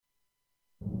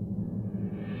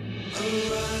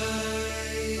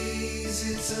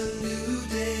Yes, it's a new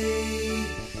day.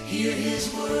 Hear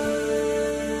his word.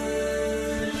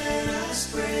 Let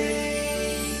us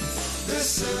pray. The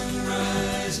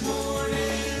Sunrise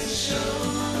Morning Show.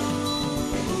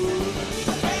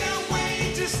 Better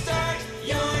way to start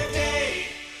your day.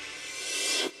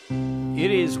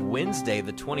 It is Wednesday,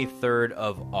 the 23rd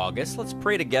of August. Let's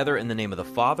pray together in the name of the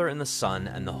Father, and the Son,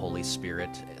 and the Holy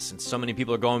Spirit. Since so many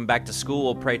people are going back to school,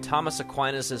 we'll pray Thomas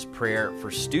Aquinas' prayer for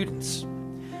students.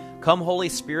 Come, Holy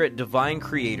Spirit, divine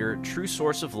creator, true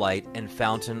source of light, and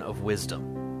fountain of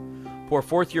wisdom. Pour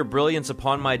forth your brilliance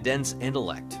upon my dense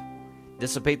intellect.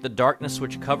 Dissipate the darkness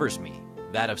which covers me,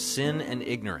 that of sin and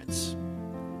ignorance.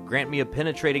 Grant me a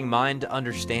penetrating mind to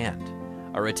understand,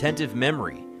 a retentive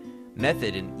memory,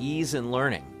 method in ease and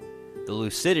learning, the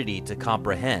lucidity to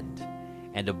comprehend,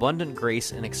 and abundant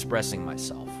grace in expressing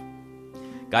myself.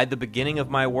 Guide the beginning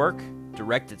of my work,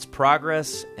 direct its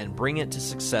progress, and bring it to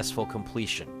successful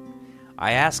completion.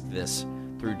 I ask this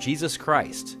through Jesus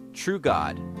Christ, true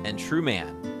God and true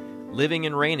man, living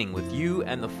and reigning with you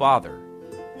and the Father,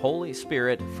 Holy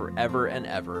Spirit, forever and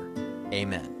ever.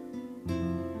 Amen.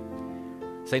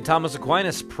 St. Thomas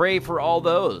Aquinas, pray for all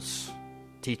those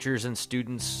teachers and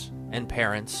students and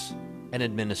parents and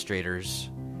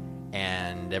administrators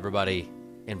and everybody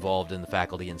involved in the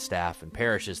faculty and staff and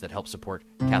parishes that help support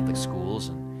Catholic schools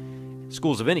and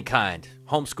schools of any kind,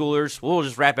 homeschoolers. We'll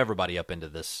just wrap everybody up into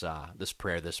this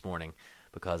prayer this morning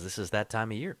because this is that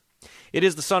time of year. It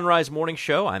is the Sunrise Morning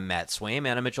Show. I'm Matt Swaim.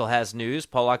 Anna Mitchell has news.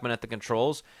 Paul Ackman at the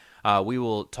controls. We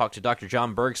will talk to Dr.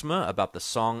 John Bergsma about the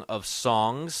Song of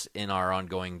Songs in our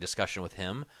ongoing discussion with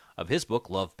him of his book,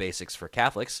 Love Basics for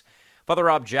Catholics. Father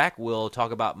Rob Jack will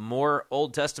talk about more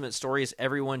Old Testament stories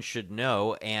everyone should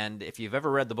know, and if you've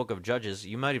ever read the book of Judges,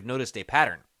 you might have noticed a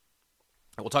pattern.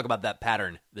 We'll talk about that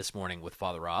pattern this morning with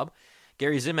Father Rob.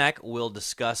 Gary Zimak will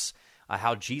discuss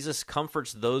how Jesus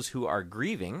comforts those who are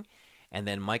grieving, and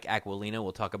then Mike Aquilina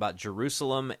will talk about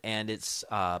Jerusalem and its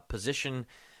position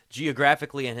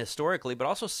geographically and historically, but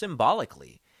also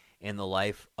symbolically in the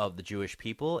life of the Jewish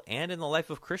people and in the life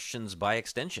of Christians by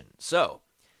extension. So,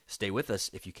 stay with us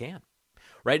if you can.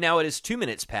 Right now it is 2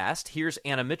 minutes past. Here's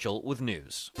Anna Mitchell with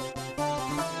news.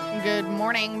 Good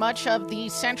morning. Much of the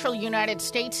central United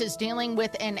States is dealing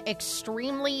with an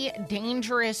extremely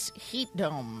dangerous heat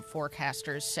dome,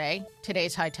 forecasters say.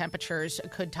 Today's high temperatures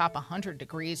could top 100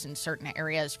 degrees in certain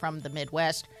areas from the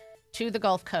Midwest to the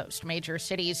Gulf Coast. Major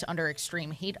cities under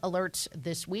extreme heat alerts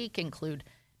this week include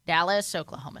Dallas,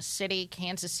 Oklahoma City,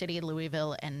 Kansas City,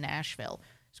 Louisville, and Nashville.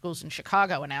 Schools in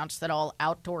Chicago announced that all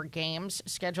outdoor games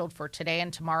scheduled for today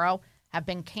and tomorrow have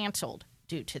been canceled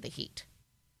due to the heat.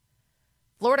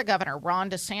 Florida Governor Ron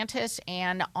DeSantis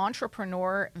and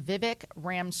entrepreneur Vivek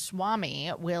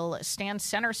Ramaswamy will stand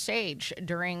center stage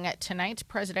during tonight's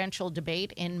presidential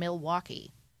debate in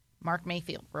Milwaukee. Mark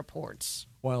Mayfield reports.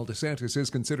 While DeSantis is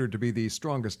considered to be the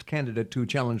strongest candidate to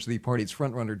challenge the party's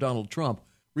frontrunner Donald Trump,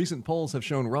 recent polls have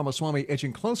shown Ramaswamy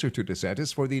edging closer to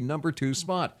DeSantis for the number 2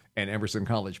 spot. An Emerson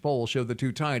College poll showed the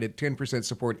two tied at 10%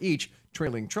 support each,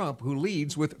 trailing Trump, who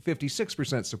leads with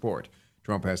 56% support.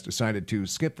 Trump has decided to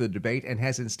skip the debate and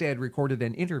has instead recorded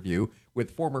an interview with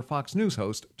former Fox News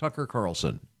host Tucker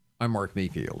Carlson. I'm Mark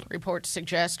Mayfield. Reports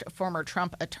suggest former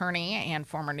Trump attorney and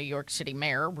former New York City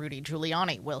Mayor Rudy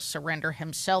Giuliani will surrender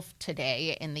himself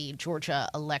today in the Georgia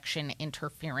election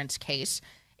interference case.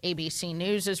 ABC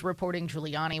News is reporting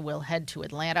Giuliani will head to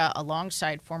Atlanta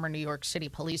alongside former New York City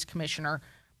Police Commissioner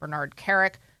Bernard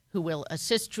Kerik, who will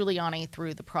assist Giuliani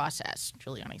through the process.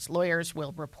 Giuliani's lawyers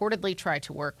will reportedly try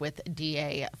to work with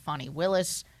DA Fani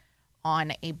Willis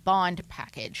on a bond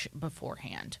package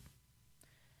beforehand.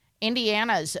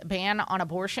 Indiana's ban on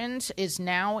abortions is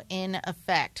now in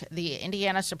effect. The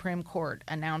Indiana Supreme Court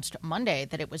announced Monday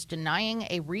that it was denying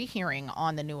a rehearing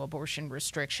on the new abortion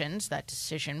restrictions. That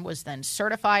decision was then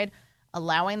certified,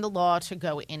 allowing the law to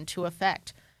go into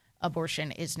effect.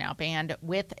 Abortion is now banned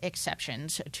with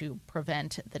exceptions to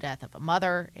prevent the death of a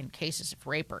mother in cases of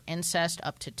rape or incest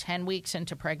up to 10 weeks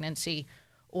into pregnancy,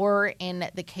 or in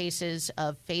the cases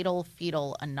of fatal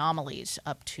fetal anomalies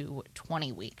up to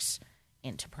 20 weeks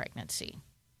into pregnancy.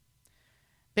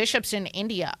 Bishops in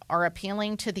India are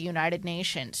appealing to the United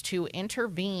Nations to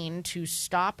intervene to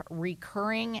stop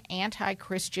recurring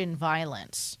anti-Christian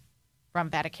violence. From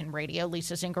Vatican Radio,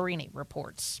 Lisa Zingarini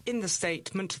reports. In the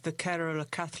statement, the Kerala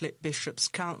Catholic Bishops'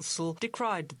 Council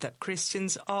decried that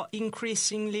Christians are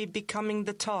increasingly becoming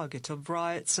the target of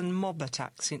riots and mob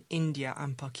attacks in India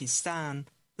and Pakistan.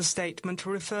 The statement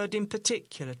referred in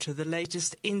particular to the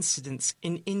latest incidents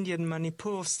in Indian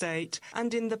Manipur state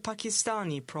and in the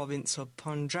Pakistani province of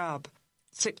Punjab.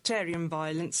 Sectarian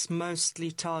violence,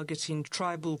 mostly targeting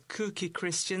tribal Kuki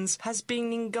Christians, has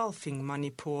been engulfing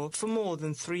Manipur for more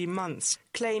than 3 months,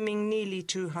 claiming nearly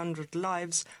 200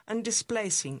 lives and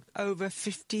displacing over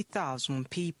 50,000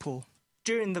 people.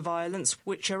 During the violence,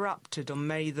 which erupted on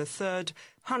May the 3rd,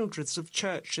 hundreds of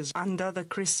churches and other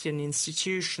Christian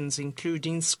institutions,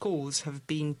 including schools, have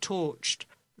been torched.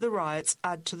 The riots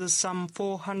add to the some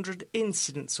 400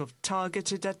 incidents of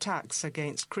targeted attacks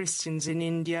against Christians in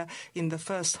India in the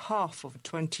first half of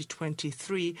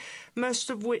 2023, most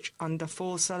of which under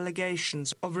false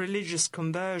allegations of religious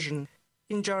conversion.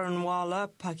 In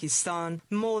Jaranwala, Pakistan,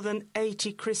 more than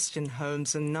 80 Christian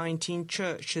homes and 19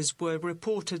 churches were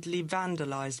reportedly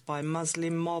vandalized by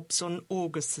Muslim mobs on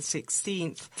August the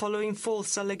 16th, following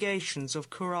false allegations of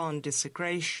Quran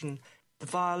desecration. The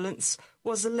violence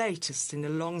was the latest in a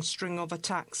long string of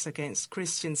attacks against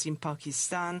Christians in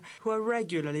Pakistan, who are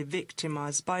regularly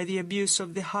victimized by the abuse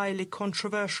of the highly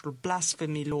controversial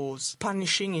blasphemy laws,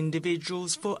 punishing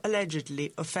individuals for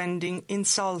allegedly offending,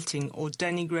 insulting or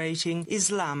denigrating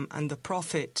Islam and the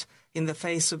Prophet. In the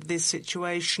face of this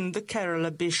situation, the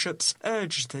Kerala bishops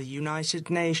urged the United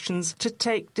Nations to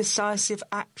take decisive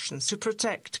actions to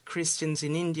protect Christians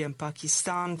in India and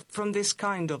Pakistan from this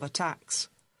kind of attacks.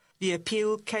 The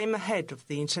appeal came ahead of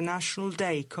the International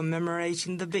Day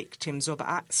commemorating the victims of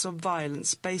acts of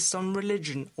violence based on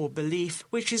religion or belief,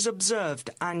 which is observed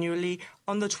annually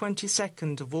on the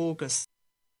 22nd of August.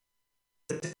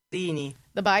 The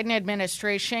Biden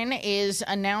administration is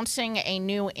announcing a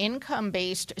new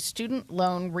income-based student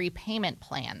loan repayment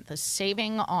plan. The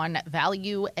Saving on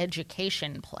Value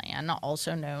Education Plan,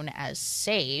 also known as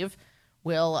SAVE,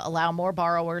 will allow more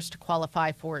borrowers to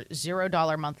qualify for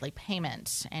 $0 monthly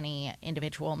payments. Any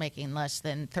individual making less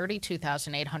than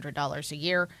 $32,800 a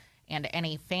year and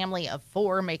any family of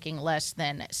 4 making less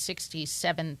than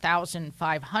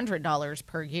 $67,500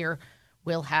 per year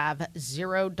will have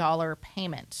 $0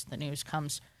 payments. The news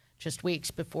comes just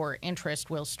weeks before interest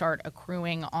will start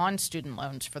accruing on student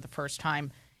loans for the first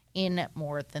time in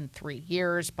more than 3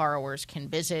 years. Borrowers can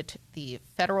visit the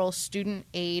Federal Student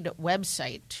Aid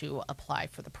website to apply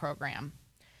for the program.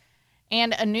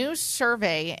 And a new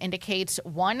survey indicates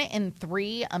 1 in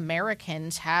 3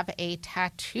 Americans have a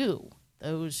tattoo.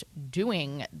 Those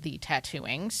doing the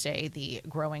tattooing say the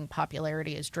growing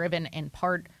popularity is driven in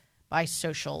part by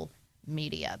social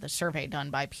media. The survey done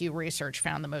by Pew Research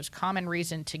found the most common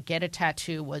reason to get a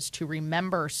tattoo was to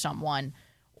remember someone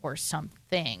or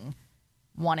something.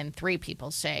 1 in 3 people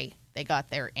say they got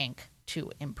their ink to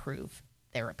improve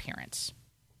their appearance.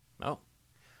 Oh.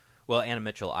 Well, Anna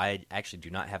Mitchell, I actually do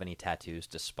not have any tattoos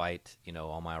despite,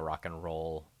 all my rock and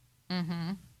roll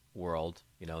world.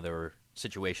 There were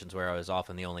situations where I was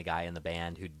often the only guy in the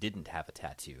band who didn't have a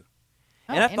tattoo.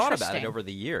 Oh, and I've thought about it over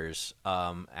the years,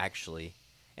 actually.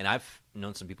 And I've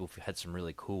known some people who had some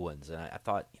really cool ones. And I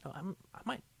thought, I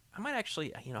might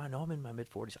actually, I know I'm in my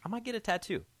mid-40s. I might get a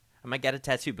tattoo. I might get a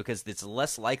tattoo because it's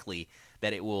less likely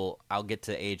that I'll get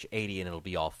to age 80 and it'll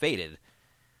be all faded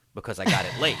because I got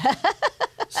it late.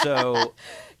 So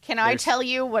can I tell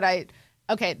you what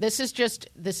okay, this is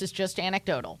just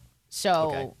anecdotal.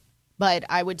 So, okay. But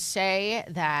I would say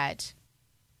that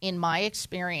in my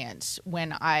experience,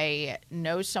 when I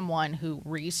know someone who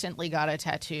recently got a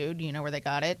tattoo, do you know where they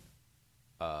got it?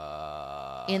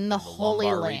 In the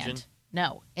Holy Land. Region?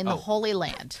 No, in the Holy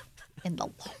Land. In the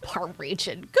Lombard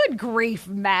region. Good grief,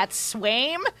 Matt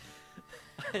Swaim.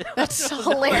 That's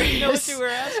hilarious. You know what you were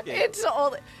asking.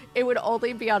 It would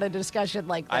only be on a discussion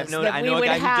like this. I know a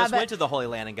guy who just went to the Holy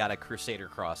Land and got a Crusader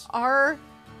cross. Our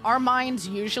minds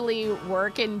usually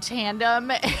work in tandem.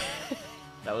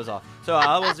 That was all. So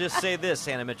I will just say this,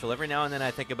 Anna Mitchell. Every now and then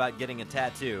I think about getting a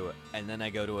tattoo, and then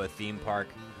I go to a theme park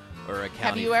or a county fair.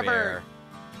 Have you ever?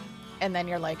 And then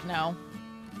you're like, no.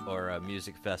 Or a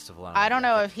music festival. I don't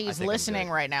know if he's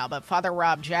listening right now, but Father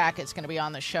Rob Jack is going to be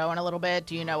on the show in a little bit.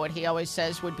 Do you know what he always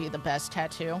says would be the best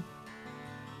tattoo?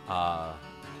 I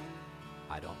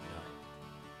don't know.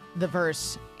 The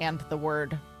verse, and the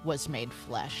word was made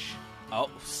flesh. Oh,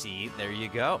 see, there you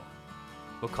go.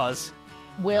 Because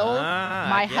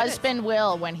my husband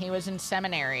Will, when he was in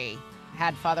seminary,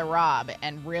 had Father Rob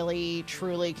and really,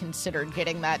 truly considered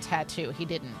getting that tattoo. He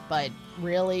didn't, but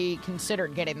really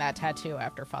considered getting that tattoo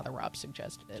after Father Rob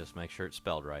suggested it. Just make sure it's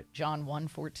spelled right. John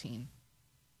 1:14.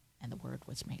 And the word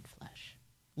was made flesh.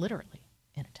 Literally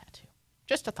in a tattoo.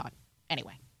 Just a thought.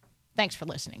 Anyway, thanks for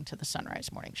listening to the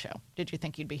Sunrise Morning Show. Did you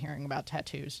think you'd be hearing about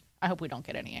tattoos? I hope we don't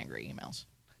get any angry emails.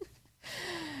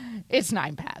 It's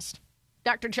 9 past.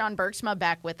 Dr. John Bergsma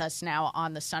back with us now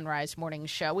on the Sunrise Morning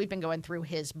Show. We've been going through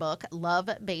his book,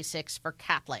 Love Basics for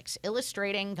Catholics,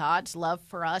 illustrating God's love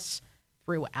for us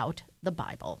throughout the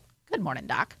Bible. Good morning,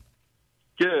 Doc.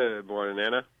 Good morning,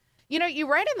 Anna. You know, you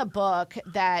write in the book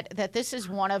that this is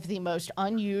one of the most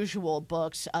unusual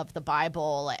books of the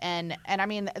Bible. And I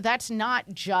mean, that's not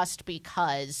just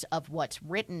because of what's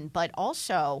written, but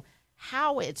also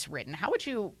how it's written. How would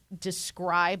you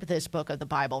describe this book of the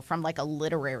Bible from like a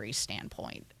literary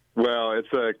standpoint? Well,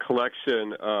 it's a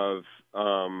collection of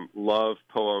love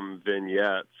poem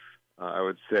vignettes, I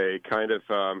would say, kind of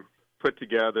put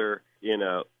together in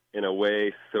a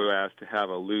way so as to have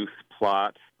a loose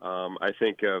plot. I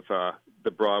think of the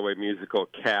Broadway musical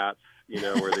Cats,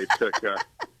 where they took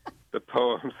the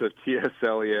poems of T.S.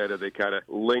 Eliot and they kind of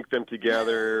linked them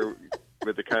together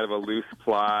with a kind of a loose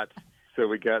plot. So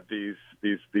we got these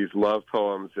love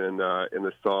poems in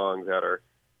the song that are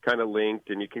kind of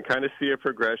linked, and you can kind of see a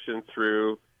progression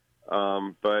through,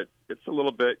 but it's a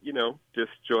little bit,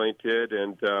 disjointed,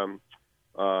 and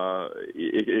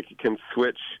it can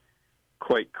switch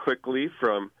quite quickly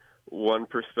from one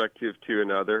perspective to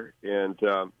another,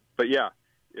 but yeah,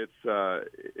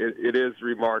 it is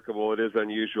remarkable. It is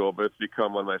unusual, but it's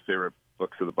become one of my favorite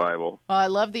books of the Bible. Well, I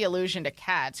love the allusion to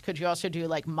cats. Could you also do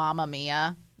like Mamma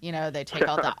Mia? They take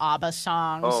all the ABBA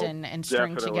songs and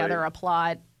string together a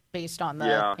plot based on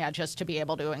just to be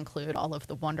able to include all of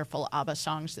the wonderful ABBA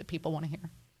songs that people want to hear.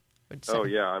 Oh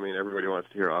yeah, I mean everybody wants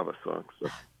to hear ABBA songs. So.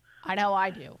 I know I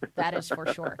do. That is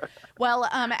for sure. Well,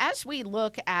 as we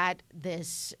look at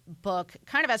this book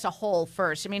kind of as a whole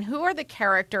first, I mean, who are the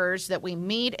characters that we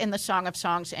meet in the Song of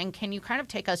Songs, and can you kind of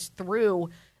take us through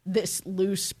this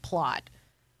loose plot?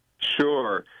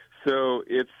 Sure. So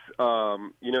it's,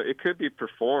 it could be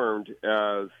performed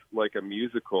as like a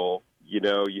musical.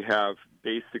 You have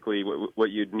basically what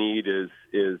you'd need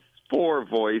is 4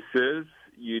 voices.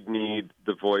 You'd need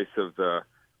the voice of the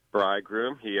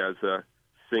bridegroom. He has a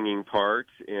singing part,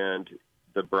 and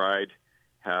the bride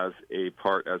has a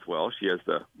part as well. She has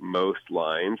the most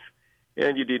lines.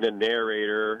 And you need a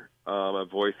narrator, a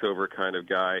voiceover kind of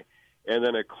guy, and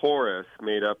then a chorus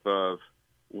made up of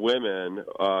women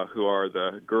who are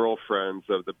the girlfriends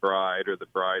of the bride or the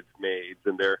bridesmaids,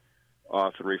 and they're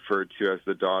often referred to as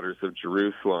the daughters of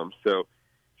Jerusalem. So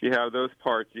if you have those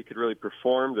parts, you could really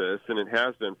perform this, and it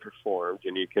has been performed,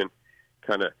 and you can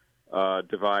kind of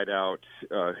divide out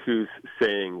who's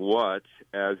saying what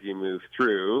as you move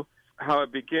through. How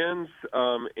it begins,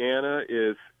 Anna,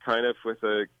 is kind of with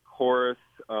a chorus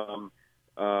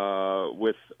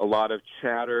with a lot of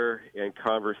chatter and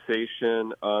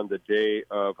conversation on the day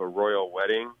of a royal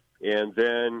wedding. And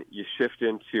then you shift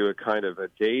into a kind of a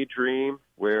daydream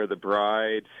where the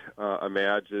bride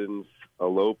imagines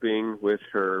eloping with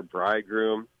her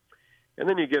bridegroom. And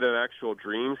then you get an actual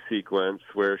dream sequence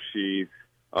where she's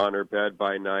on her bed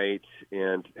by night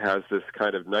and has this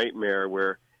kind of nightmare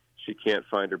where she can't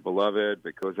find her beloved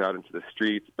but goes out into the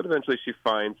streets. But eventually she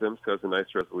finds him, so it's a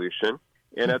nice resolution.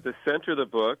 And at the center of the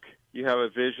book, you have a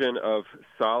vision of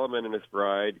Solomon and his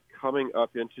bride coming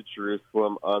up into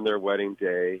Jerusalem on their wedding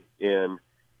day in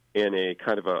a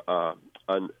kind of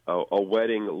a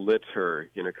wedding litter,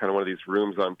 kind of one of these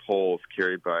rooms on poles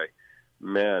carried by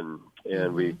men.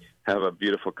 And we have a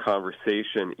beautiful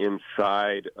conversation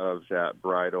inside of that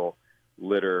bridal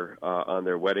litter on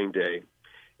their wedding day.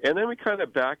 And then we kind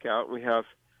of back out and we have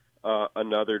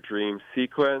another dream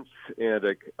sequence and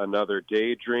another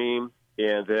daydream.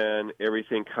 And then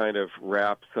everything kind of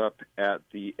wraps up at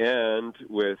the end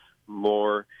with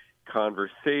more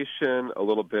conversation, a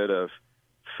little bit of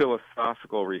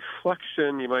philosophical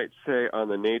reflection, you might say, on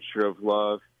the nature of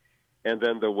love. And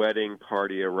then the wedding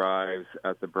party arrives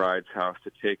at the bride's house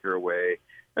to take her away.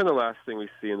 And the last thing we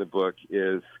see in the book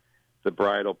is the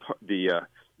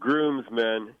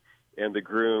groomsmen and the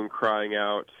groom crying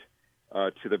out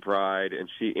to the bride, and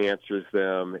she answers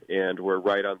them, and we're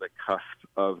right on the cusp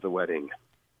of the wedding.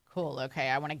 Cool. Okay,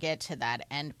 I want to get to that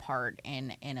end part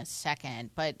in a second,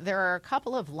 but there are a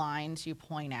couple of lines you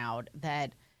point out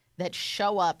that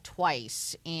show up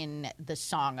twice in the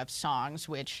Song of Songs,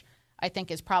 which I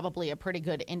think is probably a pretty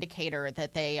good indicator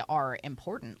that they are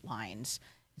important lines.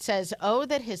 It says, "Oh,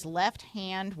 that his left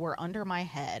hand were under my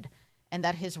head, and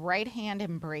that his right hand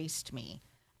embraced me.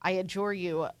 I adjure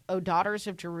you, O daughters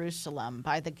of Jerusalem,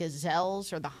 by the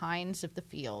gazelles or the hinds of the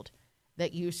field,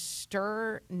 that you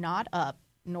stir not up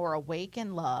nor awake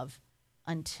in love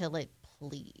until it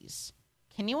please."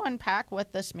 Can you unpack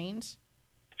what this means?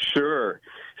 Sure.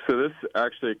 So this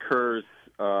actually occurs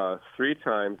 3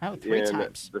 times. Oh, 3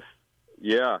 times.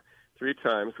 3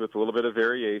 times with a little bit of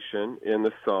variation in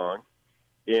the song.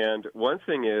 And one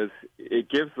thing is, it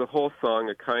gives the whole song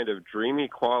a kind of dreamy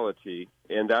quality,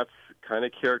 and that's kind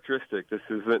of characteristic. It's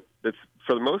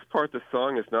for the most part, the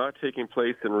song is not taking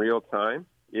place in real time.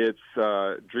 It's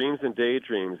dreams and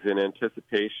daydreams in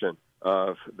anticipation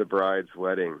of the bride's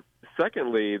wedding.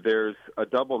 Secondly, there's a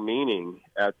double meaning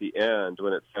at the end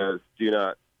when it says, do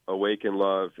not awaken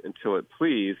love until it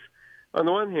please. On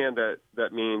the one hand,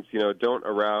 that means, don't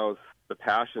arouse the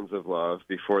passions of love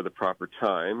before the proper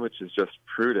time, which is just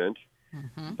prudent.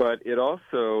 Mm-hmm. But it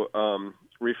also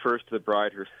refers to the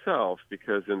bride herself,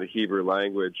 because in the Hebrew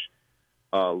language,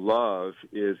 love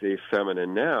is a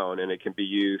feminine noun, and it can be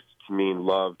used to mean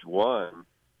loved one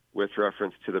with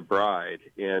reference to the bride.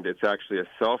 And it's actually a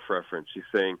self-reference. She's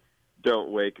saying,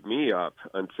 don't wake me up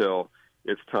until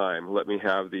it's time. Let me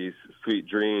have these sweet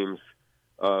dreams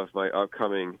of my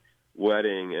upcoming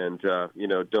wedding, and,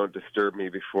 don't disturb me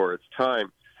before it's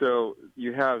time. So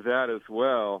you have that as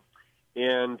well.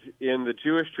 And in the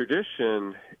Jewish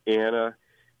tradition, Anna,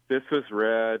 this was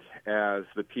read as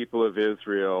the people of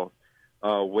Israel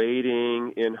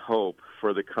waiting in hope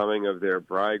for the coming of their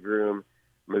bridegroom,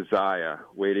 Messiah,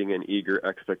 waiting in eager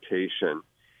expectation.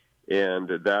 And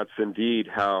that's indeed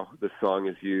how the song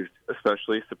is used,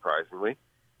 especially, surprisingly,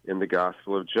 in the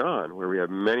Gospel of John, where we have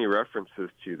many references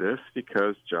to this,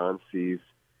 because John sees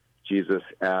Jesus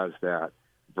as that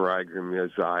bridegroom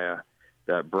Messiah,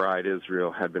 that bride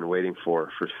Israel had been waiting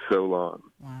for so long.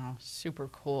 Wow, super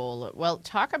cool. Well,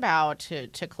 talk about,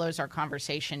 to close our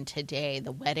conversation today,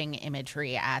 the wedding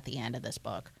imagery at the end of this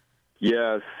book.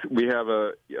 Yes, we have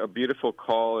a beautiful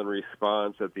call and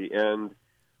response at the end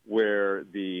where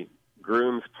the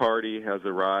groom's party has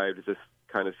arrived. This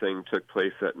kind of thing took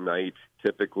place at night,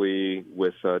 typically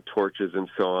with torches and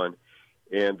so on.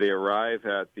 And they arrive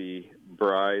at the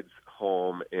bride's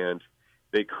home, and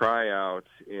they cry out,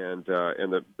 and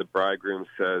the bridegroom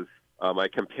says, my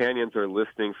companions are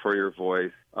listening for your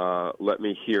voice. Let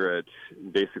me hear it.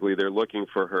 Basically, they're looking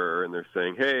for her, and they're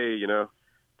saying, hey,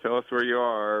 tell us where you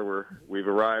are. We've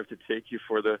arrived to take you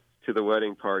to the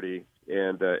wedding party.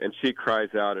 And she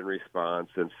cries out in response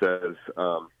and says,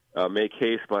 make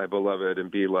haste, my beloved, and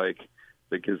be like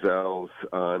the gazelles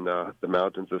on the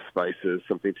mountains of spices,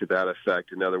 something to that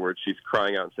effect. In other words, she's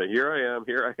crying out and saying,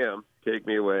 here I am, take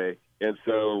me away. And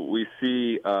so we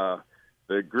see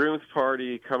the groom's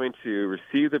party coming to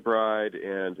receive the bride,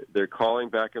 and they're calling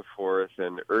back and forth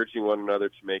and urging one another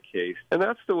to make haste. And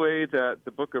that's the way that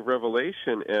the book of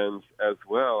Revelation ends as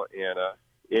well, Anna.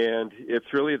 And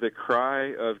it's really the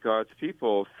cry of God's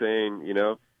people saying,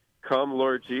 come,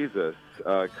 Lord Jesus,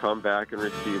 come back and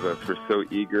receive us. We're so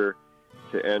eager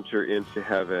to enter into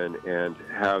heaven and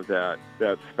have that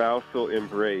spousal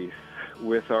embrace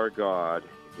with our God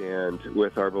and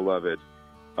with our beloved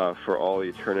for all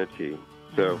eternity.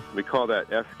 So we call that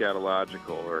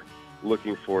eschatological, or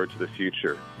looking forward to the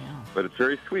future. Yeah. But it's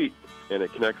very sweet, and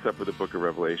it connects up with the book of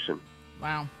Revelation.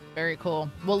 Wow, very cool.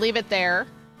 We'll leave it there.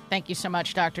 Thank you so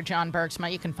much, Dr. John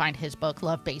Bergsma. You can find his book,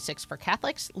 Love Basics for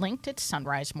Catholics, linked at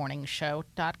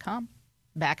sunrisemorningshow.com.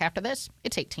 Back after this,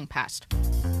 it's 18 past.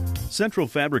 Central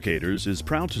Fabricators is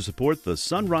proud to support the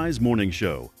Sunrise Morning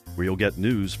Show, where you'll get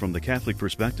news from the Catholic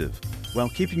perspective, while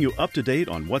keeping you up to date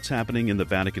on what's happening in the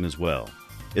Vatican as well.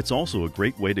 It's also a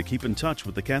great way to keep in touch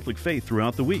with the Catholic faith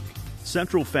throughout the week.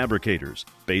 Central Fabricators,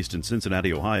 based in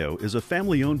Cincinnati, Ohio, is a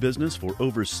family-owned business for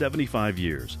over 75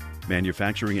 years,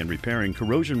 manufacturing and repairing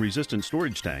corrosion-resistant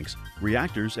storage tanks,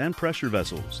 reactors, and pressure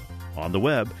vessels. On the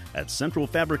web at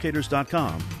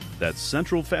centralfabricators.com. That's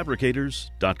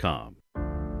centralfabricators.com.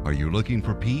 Are you looking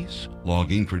for peace?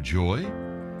 Longing for joy?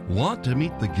 Want to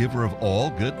meet the giver of all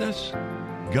goodness?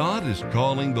 God is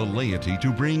calling the laity to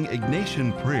bring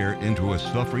Ignatian prayer into a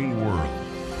suffering world.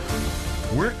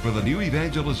 Work for the new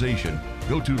evangelization.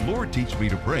 Go to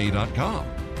LordTeachMeToPray.com.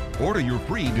 Order your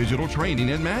free digital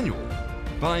training and manual.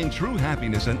 Find true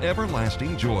happiness and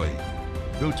everlasting joy.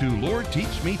 Go to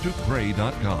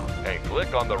LordTeachMeToPray.com and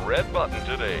click on the red button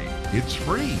today. It's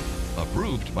free.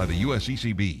 Approved by the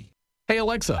USCCB. Hey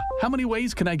Alexa, how many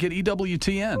ways can I get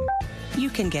EWTN? You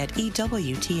can get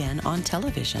EWTN on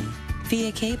television,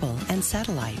 via cable and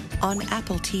satellite, on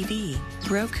Apple TV,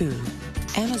 Roku,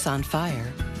 Amazon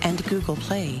Fire, and Google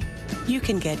Play. You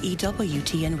can get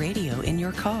EWTN radio in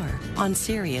your car on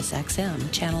Sirius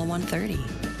XM Channel 130,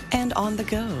 and on the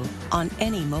go on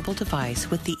any mobile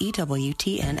device with the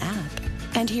EWTN app.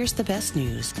 And here's the best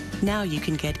news. Now you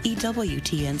can get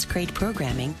EWTN's great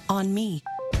programming on Me.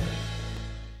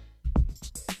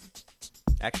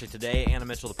 Actually, today, Anna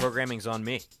Mitchell, the programming's on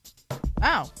me.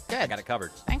 Oh, good. I got it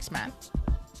covered. Thanks, Matt.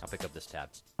 I'll pick up this tab.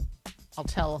 I'll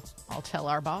tell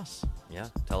our boss. Yeah,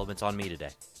 tell him it's on me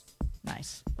today.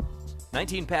 Nice.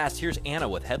 19 past, here's Anna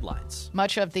with headlines.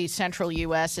 Much of the central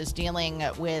U.S. is dealing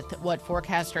with what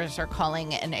forecasters are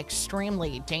calling an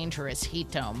extremely dangerous heat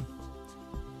dome.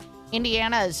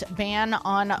 Indiana's ban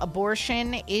on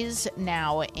abortion is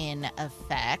now in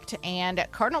effect, and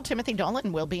Cardinal Timothy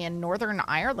Dolan will be in Northern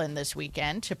Ireland this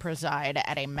weekend to preside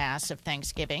at a Mass of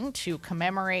Thanksgiving to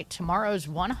commemorate tomorrow's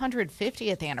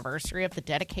 150th anniversary of the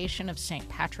dedication of St.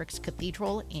 Patrick's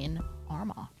Cathedral in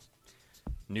Armagh.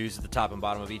 News at the top and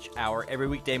bottom of each hour every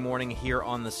weekday morning here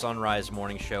on the Sunrise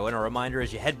Morning Show. And a reminder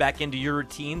as you head back into your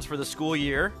routines for the school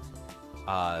year,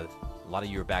 a lot of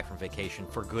you are back from vacation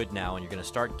for good now, and you're going to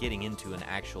start getting into an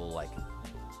actual,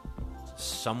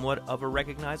 somewhat of a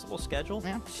recognizable schedule.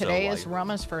 Yeah, today is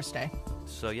Roma's first day.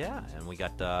 So, yeah, and we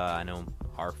got, I know,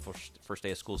 our first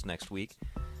day of school is next week.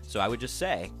 So I would just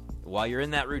say, while you're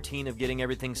in that routine of getting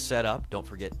everything set up, don't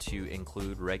forget to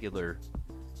include regular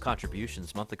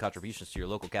contributions. Monthly contributions to your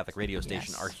local Catholic radio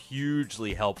station are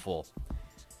hugely helpful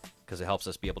because it helps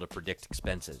us be able to predict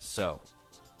expenses. So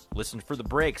listen for the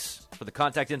breaks for the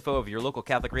contact info of your local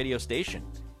Catholic radio station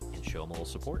and show them a little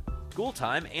support. School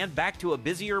time and back to a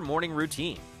busier morning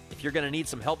routine. If you're going to need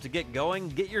some help to get going,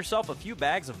 get yourself a few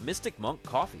bags of Mystic Monk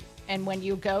coffee. And when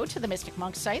you go to the Mystic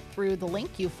Monk site through the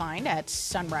link you find at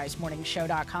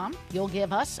sunrisemorningshow.com, you'll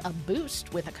give us a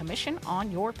boost with a commission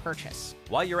on your purchase.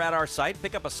 While you're at our site,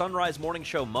 pick up a Sunrise Morning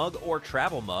Show mug or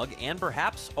travel mug and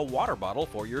perhaps a water bottle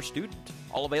for your student.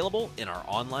 All available in our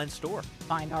online store.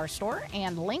 Find our store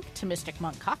and link to Mystic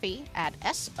Monk Coffee at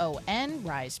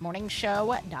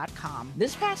sonrisemorningshow.com.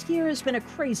 This past year has been a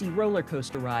crazy roller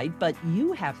coaster ride, but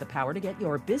you have the power to get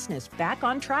your business back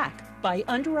on track by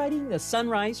underwriting the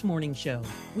Sunrise Morning Show.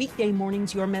 Weekday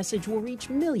mornings, your message will reach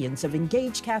millions of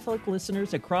engaged Catholic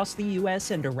listeners across the U.S.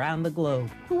 and around the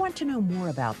globe who want to know more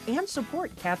about and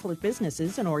support Catholic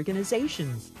businesses and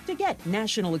organizations. To get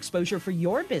national exposure for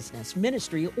your business,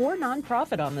 ministry, or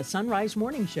nonprofit on the Sunrise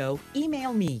Morning Show,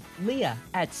 email me, Leah,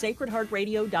 at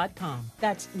sacredheartradio.com.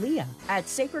 That's Leah at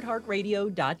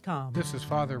sacredheartradio.com. This is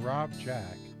Father Rob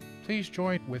Jack. Please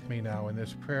join with me now in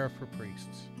this prayer for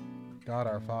priests. God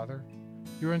our Father,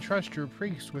 you entrust your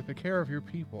priests with the care of your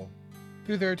people.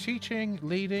 Through their teaching,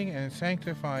 leading, and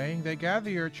sanctifying, they gather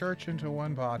your church into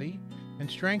one body and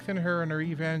strengthen her in her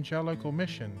evangelical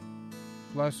mission.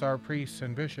 Bless our priests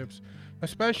and bishops,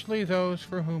 especially those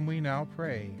for whom we now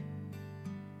pray.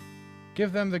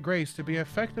 Give them the grace to be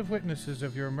effective witnesses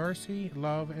of your mercy,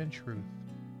 love, and truth.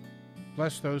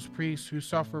 Bless those priests who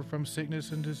suffer from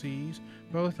sickness and disease,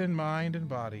 both in mind and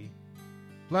body.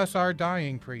 Bless our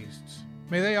dying priests.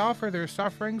 May they offer their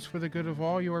sufferings for the good of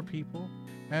all your people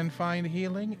and find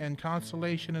healing and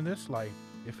consolation in this life,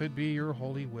 if it be your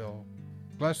holy will.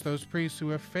 Bless those priests who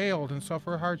have failed and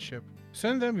suffer hardship.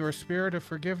 Send them your spirit of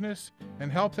forgiveness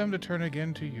and help them to turn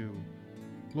again to you.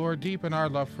 Lord, deepen our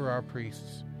love for our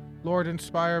priests. Lord,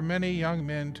 inspire many young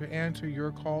men to answer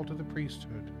your call to the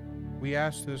priesthood. We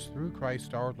ask this through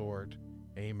Christ our Lord.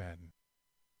 Amen.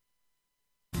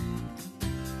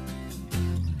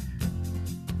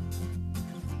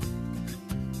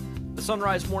 The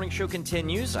Sunrise Morning Show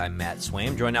continues. I'm Matt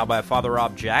Swaim, joined now by Father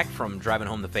Rob Jack from Driving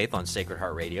Home the Faith on Sacred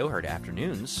Heart Radio, heard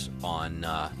afternoons on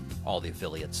all the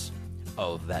affiliates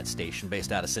of that station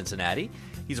based out of Cincinnati.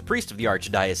 He's a priest of the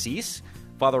Archdiocese.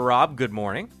 Father Rob, good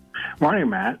morning. Morning,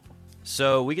 Matt.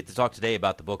 So we get to talk today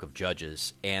about the Book of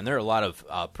Judges, and there are a lot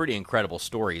of pretty incredible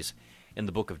stories in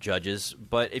the Book of Judges,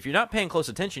 but if you're not paying close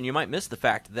attention, you might miss the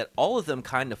fact that all of them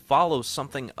kind of follow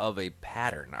something of a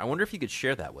pattern. I wonder if you could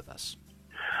share that with us.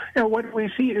 You know, what we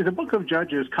see is the Book of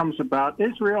Judges comes about.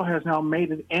 Israel has now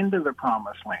made it into the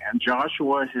Promised Land.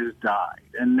 Joshua has died,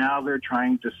 and now they're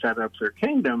trying to set up their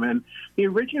kingdom. And the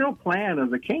original plan of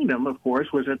the kingdom, of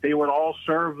course, was that they would all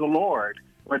serve the Lord.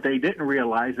 What they didn't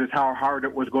realize is how hard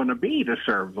it was going to be to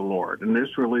serve the Lord. And this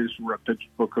really is what the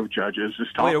Book of Judges is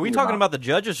talking about. Wait, are we talking about the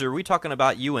judges, or are we talking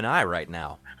about you and I right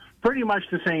now? Pretty much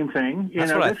the same thing.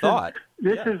 That's what I thought.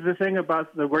 This is the thing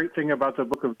about the great thing about the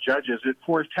Book of Judges. It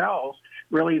foretells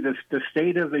really the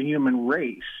state of the human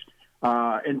race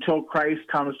until Christ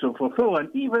comes to fulfill. And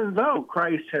even though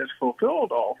Christ has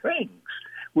fulfilled all things,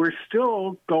 we're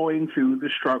still going through the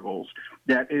struggles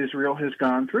that Israel has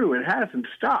gone through. It hasn't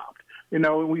stopped. You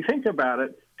know, when we think about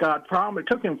it, God promised.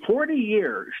 It took him 40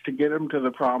 years to get them to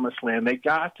the Promised Land. They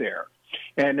got there.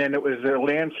 And then it was a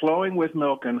land flowing with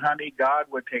milk and honey. God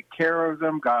would take care of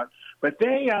them. But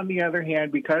they, on the other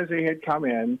hand, because they had come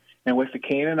in, and with the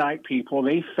Canaanite people,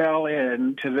 they fell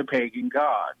into the pagan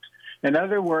gods. In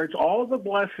other words, all the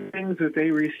blessings that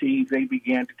they received, they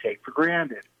began to take for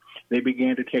granted. they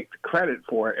began to take the credit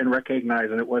for it and recognize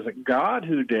that it wasn't God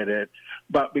who did it,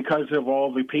 but because of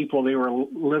all the people they were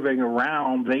living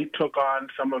around, they took on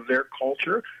some of their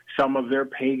culture, some of their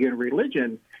pagan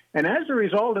religion. And as a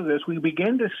result of this, we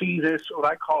begin to see this, what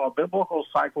I call a biblical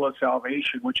cycle of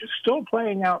salvation, which is still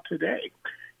playing out today.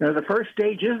 Now, the first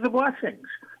stage is the blessings,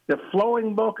 the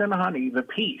flowing milk and honey, the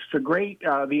peace,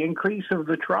 the increase of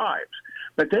the tribes.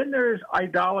 But then there's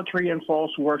idolatry and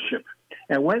false worship.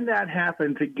 And when that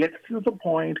happens, it gets to the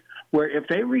point where if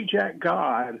they reject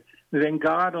God, then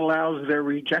God allows their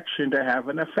rejection to have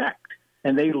an effect,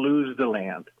 and they lose the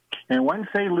land. And once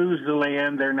they lose the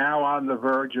land, they're now on the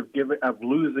verge of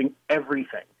losing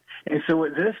everything. And so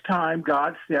at this time,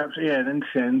 God steps in and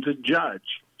sends a judge.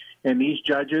 And these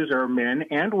judges are men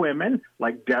and women,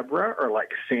 like Deborah or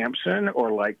like Samson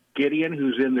or like Gideon,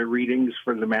 who's in the readings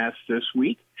for the Mass this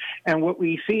week. And what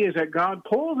we see is that God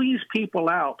pulled these people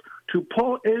out to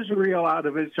pull Israel out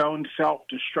of its own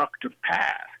self-destructive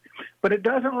path. But it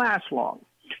doesn't last long.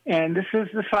 And this is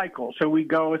the cycle. So we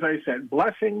go, as I said,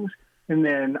 blessings, and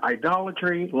then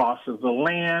idolatry, loss of the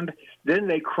land. Then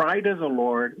they cry to the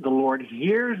Lord. The Lord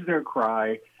hears their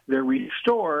cry. They're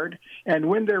restored, and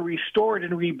when they're restored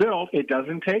and rebuilt, it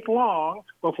doesn't take long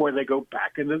before they go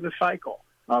back into the cycle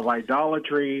of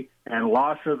idolatry and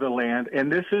loss of the land.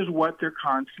 And this is what they're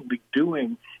constantly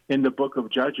doing in the book of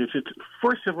Judges.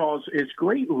 First of all, it's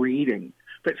great reading.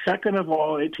 But second of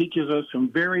all, it teaches us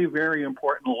some very, very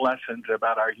important lessons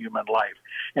about our human life.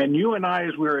 And you and I,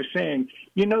 as we were saying,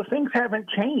 things haven't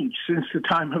changed since the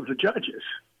time of the Judges.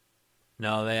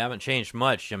 No, they haven't changed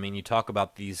much. I mean, you talk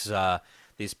about these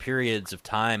periods of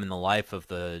time in the life of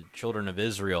the children of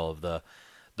Israel, of the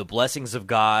blessings of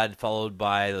God, followed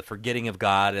by the forgetting of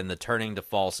God and the turning to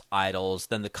false idols,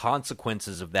 then the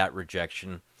consequences of that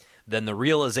rejection, then the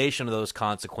realization of those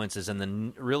consequences and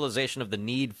the realization of the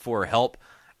need for help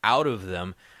out of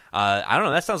them. I don't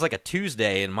know, that sounds like a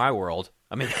Tuesday in my world.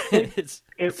 I mean,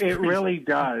 it really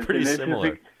does. Pretty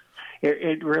similar.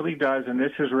 It really does, and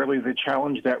this is really the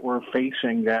challenge that we're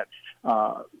facing, that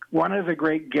one of the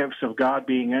great gifts of God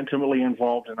being intimately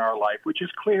involved in our life, which is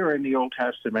clear in the Old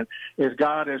Testament, is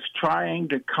God is trying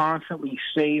to constantly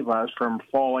save us from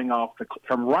running off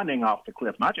the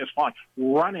cliff, not just falling,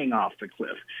 running off the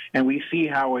cliff. And we see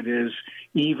how it is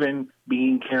even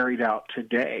being carried out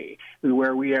today,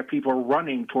 where we have people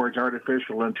running towards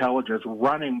artificial intelligence,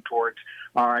 running towards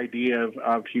our idea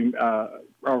of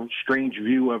our strange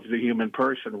view of the human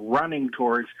person, running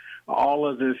towards all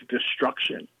of this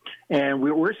destruction. And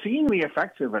we're seeing the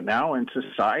effects of it now in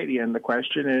society, and the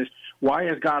question is, why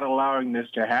is God allowing this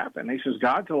to happen? He says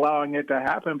God's allowing it to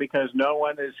happen because no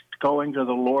one is going to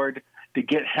the Lord to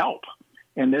get help.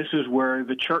 And this is where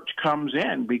the church comes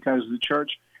in, because the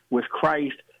church with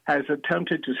Christ has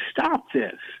attempted to stop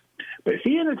this. But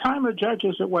see, in the time of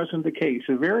Judges, it wasn't the case.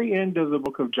 The very end of the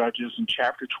book of Judges in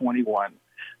chapter 21,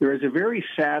 there is a very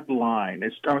sad line.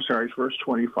 It's verse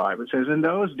 25. It says, "In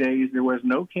those days there was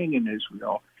no king in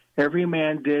Israel. Every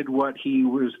man did what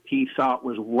he thought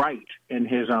was right in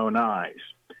his own eyes."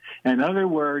 In other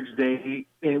words, when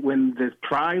the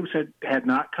tribes had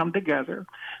not come together,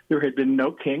 there had been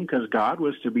no king because God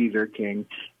was to be their king.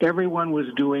 Everyone was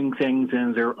doing things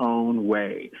in their own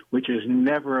way, which is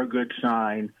never a good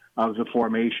sign of the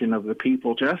formation of the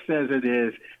people, just as it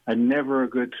is never a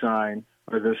good sign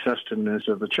for the sustenance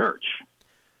of the church.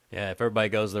 Yeah, if everybody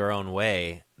goes their own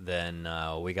way, then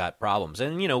we got problems.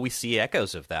 And, we see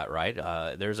echoes of that, right?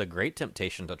 There's a great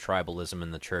temptation to tribalism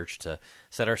in the church, to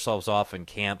set ourselves off in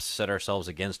camps, set ourselves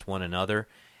against one another.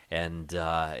 And,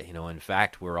 in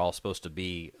fact, we're all supposed to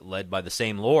be led by the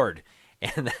same Lord.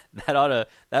 And that ought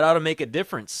to make a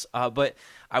difference. But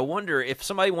I wonder, if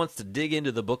somebody wants to dig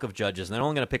into the book of Judges, and they're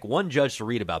only going to pick one judge to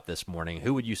read about this morning,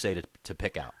 who would you say to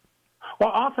pick out?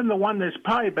 Well, often the one that's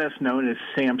probably best known is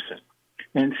Samson.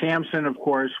 And Samson, of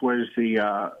course, was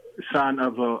the son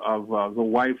of the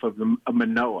wife of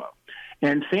Manoah.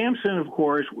 And Samson, of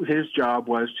course, his job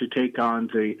was to take on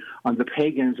the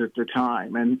pagans at the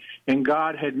time. And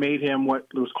God had made him what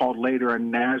was called later a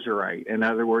Nazarite. In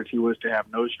other words, he was to have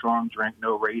no strong drink,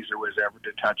 no razor was ever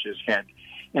to touch his head.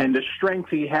 And the strength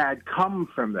he had come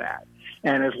from that.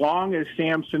 And as long as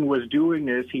Samson was doing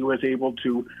this, he was able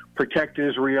to protect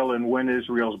Israel and win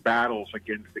Israel's battles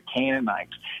against the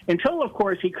Canaanites. Until, of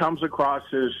course, he comes across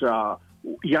this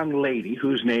young lady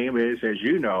whose name is, as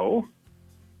you know,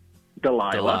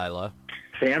 Delilah.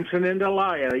 Samson and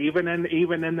Delilah. Even in the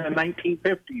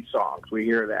 1950s songs, we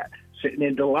hear that, sitting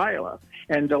in Delilah.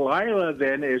 And Delilah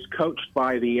then is coached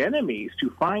by the enemies to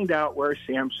find out where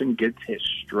Samson gets his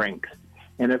strength.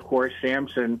 And, of course,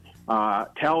 Samson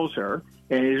tells her,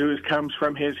 and it comes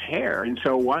from his hair. And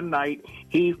so one night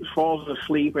he falls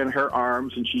asleep in her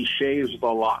arms, and she shaves the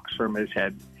locks from his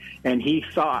head. And he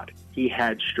thought he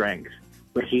had strength,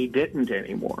 but he didn't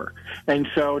anymore. And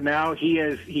so now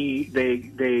they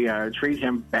treat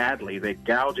him badly. They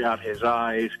gouge out his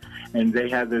eyes, and they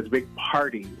have this big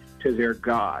party to their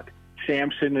god.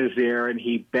 Samson is there, and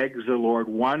he begs the Lord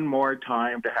one more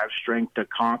time to have strength to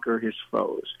conquer his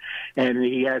foes. And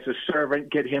he has a servant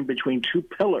get him between two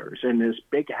pillars in this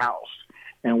big house.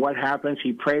 And what happens?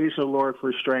 He prays the Lord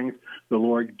for strength. The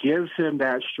Lord gives him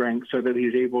that strength so that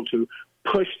he's able to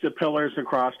push the pillars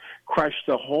across, crush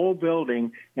the whole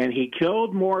building, and he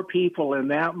killed more people in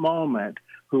that moment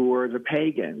who were the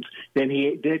pagans than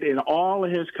he did in all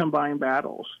of his combined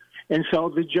battles. And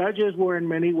so the judges were in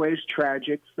many ways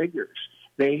tragic figures.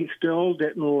 They still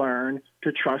didn't learn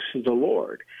to trust the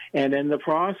Lord. And in the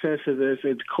process of this,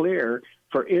 it's clear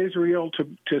for Israel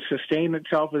to sustain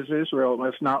itself as Israel, it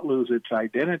must not lose its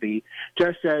identity,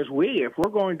 just as if we're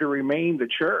going to remain the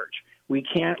church, we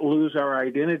can't lose our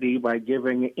identity by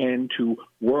giving in to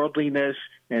worldliness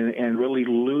and really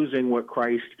losing what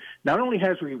Christ not only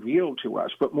has revealed to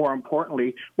us, but more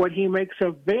importantly, what he makes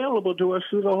available to us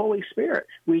through the Holy Spirit.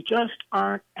 We just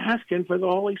aren't asking for the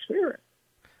Holy Spirit.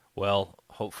 Well,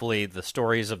 hopefully the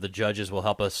stories of the judges will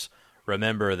help us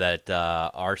remember that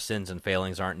our sins and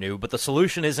failings aren't new, but the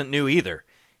solution isn't new either.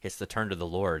 It's the turn to the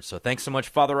Lord. So thanks so much,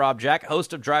 Father Rob Jack,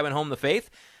 host of Driving Home the Faith.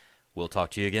 We'll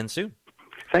talk to you again soon.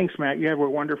 Thanks, Matt. You have a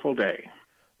wonderful day.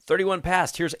 31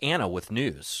 past. Here's Anna with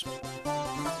news.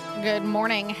 Good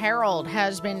morning. Harold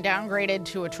has been downgraded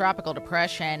to a tropical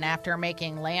depression after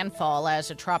making landfall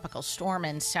as a tropical storm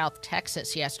in South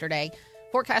Texas yesterday.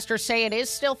 Forecasters say it is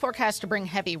still forecast to bring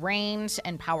heavy rains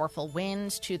and powerful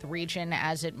winds to the region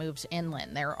as it moves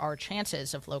inland. There are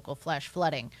chances of local flash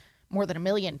flooding. More than 1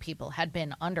 million people had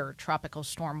been under tropical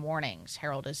storm warnings.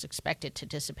 Harold is expected to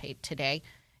dissipate today.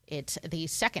 It's the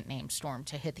second named storm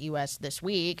to hit the U.S. this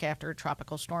week after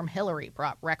Tropical Storm Hillary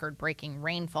brought record-breaking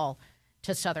rainfall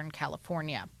to Southern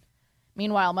California.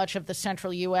 Meanwhile, much of the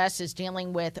central U.S. is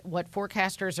dealing with what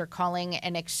forecasters are calling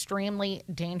an extremely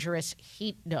dangerous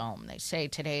heat dome. They say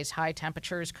today's high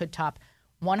temperatures could top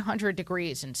 100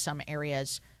 degrees in some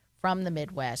areas from the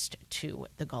Midwest to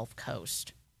the Gulf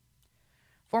Coast.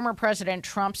 Former President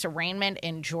Trump's arraignment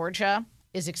in Georgia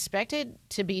is expected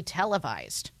to be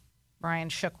televised. Brian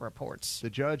Shook reports. The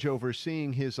judge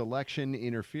overseeing his election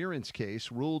interference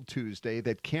case ruled Tuesday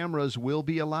that cameras will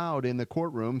be allowed in the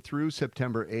courtroom through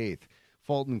September 8th.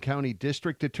 Fulton County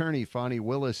District Attorney Fonnie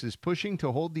Willis is pushing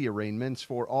to hold the arraignments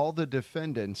for all the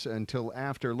defendants until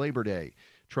after Labor Day.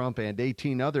 Trump and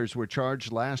 18 others were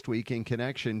charged last week in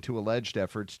connection to alleged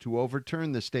efforts to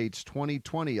overturn the state's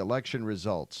 2020 election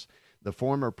results. The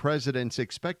former president's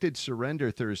expected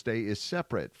surrender Thursday is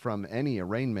separate from any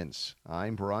arraignments.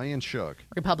 I'm Brian Shook.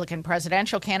 Republican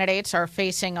presidential candidates are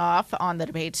facing off on the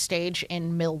debate stage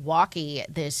in Milwaukee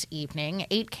this evening.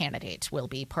 8 candidates will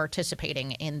be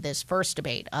participating in this first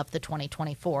debate of the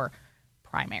 2024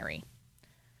 primary.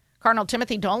 Cardinal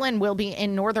Timothy Dolan will be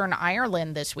in Northern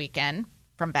Ireland this weekend.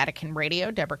 From Vatican Radio,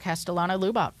 Deborah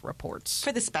Castellano-Lubov reports.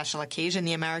 For the special occasion,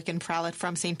 the American prelate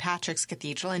from St. Patrick's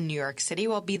Cathedral in New York City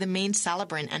will be the main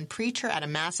celebrant and preacher at a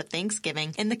Mass of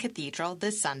Thanksgiving in the cathedral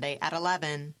this Sunday at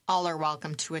 11. All are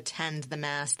welcome to attend the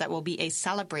Mass that will be a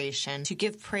celebration to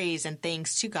give praise and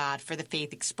thanks to God for the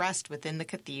faith expressed within the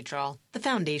cathedral. The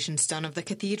foundation stone of the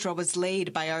cathedral was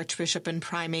laid by Archbishop and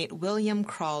Primate William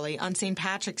Crawley on St.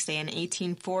 Patrick's Day in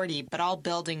 1840, but all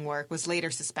building work was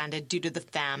later suspended due to the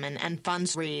famine, and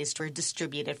funds raised were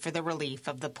distributed for the relief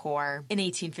of the poor. In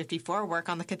 1854, work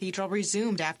on the cathedral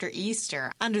resumed after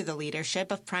Easter under the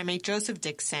leadership of Primate Joseph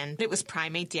Dixon. It was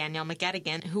Primate Daniel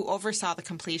McGettigan who oversaw the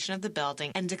completion of the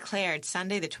building and declared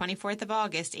Sunday the 24th of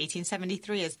August,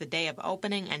 1873 as the day of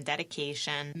opening and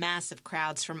dedication. Massive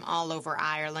crowds from all over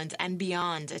Ireland and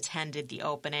beyond attended the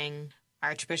opening.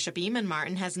 Archbishop Eamon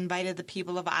Martin has invited the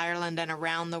people of Ireland and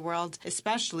around the world,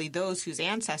 especially those whose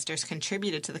ancestors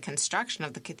contributed to the construction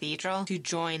of the cathedral, to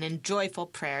join in joyful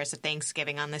prayers of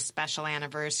thanksgiving on this special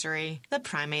anniversary. The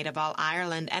Primate of all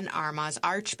Ireland and Armagh's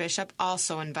Archbishop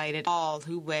also invited all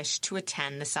who wish to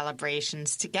attend the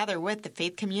celebrations, together with the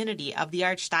faith community of the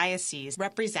Archdiocese,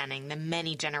 representing the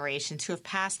many generations who have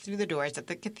passed through the doors of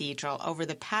the cathedral over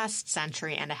the past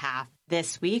century and a half.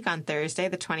 This week, on Thursday,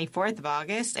 the 24th of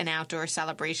August, an outdoor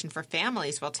celebration for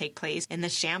families will take place in the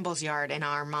Shambles Yard in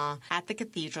Armagh at the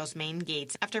cathedral's main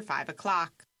gates after 5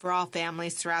 o'clock. For all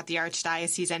families throughout the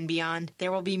Archdiocese and beyond,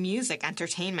 there will be music,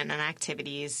 entertainment, and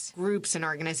activities. Groups and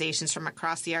organizations from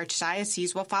across the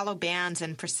Archdiocese will follow bands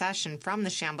and procession from the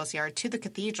Shambles Yard to the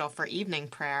Cathedral for evening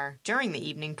prayer. During the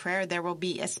evening prayer, there will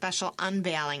be a special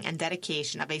unveiling and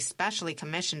dedication of a specially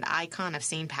commissioned icon of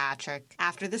St. Patrick.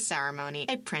 After the ceremony,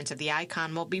 a print of the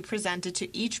icon will be presented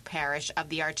to each parish of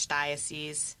the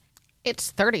Archdiocese.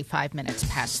 It's 35 minutes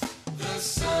past. The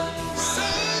Sunrise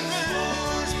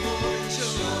Morning Show.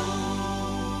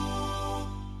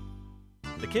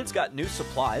 The kids got new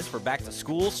supplies for back to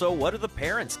school, so what do the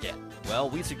parents get? Well,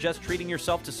 we suggest treating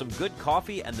yourself to some good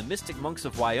coffee, and the Mystic Monks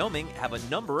of Wyoming have a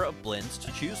number of blends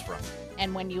to choose from.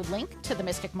 And when you link to the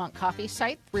Mystic Monk Coffee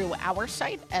site through our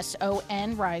site,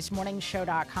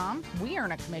 sonrisemorningshow.com, we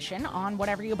earn a commission on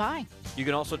whatever you buy. You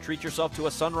can also treat yourself to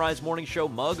a Sunrise Morning Show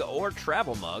mug or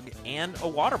travel mug and a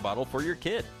water bottle for your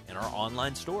kid in our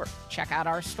online store. Check out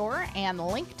our store and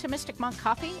link to Mystic Monk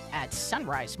Coffee at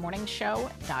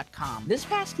sonrisemorningshow.com. This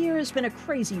past year has been a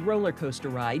crazy roller coaster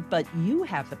ride, but you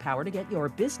have the power to get your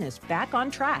business back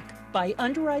on track by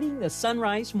underwriting the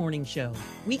Sunrise Morning Show.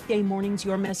 Weekday mornings,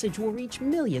 your message will reach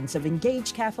millions of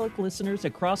engaged Catholic listeners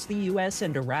across the U.S.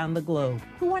 and around the globe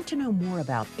who want to know more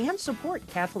about and support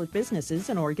Catholic businesses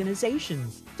and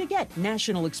organizations. To get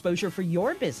national exposure for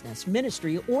your business,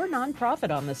 ministry, or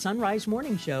nonprofit on the Sunrise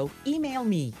Morning Show, email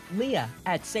me, Leah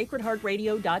at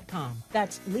sacredheartradio.com.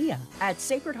 That's Leah at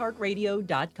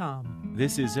sacredheartradio.com.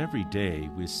 This is Every Day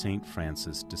with St.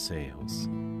 Francis de Sales.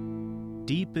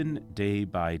 Deepen day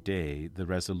by day the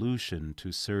resolution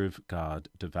to serve God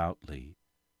devoutly,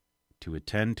 to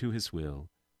attend to His will,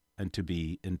 and to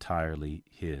be entirely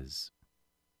His.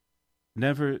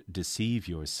 Never deceive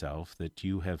yourself that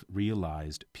you have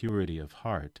realized purity of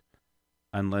heart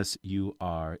unless you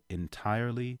are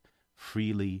entirely,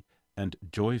 freely, and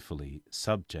joyfully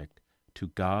subject to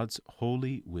God's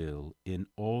holy will in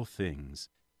all things,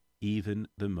 even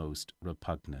the most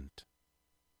repugnant.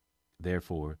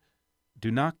 Therefore, do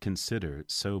not consider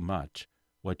so much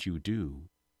what you do,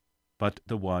 but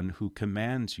the one who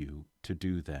commands you to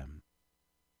do them.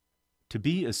 To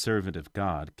be a servant of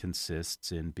God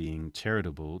consists in being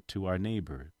charitable to our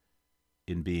neighbor,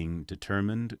 in being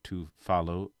determined to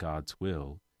follow God's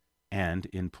will, and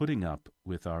in putting up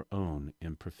with our own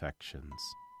imperfections.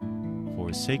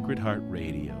 For Sacred Heart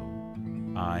Radio,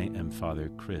 I am Father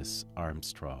Chris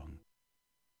Armstrong.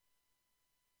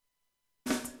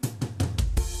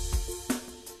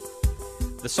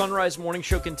 The Sunrise Morning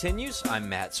Show continues. I'm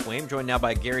Matt Swaim, joined now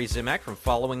by Gary Zimak from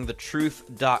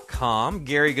followingthetruth.com.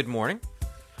 Gary, good morning.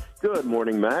 Good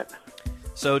morning, Matt.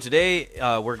 So today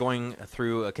we're going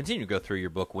through, continue to go through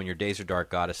your book, When Your Days Are Dark,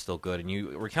 God Is Still Good, and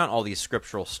you recount all these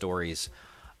scriptural stories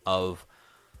of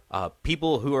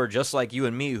people who are just like you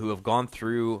and me who have gone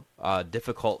through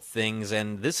difficult things,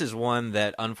 and this is one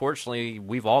that unfortunately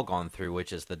we've all gone through,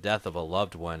 which is the death of a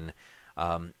loved one.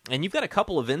 And you've got a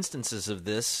couple of instances of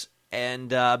this,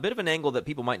 and a bit of an angle that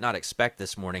people might not expect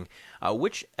this morning.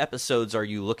 Which episodes are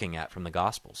you looking at from the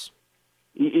Gospels?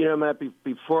 You know, Matt,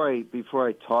 before I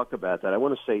talk about that, I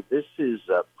want to say this is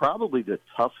probably the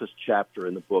toughest chapter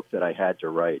in the book that I had to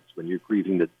write, when you're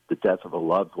grieving the death of a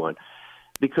loved one,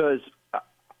 because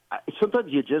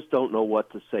sometimes you just don't know what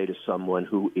to say to someone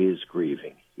who is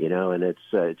grieving, you know, and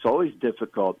it's always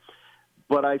difficult.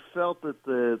 But I felt that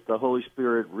the Holy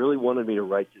Spirit really wanted me to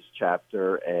write this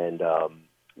chapter, and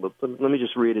let me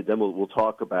just read it, then we'll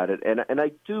talk about it. And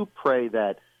I do pray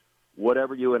that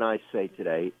whatever you and I say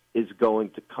today is going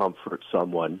to comfort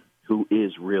someone who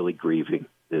is really grieving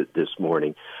this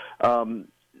morning.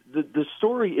 The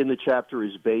story in the chapter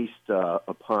is based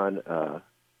upon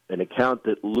an account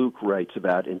that Luke writes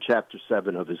about in chapter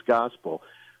 7 of his Gospel,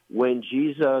 when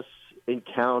Jesus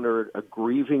encountered a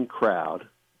grieving crowd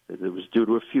that was due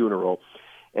to a funeral.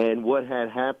 And what had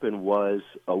happened was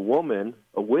a woman,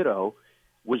 a widow,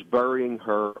 was burying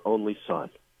her only son,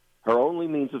 her only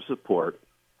means of support.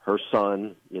 Her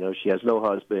son, you know, she has no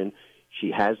husband. She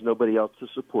has nobody else to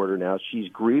support her now. She's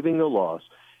grieving the loss,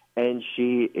 and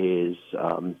she's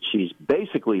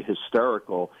basically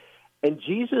hysterical. And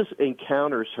Jesus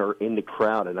encounters her in the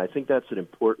crowd, and I think that's an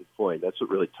important point. That's what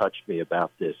really touched me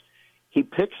about this. He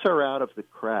picks her out of the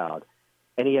crowd,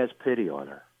 and he has pity on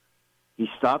her. He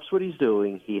stops what he's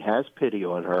doing. He has pity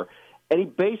on her, and he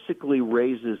basically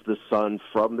raises the son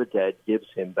from the dead, gives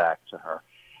him back to her.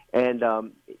 And,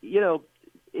 you know,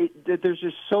 there's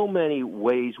just so many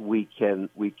ways we can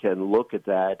look at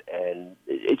that, and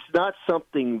it's not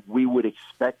something we would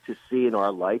expect to see in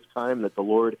our lifetime, that the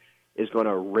Lord is going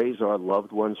to raise our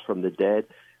loved ones from the dead.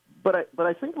 But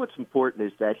I think what's important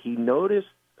is that he noticed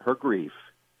her grief,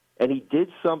 and he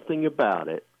did something about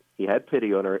it. He had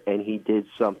pity on her, and he did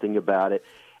something about it.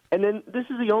 And then this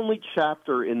is the only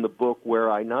chapter in the book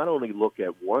where I not only look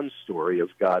at one story of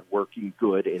God working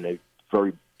good in a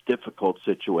very difficult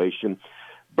situation,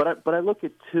 but I look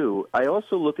at two. I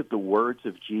also look at the words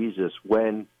of Jesus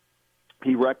when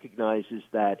he recognizes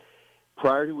that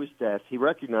prior to his death, he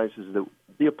recognizes that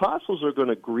the apostles are going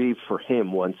to grieve for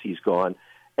him once he's gone.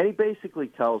 And he basically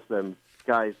tells them,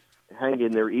 guys, hang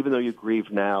in there. Even though you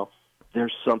grieve now,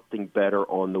 there's something better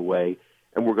on the way,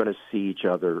 and we're going to see each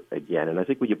other again. And I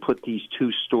think when you put these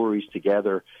two stories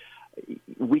together,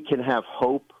 we can have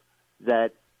hope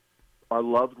that our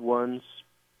loved ones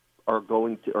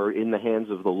are in the hands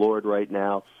of the Lord right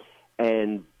now.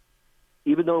 And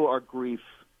even though our grief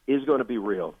is going to be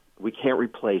real, we can't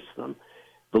replace them.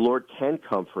 The Lord can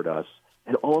comfort us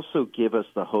and also give us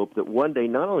the hope that one day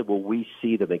not only will we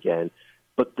see them again,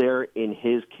 but they're in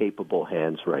his capable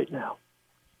hands right now.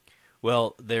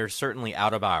 Well, they're certainly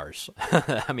out of ours.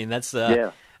 I mean, that's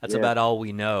about all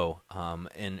we know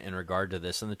in regard to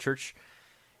this. And the church,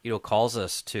 calls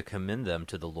us to commend them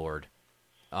to the Lord.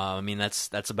 I mean,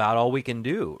 that's about all we can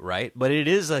do, right? But it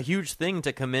is a huge thing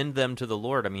to commend them to the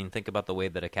Lord. I mean, think about the way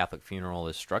that a Catholic funeral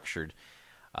is structured.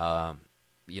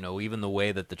 Even the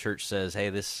way that the church says, hey,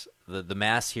 the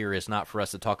Mass here is not for us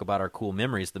to talk about our cool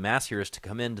memories. The Mass here is to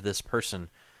commend this person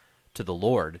to the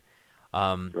Lord.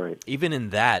 Right. Even in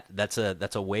that's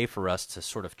a way for us to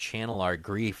sort of channel our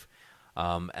grief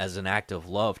as an act of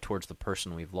love towards the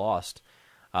person we've lost.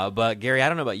 But Gary, I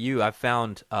don't know about you. I've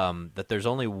found that there's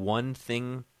only one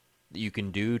thing that you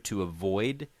can do to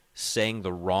avoid saying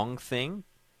the wrong thing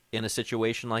in a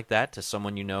situation like that to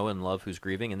someone you know and love who's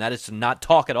grieving, and that is to not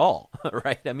talk at all,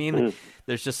 right? I mean,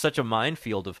 there's just such a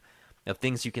minefield of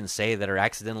things you can say that are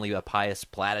accidentally a pious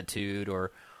platitude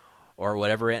or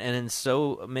whatever. And in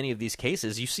so many of these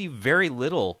cases, you see very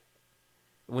little.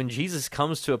 When Jesus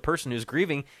comes to a person who's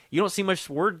grieving, you don't see much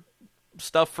word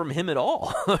stuff from him at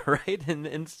all, right? And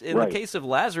in the case of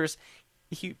Lazarus,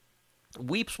 he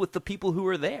weeps with the people who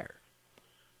are there.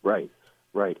 Right.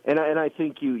 And I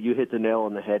think you hit the nail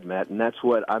on the head, Matt, and that's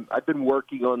what I've been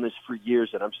working on this for years,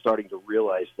 and I'm starting to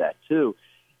realize that too.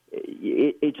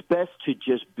 It's best to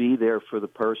just be there for the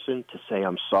person, to say,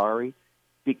 I'm sorry,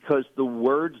 because the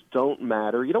words don't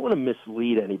matter. You don't want to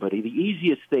mislead anybody. The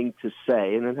easiest thing to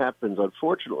say, and it happens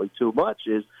unfortunately too much,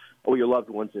 is, oh, your loved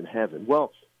one's in heaven.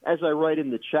 Well, as I write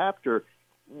in the chapter,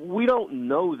 we don't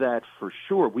know that for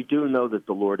sure. We do know that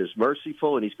the Lord is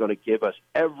merciful, and he's going to give us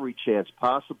every chance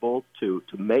possible to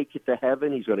make it to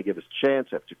heaven. He's going to give us chance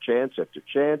after chance after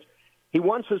chance. He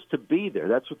wants us to be there.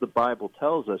 That's what the Bible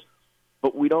tells us.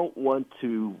 But we don't want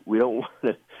to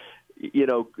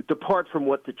depart from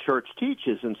what the church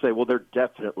teaches and say, well, they're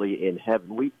definitely in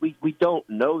heaven. We don't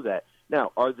know that.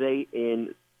 Now, are they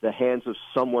in the hands of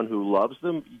someone who loves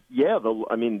them? Yeah,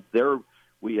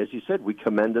 as you said, we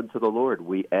commend them to the Lord.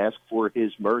 We ask for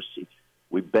his mercy.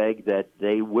 We beg that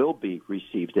they will be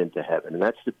received into heaven. And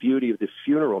that's the beauty of the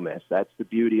funeral Mass. That's the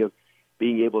beauty of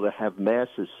being able to have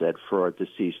Masses said for our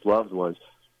deceased loved ones.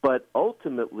 But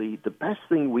ultimately, the best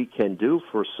thing we can do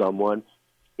for someone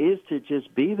is to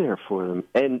just be there for them.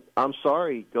 And I'm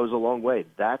sorry goes a long way.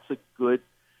 That's a good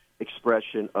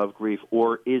expression of grief.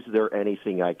 Or is there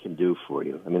anything I can do for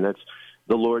you? I mean,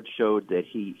 the Lord showed that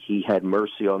he had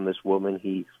mercy on this woman.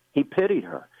 He pitied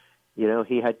her.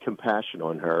 He had compassion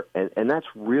on her. And that's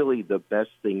really the best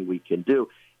thing we can do.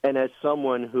 And as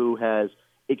someone who has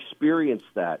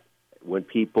experienced that, when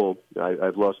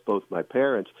I've lost both my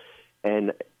parents,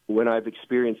 and when I've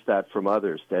experienced that from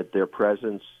others, that their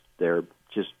presence, they're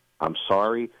just, I'm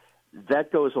sorry,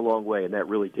 that goes a long way, and that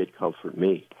really did comfort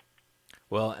me.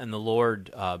 Well, and the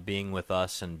Lord being with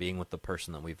us and being with the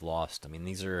person that we've lost, I mean,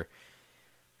 these are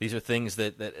things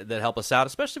that help us out,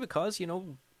 especially because,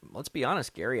 let's be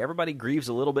honest, Gary, everybody grieves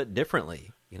a little bit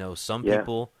differently. Some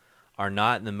people are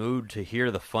not in the mood to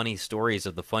hear the funny stories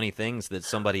of the funny things that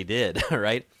somebody did,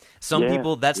 right? Some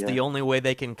people, that's the only way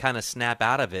they can kind of snap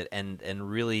out of it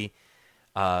and really,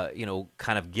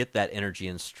 kind of get that energy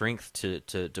and strength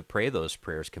to pray those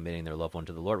prayers, committing their loved one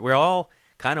to the Lord. We're all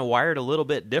kind of wired a little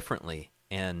bit differently,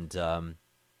 and it's a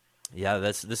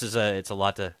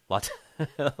lot to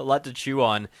a lot to chew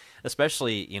on,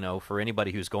 especially for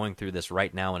anybody who's going through this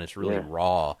right now, and it's really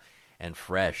raw and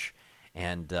fresh.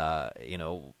 And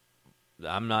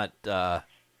I'm not going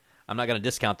to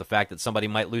discount the fact that somebody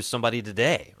might lose somebody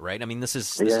today, right? I mean, this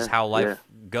is how life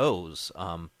goes.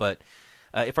 But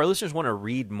if our listeners want to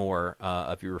read more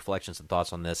of your reflections and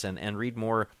thoughts on this, and read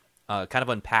more kind of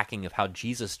unpacking of how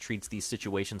Jesus treats these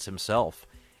situations himself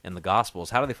in the Gospels,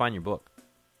 how do they find your book?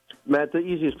 Matt, the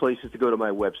easiest place is to go to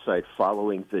my website,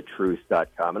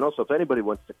 followingthetruth.com. And also, if anybody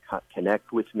wants to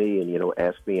connect with me and,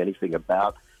 ask me anything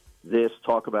about this,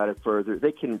 talk about it further,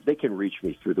 they can reach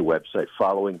me through the website,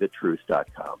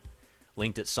 followingthetruth.com.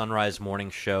 Linked at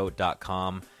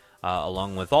sunrisemorningshow.com,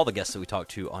 along with all the guests that we talk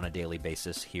to on a daily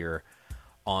basis here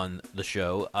on the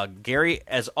show. Gary,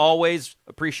 as always,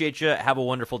 appreciate you. Have a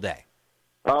wonderful day.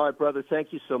 All right, brother.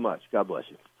 Thank you so much. God bless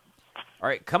you. All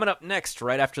right, coming up next,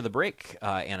 right after the break,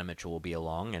 Anna Mitchell will be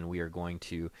along, and we are going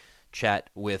to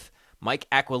chat with Mike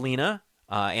Aquilina.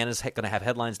 Anna's going to have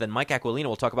headlines. Then Mike Aquilina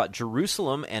will talk about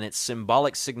Jerusalem and its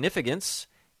symbolic significance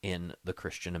in the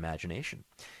Christian imagination.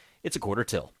 It's a quarter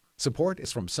till. Support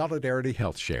is from Solidarity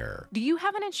Health Share. Do you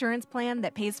have an insurance plan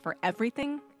that pays for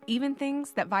everything, even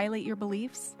things that violate your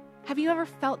beliefs? Have you ever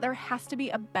felt there has to be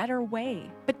a better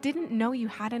way, but didn't know you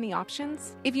had any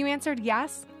options? If you answered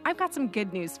yes, I've got some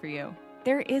good news for you.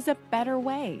 There is a better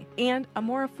way and a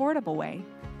more affordable way.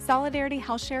 Solidarity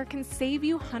Health Share can save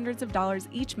you hundreds of dollars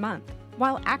each month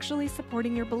while actually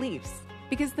supporting your beliefs.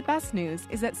 Because the best news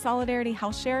is that Solidarity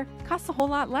Health Share costs a whole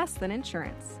lot less than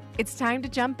insurance. It's time to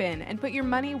jump in and put your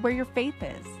money where your faith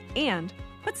is and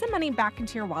put some money back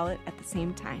into your wallet at the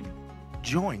same time.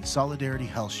 Join Solidarity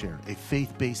Health Share, a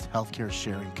faith-based healthcare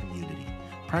sharing community.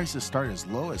 Prices start as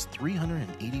low as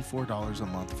 $384 a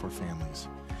month for families.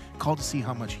 Call to see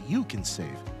how much you can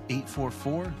save.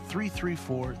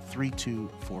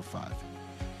 844-334-3245.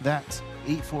 That's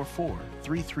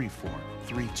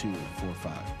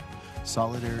 844-334-3245.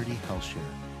 Solidarity Health Share.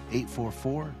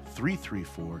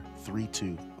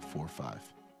 844-334-3245.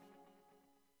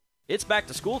 It's back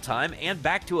to school time and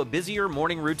back to a busier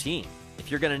morning routine. If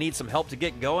you're going to need some help to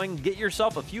get going, get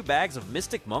yourself a few bags of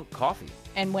Mystic Monk coffee.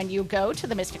 And when you go to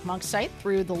the Mystic Monk site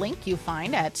through the link you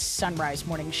find at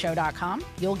sunrisemorningshow.com,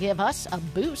 you'll give us a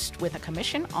boost with a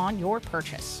commission on your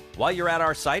purchase. While you're at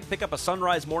our site, pick up a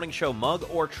Sunrise Morning Show mug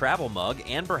or travel mug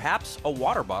and perhaps a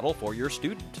water bottle for your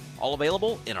student. All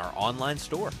available in our online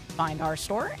store. Find our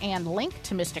store and link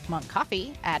to Mystic Monk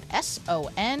Coffee at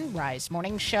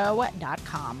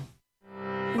sonrisemorningshow.com.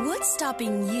 What's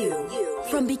stopping you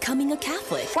from becoming a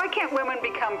Catholic? Why can't women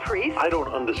become priests? I don't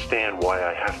understand why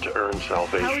I have to earn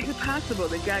salvation. How is it possible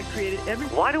that God created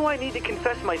everything? Why do I need to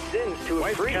confess my sins to a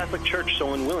priest? Why is the Catholic Church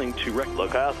so unwilling to The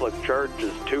Catholic Church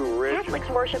is too rich. Catholics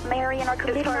worship Mary and are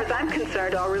committed. As far as I'm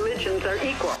concerned, all religions are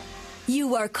equal.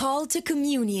 You are called to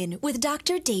communion with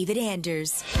Dr. David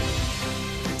Anders.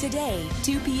 Today,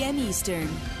 2 p.m. Eastern,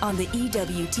 on the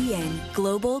EWTN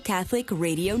Global Catholic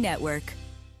Radio Network.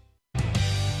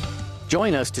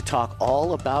 Join us to talk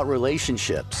all about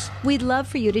relationships. We'd love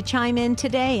for you to chime in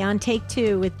today on Take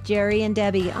Two with Jerry and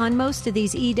Debbie on most of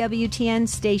these EWTN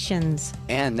stations.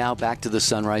 And now back to the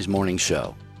Sunrise Morning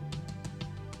Show.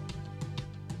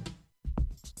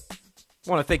 I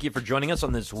want to thank you for joining us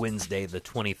on this Wednesday, the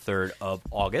 23rd of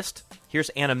August. Here's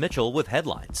Anna Mitchell with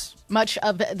headlines. Much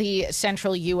of the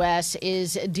central U.S.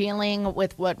 is dealing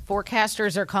with what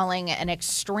forecasters are calling an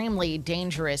extremely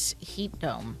dangerous heat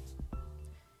dome.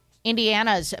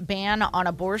 Indiana's ban on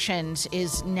abortions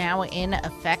is now in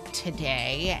effect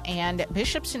today, and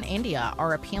bishops in India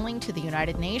are appealing to the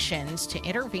United Nations to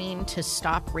intervene to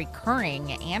stop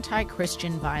recurring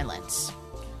anti-Christian violence.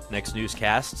 Next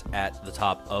newscast at the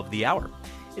top of the hour.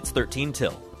 It's 13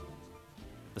 till.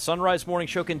 The Sunrise Morning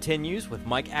Show continues with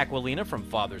Mike Aquilina from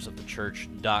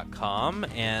fathersofthechurch.com,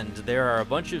 and there are a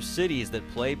bunch of cities that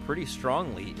play pretty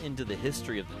strongly into the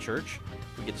history of the church.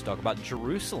 We get to talk about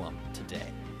Jerusalem today.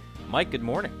 Mike, good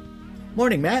morning.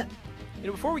 Morning, Matt.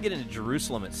 Before we get into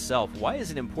Jerusalem itself, why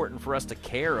is it important for us to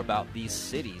care about these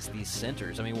cities, these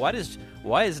centers? I mean,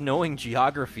 why is knowing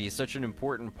geography such an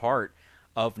important part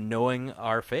of knowing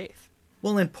our faith?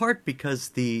 Well, in part because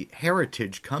the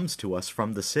heritage comes to us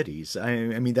from the cities.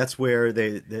 I mean, that's where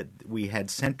we had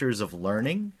centers of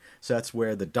learning. So that's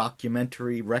where the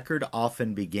documentary record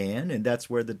often began, and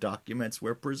that's where the documents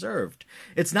were preserved.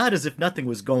 It's not as if nothing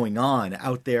was going on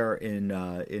out there in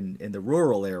the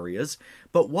rural areas,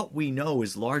 but what we know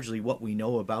is largely what we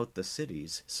know about the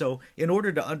cities. So in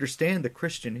order to understand the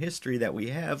Christian history that we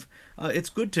have,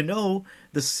 it's good to know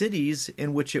the cities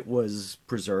in which it was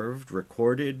preserved,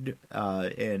 recorded,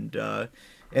 and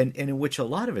in which a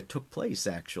lot of it took place,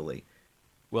 actually.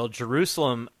 Well,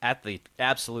 Jerusalem at the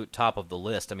absolute top of the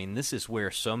list. I mean, this is where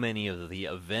so many of the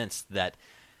events that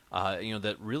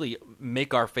that really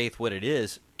make our faith what it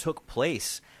is took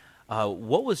place.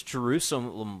 What was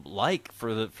Jerusalem like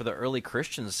for the early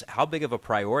Christians? How big of a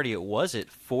priority was it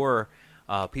for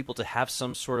people to have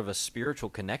some sort of a spiritual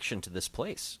connection to this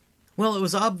place? Well, it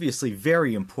was obviously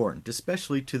very important,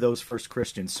 especially to those first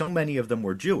Christians. So many of them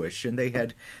were Jewish, and they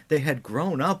had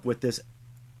grown up with this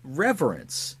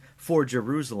reverence for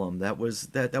Jerusalem that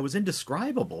was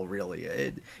indescribable,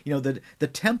 really. The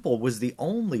temple was the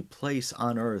only place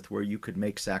on earth where you could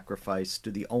make sacrifice to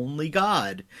the only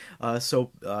God. So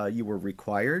you were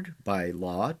required by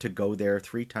law to go there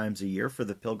 3 times a year for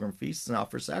the pilgrim feasts and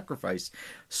offer sacrifice.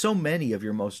 So many of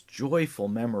your most joyful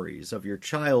memories of your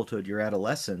childhood, your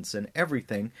adolescence, and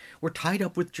everything were tied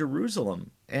up with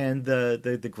Jerusalem and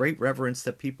the great reverence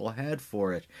that people had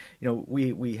for it.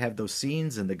 We have those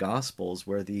scenes in the Gospels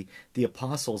where the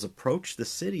apostles approach the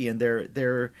city and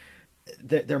they're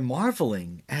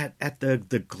marveling at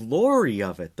the glory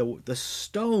of it, the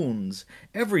stones,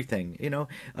 everything.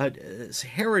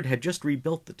 Herod had just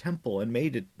rebuilt the temple and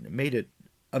made it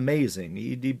amazing.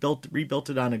 He rebuilt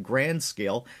it on a grand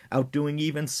scale, outdoing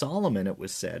even Solomon, it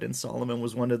was said, and Solomon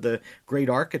was one of the great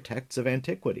architects of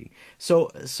antiquity. So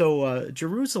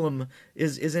Jerusalem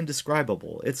is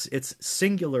indescribable. It's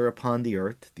singular upon the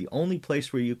earth, the only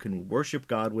place where you can worship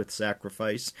God with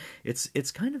sacrifice.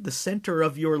 It's kind of the center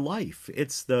of your life.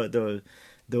 It's the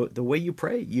way you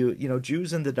pray.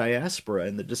 Jews in the diaspora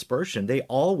and the dispersion, they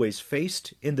always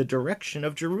faced in the direction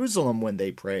of Jerusalem when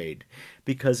they prayed,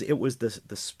 because it was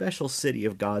the special city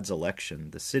of God's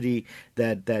election, the city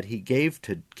that he gave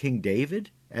to King David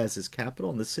as his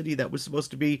capital, and the city that was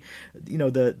supposed to be,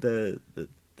 the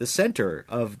center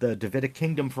of the Davidic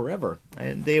kingdom forever.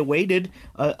 And they awaited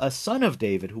a son of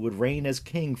David who would reign as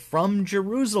king from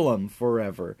Jerusalem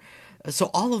forever.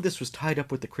 So all of this was tied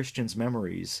up with the Christians'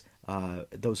 memories,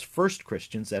 those first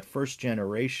Christians, that first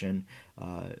generation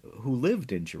who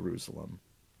lived in Jerusalem.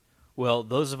 Well,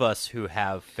 those of us who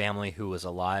have family who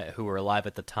were alive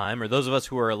at the time, or those of us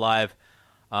who are alive,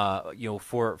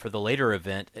 for the later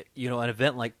event, an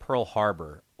event like Pearl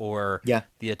Harbor or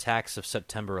the attacks of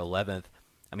September 11th.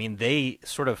 I mean, they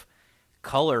sort of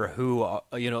color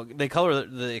they color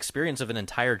the experience of an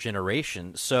entire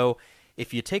generation. So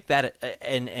if you take that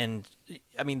and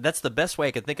I mean, that's the best way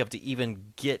I could think of to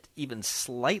even get even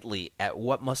slightly at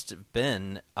what must have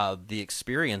been the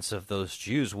experience of those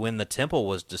Jews when the temple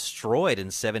was destroyed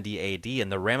in 70 AD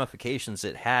and the ramifications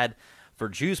it had for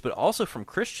Jews, but also from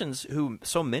Christians who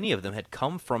so many of them had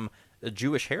come from a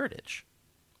Jewish heritage.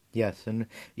 Yes, and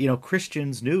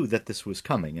Christians knew that this was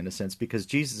coming, in a sense, because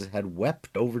Jesus had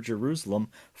wept over Jerusalem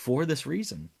for this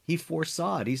reason. He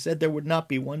foresaw it. He said there would not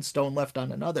be one stone left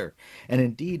on another. And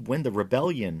indeed, when the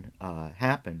rebellion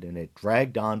happened, and it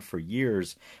dragged on for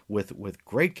years with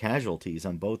great casualties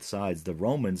on both sides, the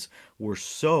Romans were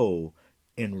so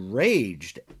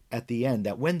enraged at the end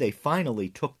that when they finally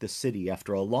took the city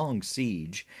after a long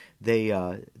siege, they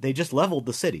just leveled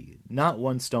the city, not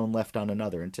one stone left on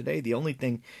another. And today the only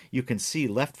thing you can see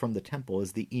left from the temple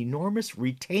is the enormous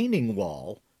retaining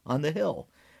wall on the hill.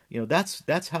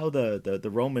 That's how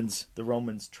the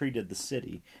Romans treated the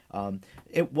city.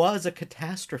 It was a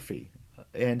catastrophe.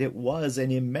 And it was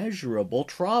an immeasurable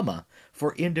trauma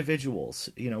for individuals.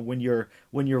 When your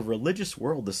religious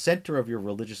world, the center of your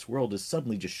religious world, is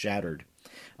suddenly just shattered.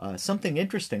 Something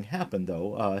interesting happened,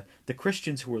 though. The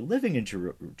Christians who were living in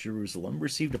Jerusalem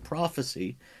received a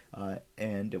prophecy,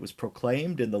 and it was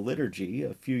proclaimed in the liturgy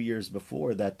a few years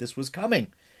before that this was coming.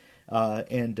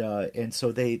 And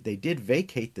so they did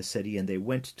vacate the city, and they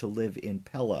went to live in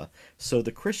Pella. So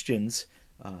the Christians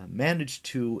managed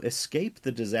to escape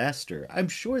the disaster. I'm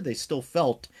sure they still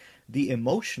felt the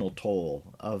emotional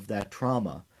toll of that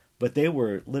trauma, but they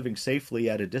were living safely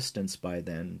at a distance by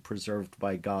then, preserved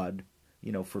by God,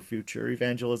 for future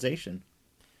evangelization.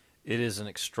 It is an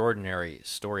extraordinary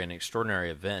story, an extraordinary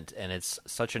event, and it's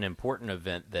such an important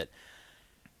event that,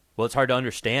 well, it's hard to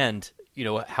understand,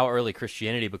 how early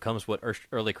Christianity becomes what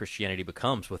early Christianity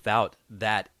becomes without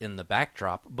that in the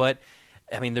backdrop. But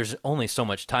I mean, there's only so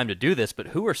much time to do this, but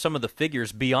who are some of the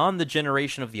figures beyond the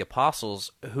generation of the apostles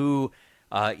who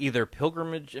either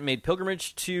made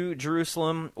pilgrimage to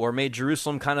Jerusalem or made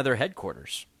Jerusalem kind of their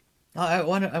headquarters? I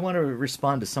want to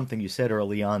respond to something you said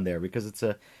early on there, because it's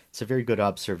a very good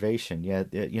observation. Yeah,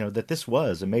 that this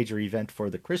was a major event for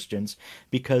the Christians,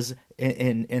 because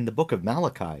in the book of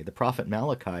Malachi, the prophet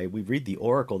Malachi, we read the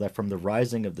oracle that from the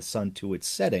rising of the sun to its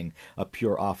setting, a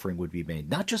pure offering would be made,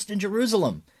 not just in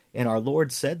Jerusalem. And our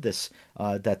Lord said this,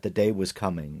 that the day was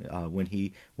coming when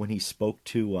he spoke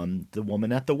to the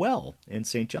woman at the well in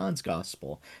St. John's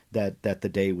Gospel, that the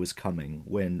day was coming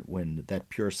when that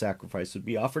pure sacrifice would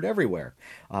be offered everywhere.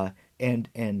 And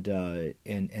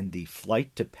the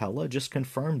flight to Pella just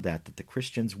confirmed that the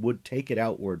Christians would take it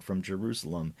outward from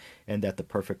Jerusalem, and that the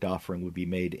perfect offering would be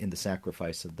made in the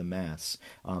sacrifice of the Mass.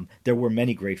 There were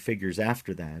many great figures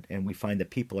after that, and we find that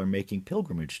people are making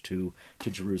pilgrimage to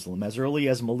Jerusalem as early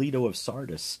as Melito of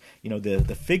Sardis.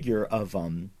 The figure of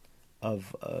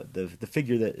the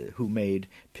figure who made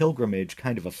pilgrimage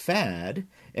kind of a fad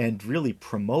and really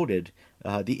promoted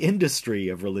the industry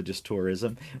of religious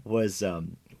tourism was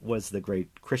the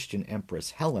great Christian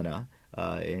Empress Helena,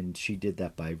 and she did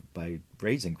that by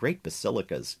raising great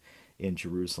basilicas in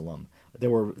Jerusalem. There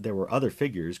were other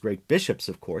figures, great bishops,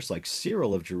 of course, like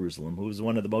Cyril of Jerusalem, who was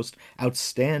one of the most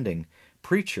outstanding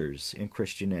preachers in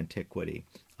Christian antiquity.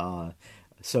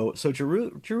 So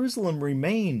Jerusalem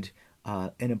remained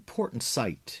an important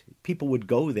site. People would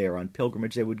go there on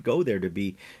pilgrimage. They would go there to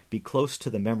be close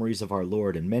to the memories of our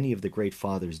Lord, and many of the great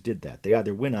fathers did that. They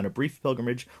either went on a brief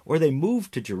pilgrimage or they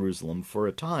moved to Jerusalem for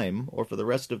a time or for the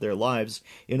rest of their lives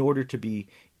in order to be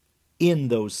in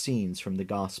those scenes from the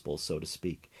gospel, so to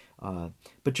speak.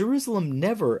 But Jerusalem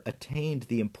never attained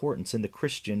the importance in the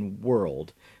Christian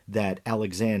world that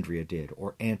Alexandria did,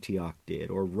 or Antioch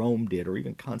did, or Rome did, or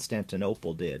even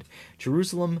Constantinople did.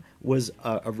 Jerusalem was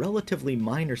a relatively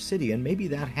minor city, and maybe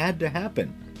that had to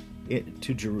happen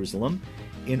to Jerusalem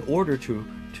in order to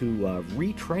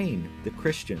retrain the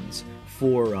Christians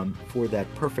for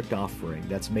that perfect offering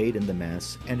that's made in the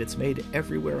Mass, and it's made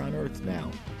everywhere on earth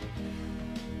now.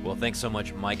 Well, thanks so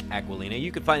much, Mike Aquilina.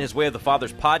 You can find his Way of the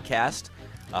Fathers podcast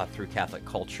through Catholic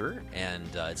Culture, and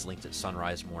it's linked at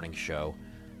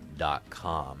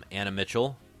sunrisemorningshow.com. Anna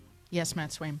Mitchell. Yes,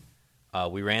 Matt Swaim.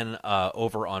 We ran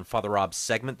over on Father Rob's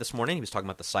segment this morning. He was talking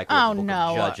about the cycle of the Book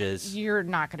of Judges. You're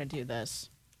not going to do this.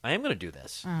 I am going to do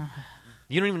this.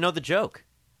 You don't even know the joke.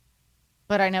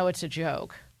 But I know it's a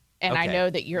joke. And okay. I know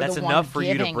that you're That's the one enough for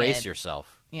you to giving brace it.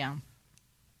 yourself. Yeah.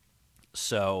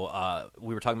 So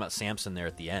we were talking about Samson there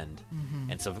at the end,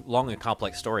 and it's a long and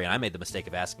complex story, and I made the mistake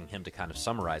of asking him to kind of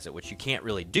summarize it, which you can't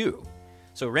really do.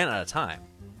 So we ran out of time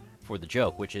for the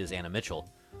joke, which is Anna Mitchell.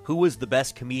 Who was the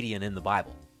best comedian in the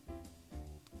Bible?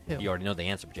 Who? You already know the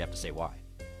answer, but you have to say why.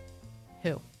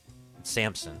 Who?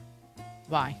 Samson.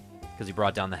 Why? Because he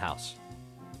brought down the house.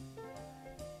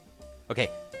 Okay,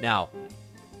 now,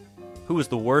 who was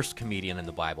the worst comedian in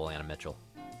the Bible, Anna Mitchell?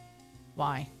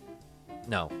 Why?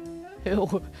 No.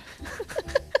 Who?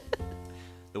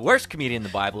 The worst comedian in the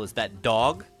Bible is that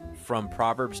dog from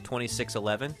Proverbs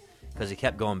 26:11, because he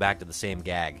kept going back to the same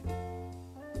gag.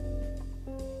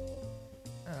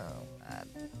 Oh,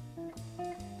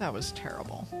 that was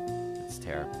terrible. It's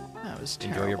terrible. That was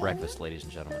terrible. Enjoy your breakfast, ladies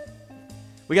and gentlemen.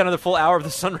 We got another full hour of the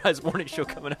Sunrise Morning Show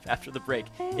coming up after the break,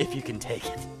 if you can take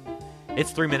it. It's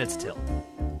 3 minutes till.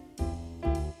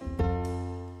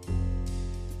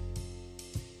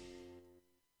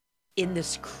 In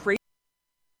this crazy...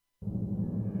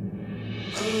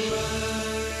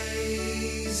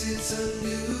 Arise, it's a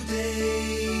new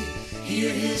day.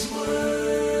 Hear his word,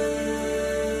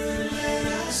 let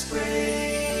us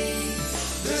pray.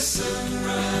 The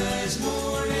Sunrise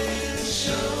Morning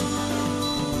Show.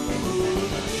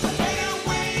 Can't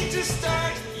wait to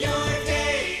start your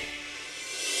day.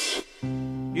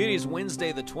 It is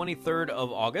Wednesday, the 23rd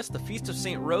of August, the Feast of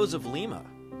St. Rose of Lima.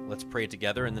 Let's pray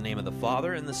together in the name of the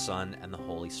Father, and the Son, and the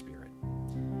Holy Spirit.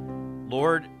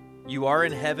 Lord, you are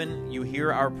in heaven, you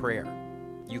hear our prayer.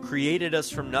 You created us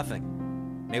from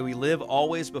nothing. May we live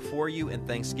always before you in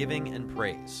thanksgiving and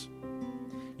praise.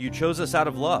 You chose us out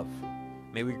of love.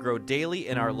 May we grow daily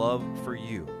in our love for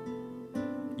you.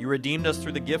 You redeemed us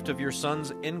through the gift of your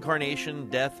Son's incarnation,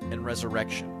 death, and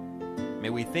resurrection. May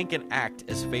we think and act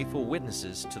as faithful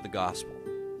witnesses to the gospel.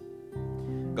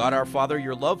 God our Father,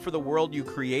 your love for the world you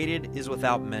created is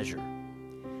without measure.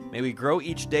 May we grow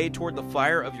each day toward the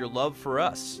fire of your love for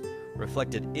us,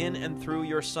 reflected in and through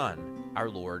your Son, our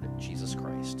Lord Jesus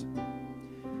Christ.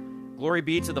 Glory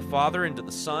be to the Father, and to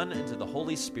the Son, and to the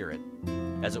Holy Spirit,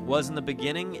 as it was in the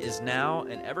beginning, is now,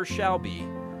 and ever shall be,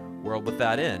 world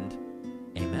without end.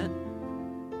 Amen.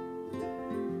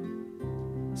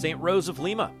 St. Rose of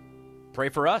Lima, pray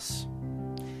for us.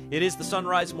 It is the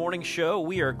Sunrise Morning Show.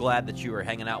 We are glad that you are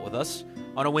hanging out with us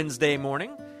on a Wednesday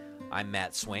morning. I'm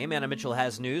Matt Swaim. Anna Mitchell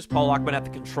has news. Paul Lockman at the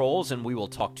controls, and we will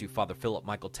talk to Father Philip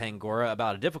Michael Tangorra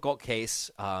about a difficult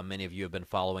case. Many of you have been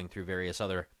following through various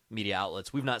other media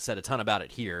outlets. We've not said a ton about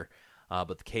it here,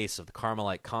 but the case of the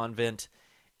Carmelite convent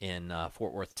in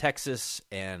Fort Worth, Texas,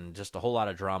 and just a whole lot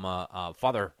of drama.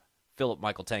 Father Philip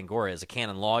Michael Tangorra is a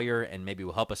canon lawyer, and maybe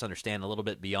will help us understand a little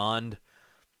bit beyond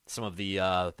some of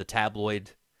the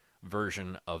tabloid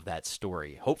version of that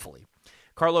story, hopefully.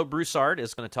 Carlo Broussard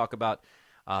is going to talk about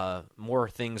more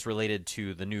things related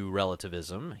to the new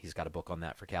relativism. He's got a book on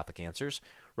that for Catholic Answers.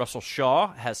 Russell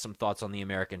Shaw has some thoughts on the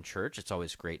American Church. It's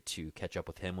always great to catch up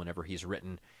with him whenever he's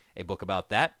written a book about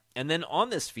that. And then on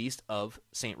this feast of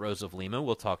St. Rose of Lima,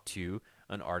 we'll talk to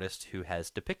an artist who has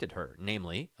depicted her,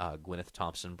 namely Gwyneth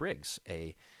Thompson-Briggs,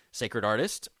 a sacred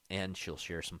artist, and she'll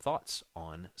share some thoughts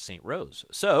on St. Rose.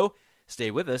 So stay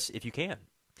with us if you can.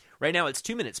 Right now it's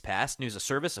 2 minutes past. News, a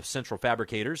service of Central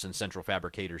Fabricators and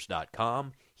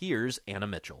centralfabricators.com. Here's Anna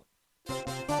Mitchell.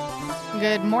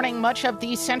 Good morning. Much of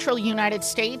the central United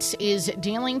States is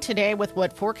dealing today with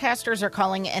what forecasters are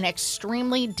calling an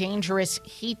extremely dangerous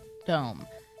heat dome.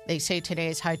 They say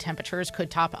today's high temperatures could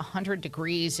top 100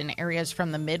 degrees in areas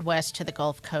from the Midwest to the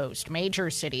Gulf Coast. Major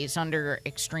cities under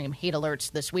extreme heat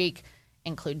alerts this week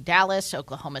include Dallas,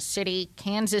 Oklahoma City,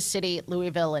 Kansas City,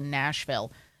 Louisville, and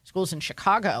Nashville. Schools in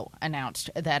Chicago announced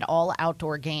that all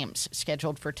outdoor games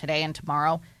scheduled for today and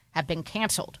tomorrow have been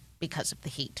canceled because of the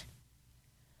heat.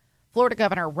 Florida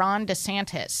Governor Ron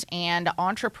DeSantis and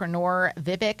entrepreneur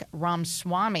Vivek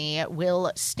Ramaswamy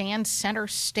will stand center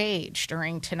stage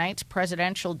during tonight's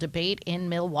presidential debate in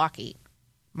Milwaukee.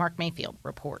 Mark Mayfield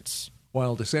reports.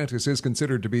 While DeSantis is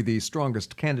considered to be the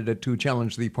strongest candidate to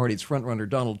challenge the party's frontrunner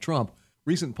Donald Trump,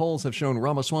 recent polls have shown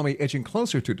Ramaswamy edging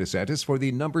closer to DeSantis for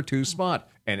the number 2 spot.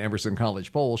 An Emerson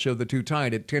College poll showed the two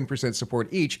tied at 10% support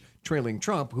each, trailing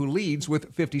Trump, who leads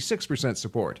with 56%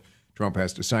 support. Trump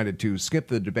has decided to skip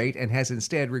the debate and has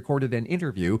instead recorded an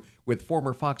interview with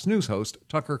former Fox News host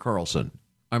Tucker Carlson.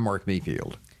 I'm Mark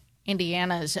Mayfield.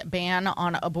 Indiana's ban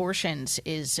on abortions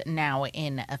is now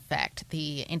in effect.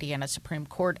 The Indiana Supreme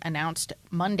Court announced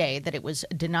Monday that it was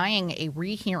denying a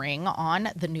rehearing on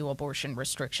the new abortion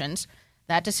restrictions.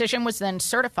 That decision was then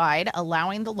certified,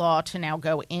 allowing the law to now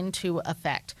go into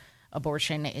effect.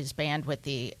 Abortion is banned with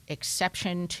the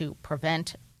exception to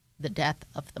prevent the death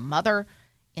of the mother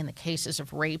in the cases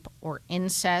of rape or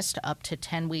incest up to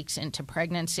 10 weeks into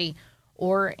pregnancy,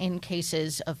 or in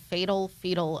cases of fatal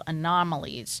fetal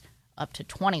anomalies up to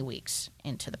 20 weeks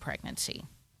into the pregnancy.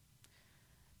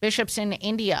 Bishops in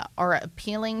India are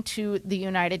appealing to the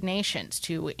United Nations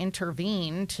to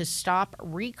intervene to stop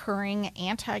recurring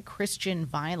anti-Christian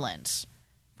violence.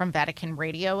 From Vatican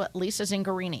Radio, Lisa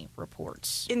Zingarini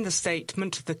reports. In the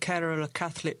statement, the Kerala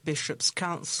Catholic Bishops'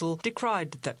 Council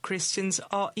decried that Christians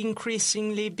are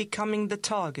increasingly becoming the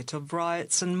target of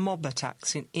riots and mob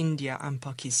attacks in India and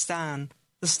Pakistan.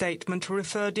 The statement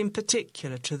referred in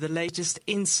particular to the latest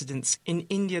incidents in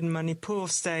Indian Manipur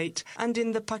state and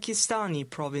in the Pakistani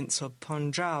province of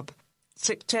Punjab.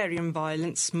 Sectarian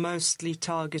violence, mostly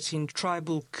targeting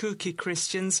tribal Kuki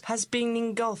Christians, has been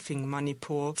engulfing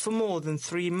Manipur for more than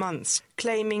 3 months,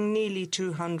 claiming nearly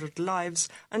 200 lives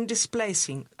and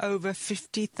displacing over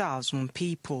 50,000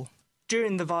 people.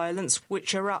 During the violence,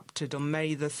 which erupted on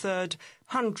May the 3rd,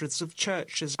 hundreds of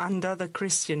churches and other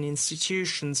Christian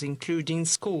institutions, including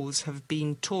schools, have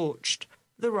been torched.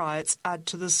 The riots add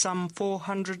to the some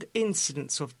 400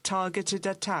 incidents of targeted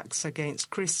attacks against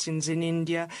Christians in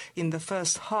India in the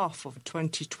first half of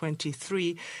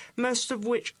 2023, most of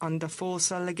which under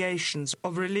false allegations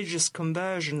of religious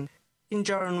conversion. In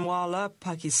Jaranwala,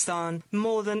 Pakistan,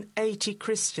 more than 80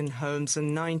 Christian homes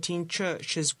and 19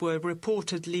 churches were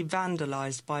reportedly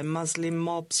vandalized by Muslim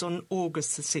mobs on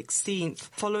August the 16th,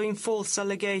 following false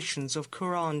allegations of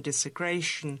Quran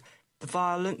desecration. The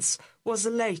violence was the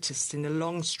latest in a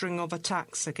long string of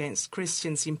attacks against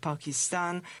Christians in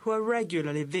Pakistan, who are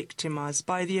regularly victimized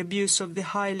by the abuse of the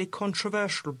highly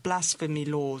controversial blasphemy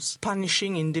laws,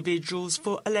 punishing individuals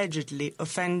for allegedly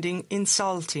offending,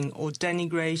 insulting or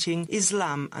denigrating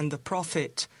Islam and the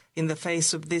Prophet. In the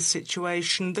face of this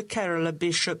situation, the Kerala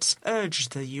bishops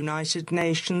urged the United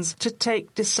Nations to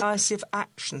take decisive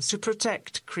actions to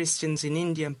protect Christians in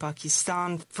India and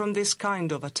Pakistan from this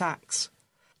kind of attacks.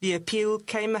 The appeal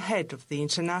came ahead of the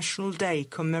International Day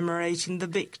commemorating the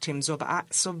victims of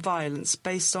acts of violence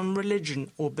based on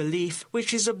religion or belief,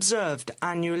 which is observed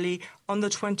annually on the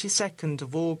 22nd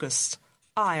of August.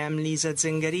 I am Lisa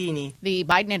Zingarini. The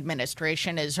Biden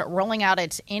administration is rolling out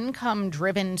its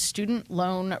income-driven student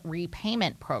loan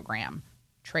repayment program.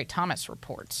 Trey Thomas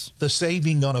reports. The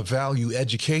Saving on a Value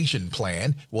education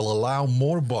plan will allow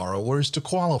more borrowers to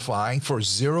qualify for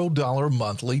 $0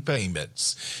 monthly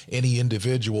payments. Any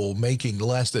individual making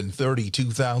less than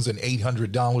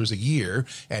 $32,800 a year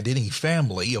and any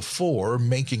family of 4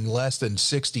 making less than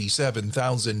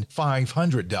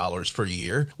 $67,500 per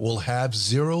year will have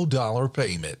 $0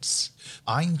 payments.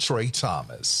 I'm Trey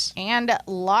Thomas. And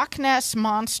Loch Ness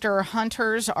Monster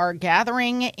hunters are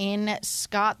gathering in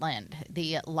Scotland.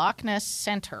 The Loch Ness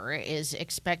Centre is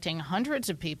expecting hundreds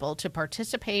of people to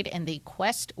participate in the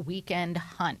Quest Weekend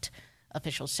Hunt.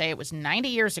 Officials say it was 90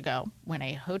 years ago when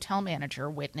a hotel manager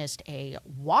witnessed a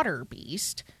water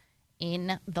beast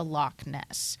in the Loch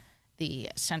Ness. The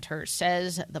center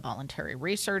says the voluntary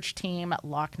research team,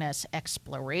 Loch Ness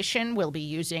Exploration, will be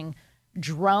using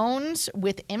drones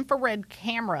with infrared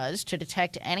cameras to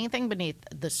detect anything beneath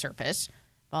the surface.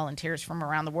 Volunteers from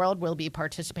around the world will be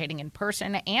participating in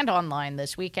person and online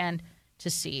this weekend to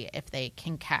see if they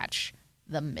can catch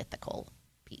the mythical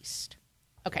beast.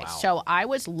 Okay, so I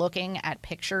was looking at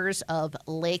pictures of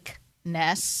Lake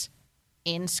Ness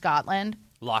in Scotland.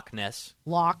 Loch Ness.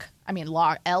 Loch,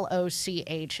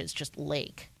 L-O-C-H is just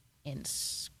lake in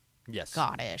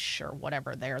Scottish or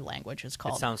whatever their language is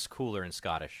called. It sounds cooler in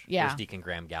Scottish. Yeah. There's Deacon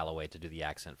Graham Galloway to do the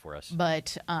accent for us.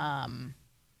 But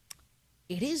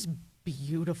it is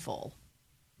beautiful.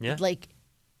 Yeah. Like,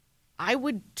 I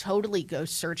would totally go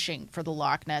searching for the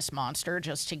Loch Ness Monster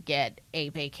just to get a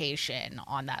vacation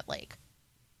on that lake.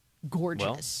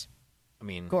 Gorgeous.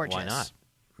 Well, gorgeous. Why not?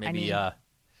 Maybe you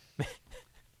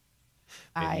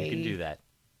can do that.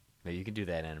 Maybe you can do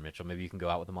that, Anna Mitchell. Maybe you can go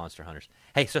out with the monster hunters.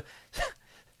 Hey, so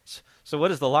what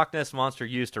does the Loch Ness Monster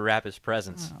use to wrap his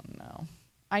presents? Oh, no.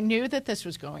 I knew that this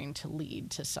was going to lead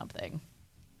to something.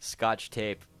 Scotch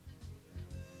tape.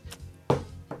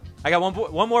 I got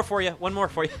one more for you. One more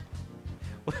for you.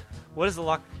 What does the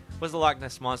Loch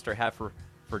Ness Monster have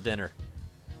for dinner?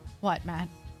 What, Matt?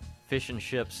 Fish and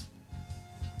chips.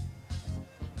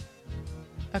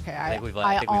 Okay, I think we've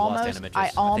lost Anna Mitchell. I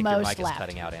think your mic is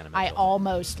cutting out, Anna Mitchell. I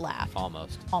almost laughed.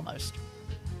 Almost.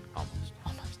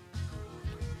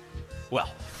 Well,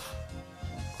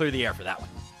 clear the air for that one.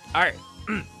 All right.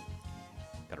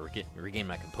 Got to regain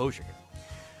my composure here.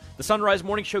 The Sunrise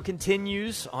Morning Show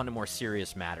continues on to more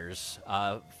serious matters.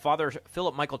 Father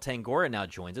Philip Michael Tangorra now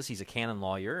joins us. He's a canon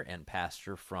lawyer and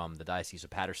pastor from the Diocese of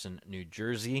Paterson, New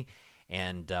Jersey,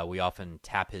 and we often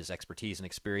tap his expertise and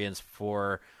experience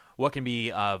for what can be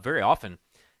very often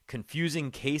confusing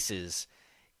cases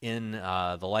in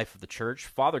the life of the church.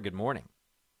 Father, good morning.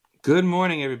 Good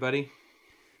morning, everybody.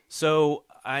 So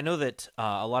I know that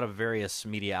a lot of various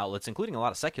media outlets, including a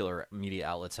lot of secular media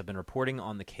outlets, have been reporting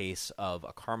on the case of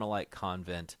a Carmelite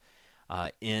convent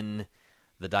in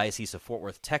the Diocese of Fort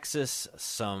Worth, Texas.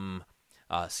 Some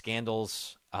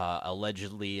scandals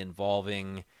allegedly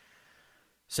involving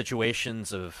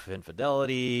situations of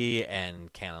infidelity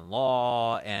and canon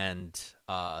law and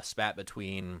a spat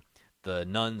between the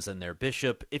nuns and their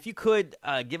bishop. If you could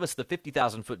give us the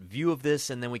 50,000-foot view of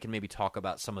this, and then we can maybe talk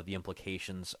about some of the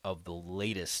implications of the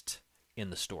latest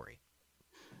in the story.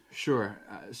 Sure.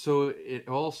 So it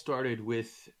all started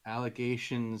with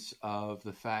allegations of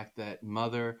the fact that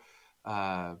Mother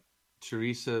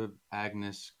Teresa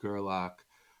Agnes Gerlach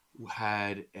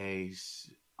had a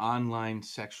online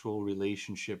sexual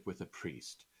relationship with a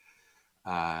priest.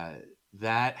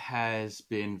 That has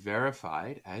been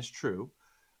verified as true.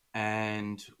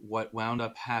 And what wound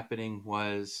up happening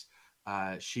was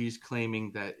she's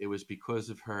claiming that it was because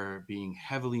of her being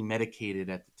heavily medicated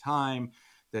at the time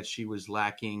that she was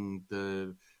lacking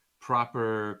the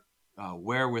proper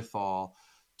wherewithal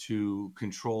to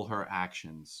control her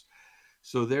actions.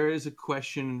 So there is a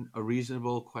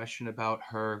reasonable question about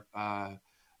her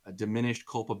diminished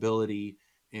culpability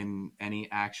in any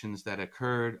actions that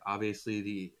occurred.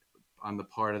 Obviously, on the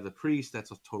part of the priest,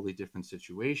 that's a totally different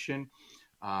situation.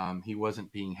 He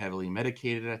wasn't being heavily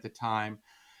medicated at the time.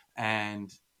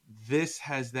 And this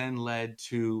has then led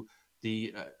to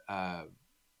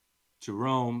to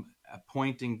Rome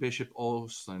appointing Bishop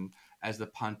Olson as the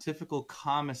pontifical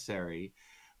commissary,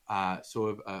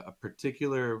 so a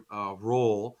particular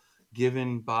role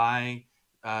given by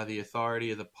the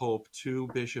authority of the Pope to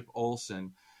Bishop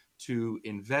Olson to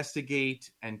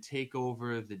investigate and take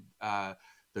over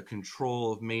the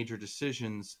control of major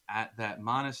decisions at that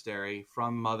monastery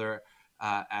from Mother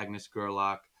Agnes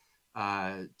Gerlach,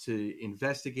 to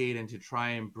investigate and to try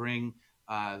and bring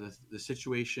the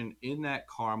situation in that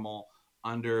Carmel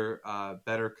under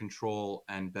better control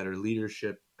and better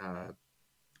leadership.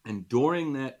 And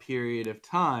during that period of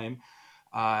time,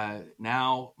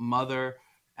 now Mother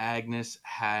Agnes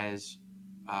has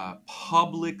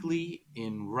publicly,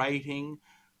 in writing,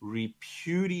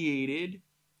 repudiated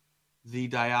the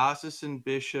diocesan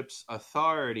bishop's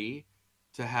authority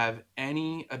to have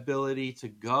any ability to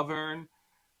govern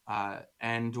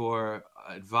and or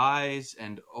advise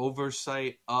and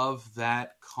oversight of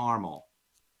that Carmel.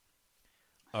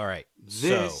 All right.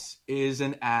 This is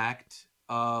an act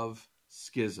of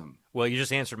schism. Well, you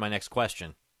just answered my next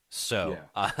question. So,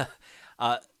 yeah.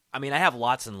 I mean, I have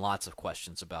lots and lots of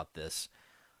questions about this.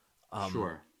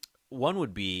 Sure. One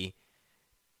would be,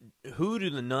 who do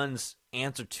the nuns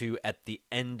answer to at the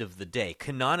end of the day?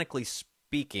 Canonically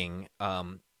speaking, at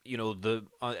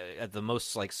the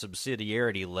most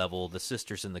subsidiarity level, the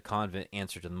sisters in the convent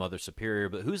answer to the Mother Superior,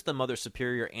 but who's the Mother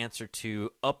Superior answer to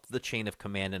up the chain of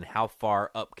command, and how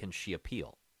far up can she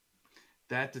appeal?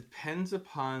 that depends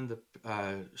upon the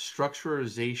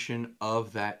structurization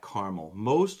of that carmel.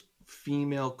 Most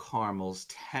female carmels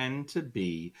tend to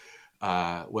be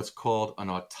what's called an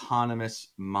autonomous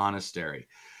monastery.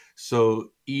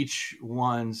 So each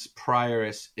one's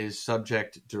prioress is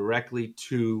subject directly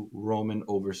to Roman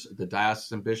the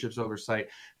diocesan bishop's oversight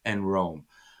and Rome.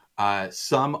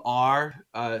 Some are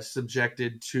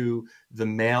subjected to the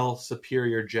male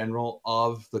superior general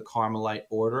of the Carmelite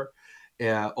order.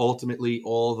 Ultimately,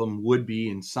 all of them would be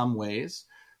in some ways.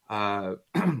 But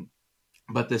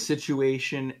the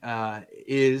situation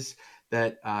is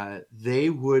that they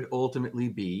would ultimately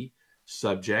be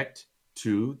subject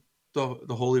to the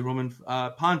Holy Roman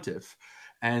Pontiff.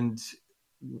 And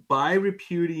by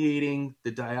repudiating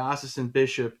the diocesan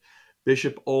bishop,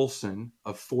 Bishop Olson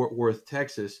of Fort Worth,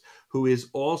 Texas, who is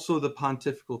also the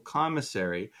pontifical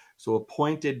commissary, so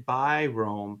appointed by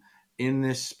Rome in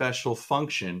this special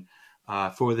function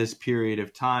for this period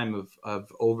of time of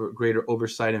greater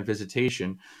oversight and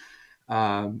visitation,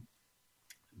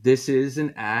 this is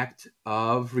an act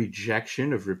of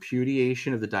rejection, of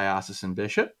repudiation of the diocesan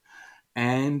bishop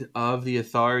and of the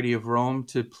authority of Rome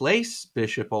to place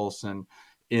Bishop Olson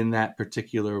in that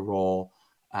particular role.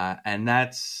 And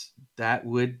that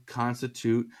would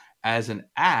constitute as an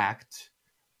act,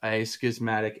 a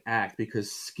schismatic act,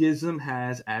 because schism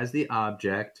has as the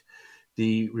object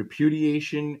the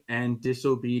repudiation and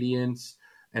disobedience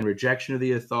and rejection of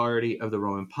the authority of the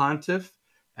Roman pontiff,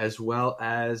 as well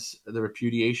as the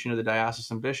repudiation of the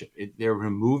diocesan bishop. They're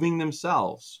removing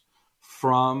themselves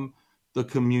from the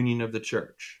communion of the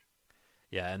church.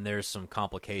 Yeah, and there's some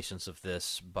complications of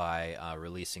this by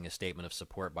releasing a statement of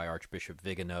support by Archbishop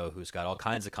Vigano, who's got all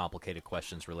kinds of complicated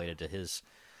questions related to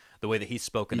the way that he's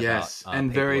spoken about. Yes,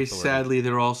 and very sadly,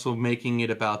 they're also making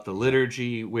it about the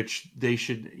liturgy, which they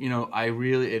should,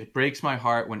 it breaks my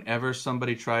heart whenever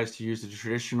somebody tries to use the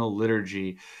traditional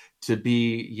liturgy to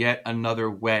be yet another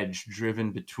wedge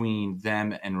driven between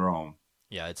them and Rome.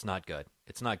 Yeah, it's not good.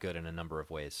 It's not good in a number of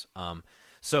ways.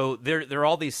 So there are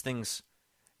all these things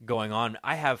going on.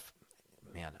 I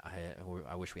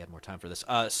wish we had more time for this.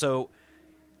 So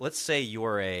let's say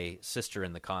you're a sister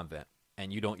in the convent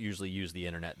and you don't usually use the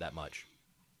internet that much.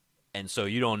 And so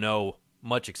you don't know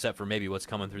much except for maybe what's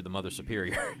coming through the Mother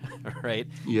Superior, right?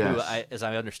 Yes. Who, as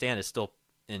I understand, is still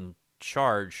in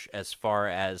charge as far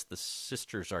as the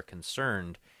sisters are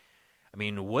concerned. I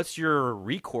mean, what's your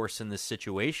recourse in this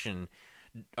situation?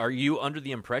 Are you under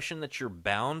the impression that you're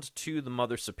bound to the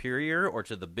Mother Superior or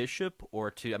to the bishop or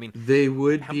to, They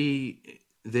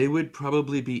would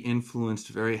probably be influenced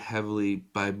very heavily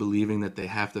by believing that they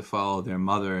have to follow their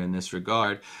mother in this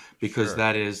regard, because Sure.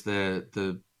 that is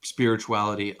the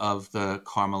spirituality of the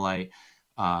Carmelite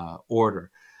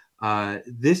order.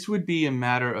 This would be a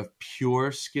matter of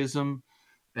pure schism.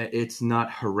 It's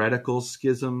not heretical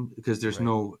schism because there's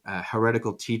no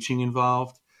heretical teaching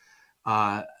involved.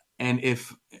 Rome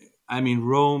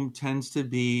tends to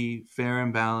be fair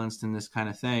and balanced in this kind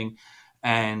of thing.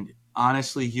 And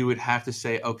honestly, you would have to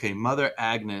say, okay, Mother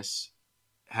Agnes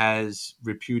has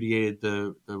repudiated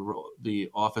the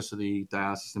office of the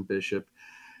diocesan bishop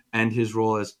and his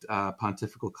role as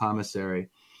pontifical commissary.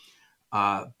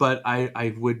 But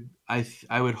I would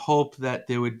hope that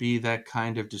there would be that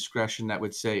kind of discretion that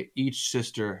would say each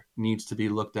sister needs to be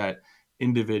looked at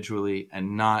individually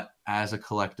and not as a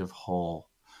collective whole.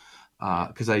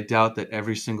 Because I doubt that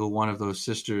every single one of those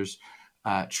sisters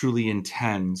truly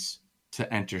intends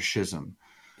to enter schism.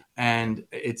 And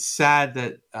it's sad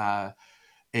that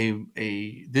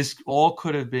this all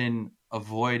could have been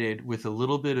avoided with a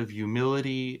little bit of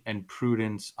humility and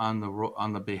prudence on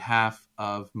the behalf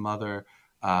of Mother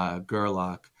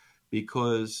Gerlach,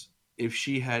 because if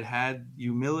she had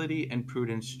humility and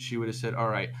prudence, she would have said, all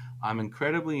right, I'm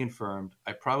incredibly infirmed.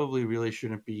 I probably really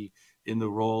shouldn't be in the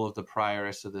role of the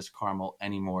prioress of this Carmel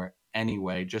anymore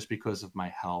anyway, just because of my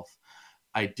health.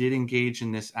 I did engage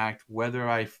in this act, whether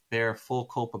I bear full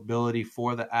culpability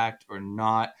for the act or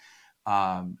not.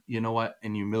 You know what?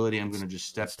 In humility, I'm going to just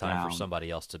step down for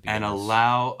somebody else to be and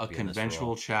allow a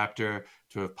conventual chapter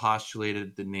to have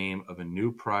postulated the name of a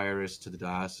new prioress to the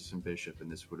diocesan bishop,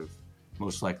 and this would have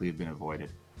most likely have been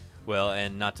avoided. Well,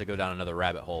 and not to go down another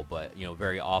rabbit hole, but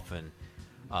very often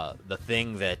the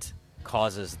thing that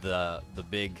causes the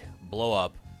big blow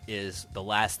up is the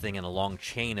last thing in a long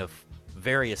chain of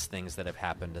various things that have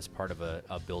happened as part of a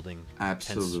building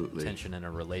tension in a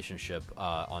relationship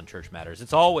on church matters.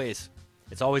 It's always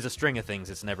a string of things.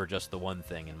 It's never just the one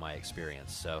thing in my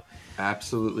experience. So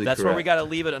absolutely, that's correct. where we got to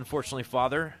leave it, unfortunately,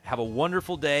 Father. Have a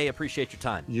wonderful day. Appreciate your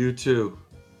time. You too.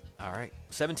 All right.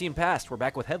 17 past. We're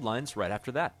back with headlines right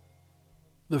after that.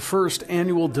 The first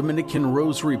annual Dominican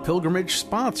Rosary Pilgrimage,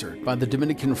 sponsored by the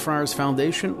Dominican Friars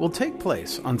Foundation, will take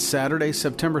place on Saturday,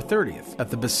 September 30th at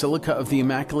the Basilica of the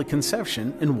Immaculate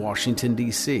Conception in Washington,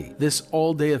 D.C. This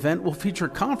all-day event will feature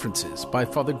conferences by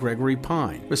Father Gregory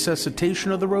Pine,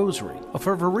 Resuscitation of the Rosary, a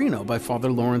Fervorino by Father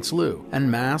Lawrence Liu,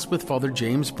 and Mass with Father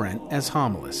James Brent as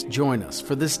homilist. Join us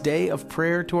for this day of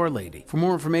prayer to Our Lady. For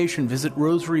more information, visit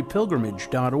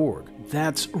rosarypilgrimage.org.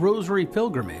 That's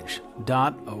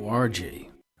rosarypilgrimage.org.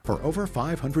 For over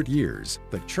 500 years,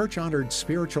 the church-honored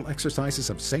spiritual exercises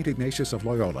of St. Ignatius of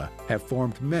Loyola have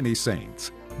formed many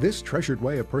saints. This treasured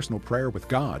way of personal prayer with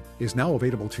God is now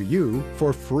available to you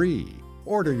for free.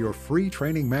 Order your free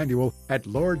training manual at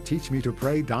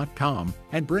LordTeachMeToPray.com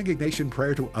and bring Ignatian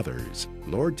prayer to others.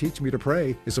 Lord Teach Me to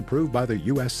Pray is approved by the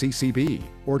USCCB.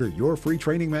 Order your free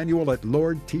training manual at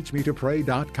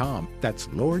LordTeachMeToPray.com. That's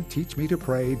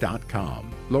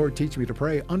LordTeachMeToPray.com. Lord Teach Me to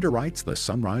Pray underwrites the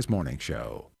Sunrise Morning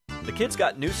Show. The kids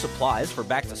got new supplies for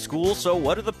back to school, so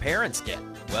what do the parents get?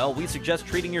 Well, we suggest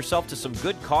treating yourself to some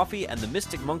good coffee, and the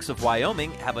Mystic Monks of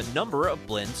Wyoming have a number of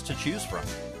blends to choose from.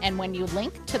 And when you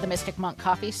link to the Mystic Monk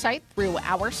Coffee site through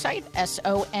our site,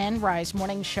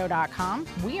 sonrisemorningshow.com,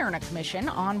 we earn a commission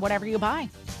on whatever you buy.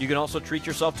 You can also treat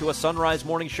yourself to a Sunrise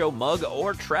Morning Show mug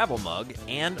or travel mug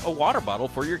and a water bottle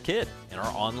for your kid in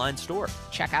our online store.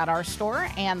 Check out our store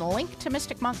and link to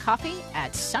Mystic Monk Coffee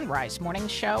at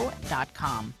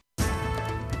sonrisemorningshow.com.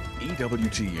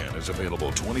 EWTN is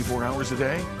available 24 hours a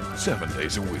day, 7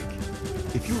 days a week.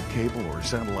 If your cable or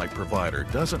satellite provider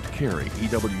doesn't carry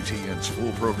EWTN's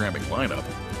full programming lineup,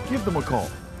 give them a call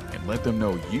and let them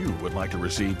know you would like to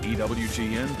receive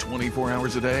EWTN 24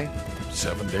 hours a day,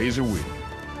 7 days a week.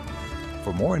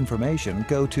 For more information,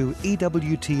 go to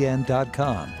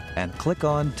EWTN.com and click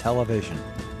on Television.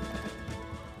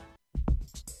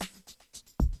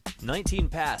 19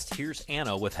 past, here's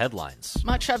Anna with headlines.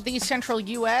 Much of the central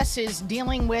U.S. is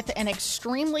dealing with an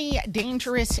extremely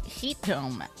dangerous heat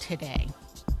dome today.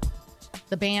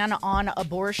 The ban on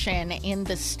abortion in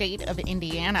the state of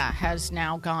Indiana has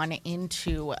now gone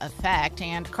into effect,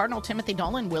 and Cardinal Timothy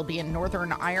Dolan will be in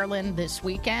Northern Ireland this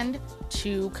weekend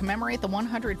to commemorate the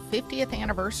 150th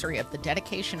anniversary of the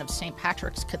dedication of St.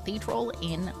 Patrick's Cathedral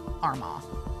in Armagh.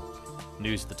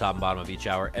 News at the top and bottom of each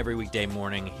hour every weekday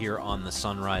morning here on the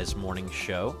Sunrise Morning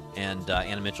Show. And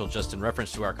Anna Mitchell, just in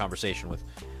reference to our conversation with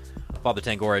Father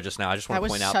Tangorra just now, I just want to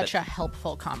point out that was such a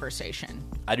helpful conversation.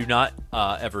 I do not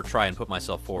ever try and put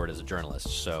myself forward as a journalist,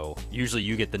 so usually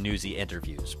you get the newsy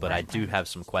interviews, but I do have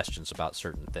some questions about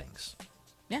certain things.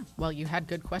 Yeah, well, you had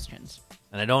good questions.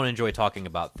 And I don't enjoy talking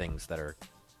about things that are,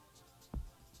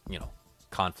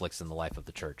 conflicts in the life of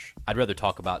the church. I'd rather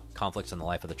talk about conflicts in the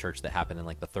life of the church that happened in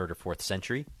like the 3rd or 4th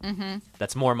century. Mm-hmm.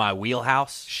 That's more my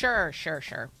wheelhouse. Sure.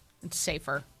 It's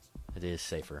safer. It is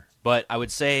safer. But I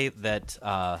would say that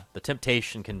the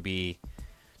temptation can be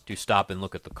to stop and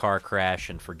look at the car crash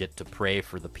and forget to pray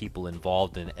for the people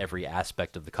involved in every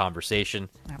aspect of the conversation.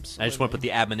 Absolutely. I just want to put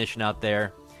the admonition out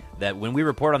there that when we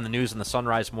report on the news in the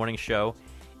Sunrise Morning Show,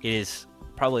 it is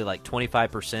probably like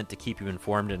 25% to keep you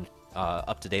informed and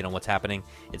up to date on what's happening.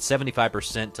 It's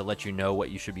 75% to let you know what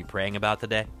you should be praying about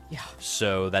today. Yeah.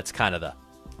 So that's kind of the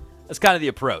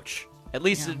approach. At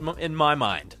least in my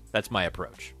mind, that's my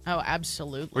approach. Oh,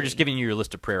 absolutely. We're just giving you your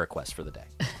list of prayer requests for the day.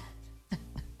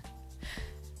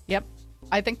 Yep.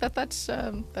 I think that's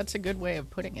a good way of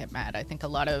putting it, Matt. I think a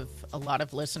lot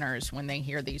of listeners, when they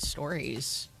hear these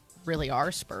stories, really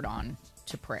are spurred on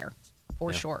to prayer,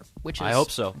 for sure. Which is, I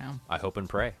hope so. I hope and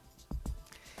pray.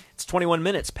 It's 21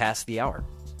 minutes past the hour.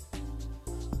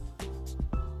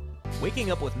 Waking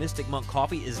up with Mystic Monk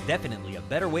Coffee is definitely a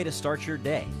better way to start your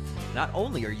day. Not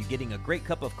only are you getting a great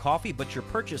cup of coffee, but your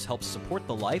purchase helps support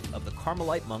the life of the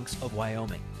Carmelite monks of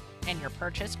Wyoming. And your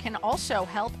purchase can also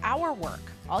help our work.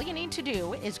 All you need to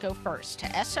do is go first to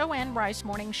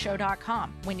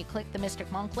sonrisemorningshow.com. When you click the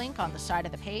Mystic Monk link on the side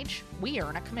of the page, we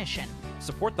earn a commission.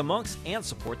 Support the monks and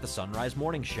support the Sunrise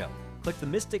Morning Show. Click the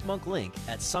Mystic Monk link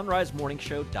at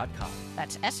sonrisemorningshow.com.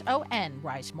 That's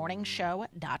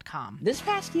sonrisemorningshow.com. This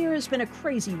past year has been a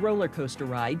crazy roller coaster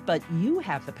ride, but you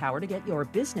have the power to get your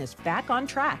business back on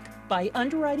track by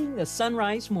underwriting the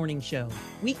Sunrise Morning Show.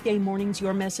 Weekday mornings,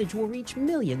 your message will reach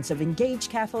millions of engaged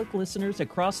Catholic listeners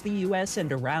across the U.S.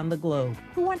 and around the globe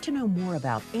who want to know more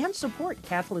about and support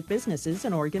Catholic businesses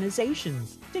and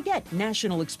organizations. To get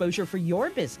national exposure for your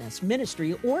business,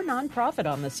 ministry, or nonprofit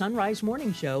on the Sunrise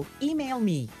Morning Show, email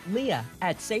me, Leah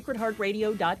at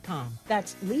sacredheartradio.com.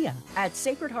 That's Leah at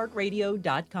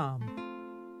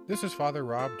sacredheartradio.com. This is Father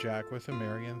Rob Jack with a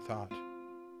Marian Thought.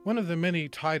 One of the many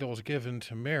titles given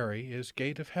to Mary is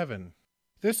Gate of Heaven.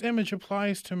 This image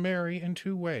applies to Mary in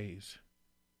two ways.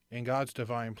 In God's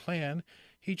divine plan,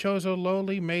 he chose a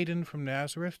lowly maiden from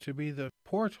Nazareth to be the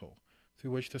portal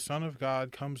through which the Son of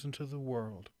God comes into the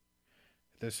world.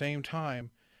 At the same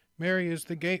time, Mary is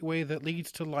the gateway that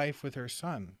leads to life with her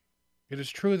Son. It is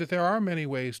true that there are many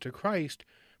ways to Christ,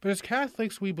 but as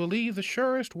Catholics we believe the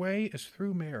surest way is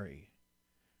through Mary.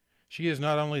 She is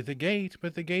not only the gate,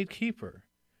 but the gatekeeper.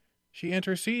 She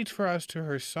intercedes for us to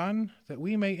her Son, that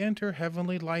we may enter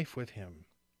heavenly life with him.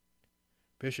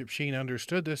 Bishop Sheen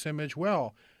understood this image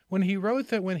well when he wrote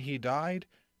that when he died,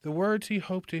 the words he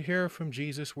hoped to hear from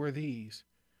Jesus were these: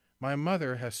 "My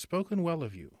mother has spoken well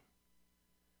of you."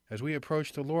 As we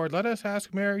approach the Lord, let us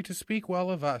ask Mary to speak well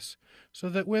of us, so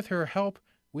that with her help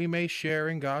we may share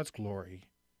in God's glory.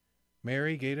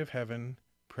 Mary, Gate of Heaven,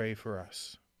 pray for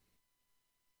us.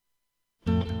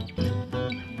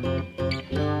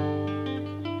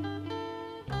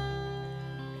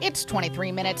 It's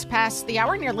 23 minutes past the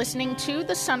hour, and you're listening to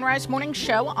the Sunrise Morning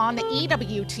Show on the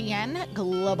EWTN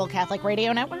Global Catholic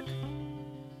Radio Network.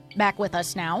 Back with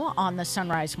us now on the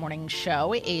Sunrise Morning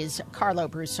Show is Carlo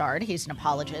Broussard. He's an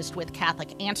apologist with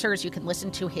Catholic Answers. You can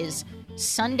listen to his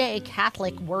Sunday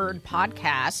Catholic Word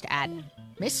podcast at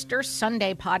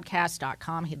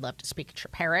MrSundayPodcast.com. He'd love to speak at your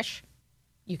parish.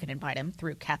 You can invite him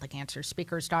through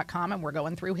CatholicAnswersSpeakers.com, and we're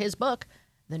going through his book,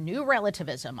 The New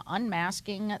Relativism,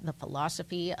 Unmasking the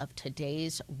Philosophy of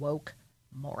Today's Woke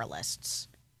Moralists.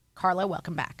 Carlo,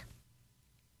 welcome back.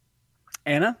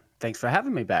 Anna, thanks for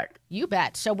having me back. You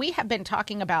bet. So we have been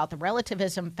talking about the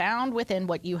relativism found within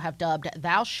what you have dubbed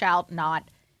 "thou shalt not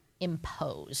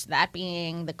impose," that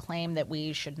being the claim that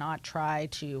we should not try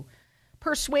to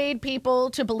persuade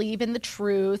people to believe in the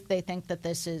truth. They think that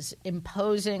this is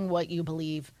imposing what you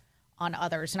believe on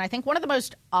others. And I think one of the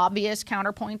most obvious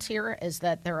counterpoints here is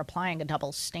that they're applying a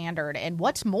double standard. And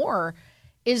what's more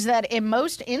is that in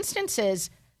most instances,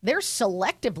 they're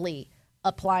selectively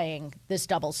applying this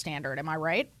double standard. Am I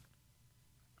right?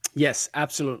 Yes,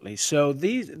 absolutely. So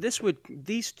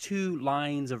these two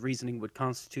lines of reasoning would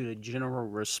constitute a general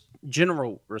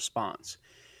response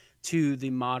to the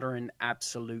modern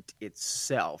absolute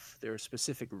itself. There are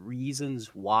specific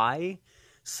reasons why.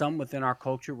 Some within our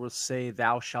culture will say,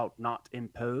 "Thou shalt not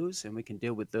impose," and we can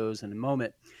deal with those in a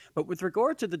moment. But with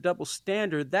regard to the double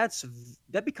standard,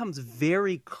 that becomes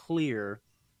very clear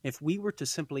if we were to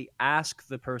simply ask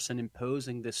the person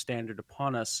imposing this standard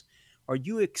upon us, "Are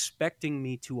you expecting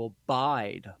me to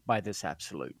abide by this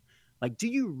absolute? Like, do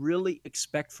you really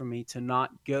expect for me to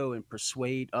not go and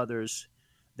persuade others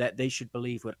that they should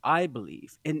believe what I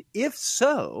believe? And if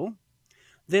so,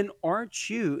 then aren't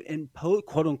you,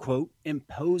 quote unquote,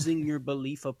 imposing your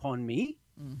belief upon me?"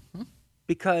 Mm-hmm.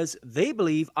 Because they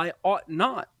believe I ought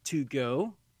not to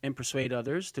go and persuade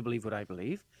others to believe what I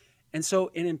believe. And so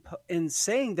in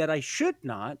saying that I should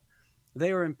not,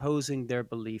 they are imposing their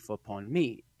belief upon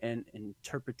me and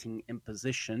interpreting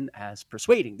imposition as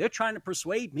persuading. They're trying to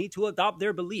persuade me to adopt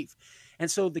their belief. And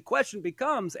so the question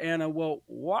becomes, Anna, well,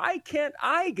 why can't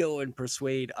I go and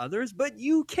persuade others, but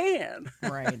you can?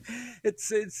 Right.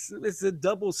 It's a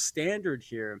double standard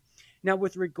here. Now,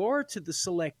 with regard to the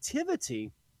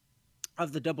selectivity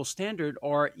of the double standard,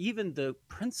 or even the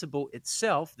principle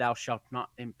itself, "thou shalt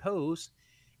not impose,"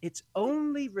 it's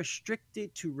only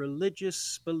restricted to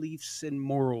religious beliefs and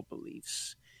moral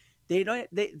beliefs.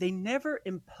 They never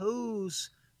impose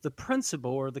the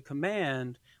principle or the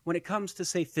command when it comes to,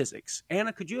 say, physics.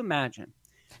 Anna, could you imagine?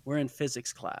 We're in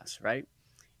physics class, right?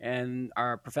 And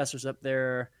our professor's up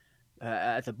there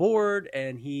at the board,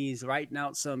 and he's writing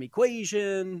out some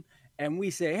equation, and we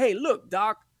say, "Hey, look,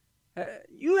 Doc,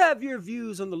 you have your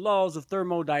views on the laws of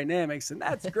thermodynamics, and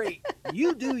that's great.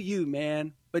 You do you,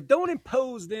 man. But don't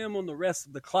impose them on the rest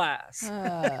of the class."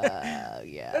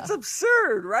 Yeah. That's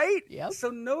absurd, right? Yep. So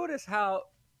notice how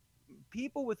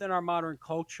people within our modern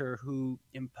culture who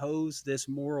impose this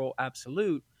moral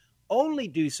absolute only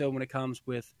do so when it comes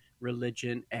with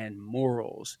religion and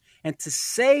morals. And to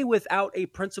say without a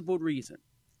principled reason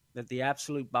that the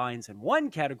absolute binds in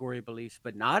one category of beliefs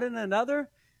but not in another,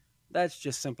 that's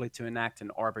just simply to enact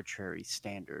an arbitrary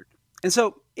standard. And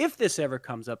so if this ever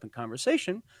comes up in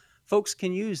conversation, folks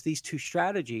can use these two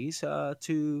strategies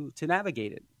to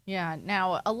navigate it. Yeah.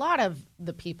 Now, a lot of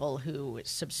the people who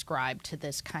subscribe to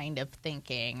this kind of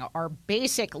thinking are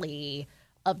basically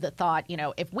of the thought,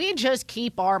 if we just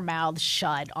keep our mouths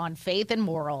shut on faith and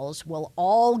morals, we'll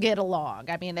all get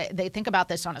along. I mean, they think about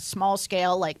this on a small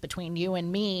scale, like between you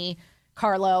and me,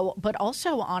 Carlo, but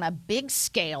also on a big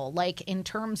scale, like in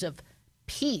terms of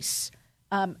peace.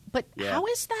 But how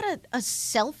is that a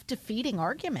self-defeating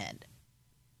argument?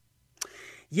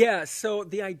 Yeah, so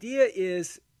the idea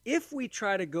is if we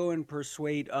try to go and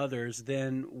persuade others,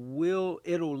 then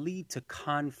it'll lead to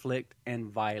conflict and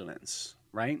violence,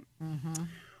 right? Mm-hmm.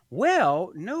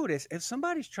 Well, notice if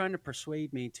somebody's trying to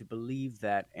persuade me to believe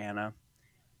that, Anna,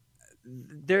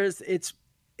 it's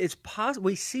possible.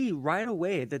 We see right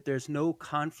away that there's no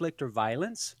conflict or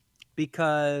violence,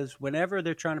 because whenever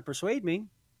they're trying to persuade me,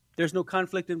 there's no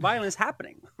conflict and violence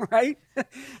happening, right? So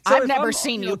I've never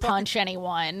seen you punch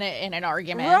anyone in an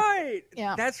argument. Right.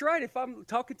 Yeah. That's right. If I'm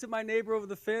talking to my neighbor over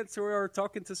the fence or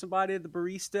talking to somebody at the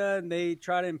barista and they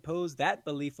try to impose that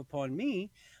belief upon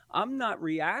me, I'm not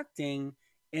reacting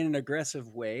in an aggressive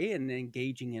way and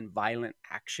engaging in violent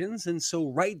actions. And so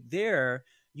right there,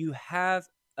 you have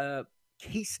a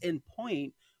case in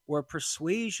point where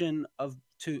persuading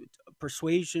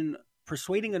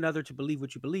another to believe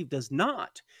what you believe does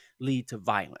not lead to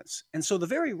violence. And so the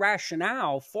very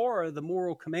rationale for the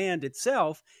moral command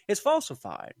itself is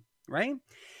falsified, right?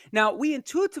 Now, we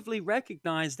intuitively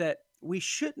recognize that we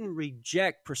shouldn't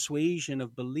reject persuasion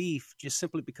of belief just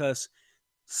simply because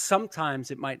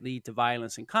sometimes it might lead to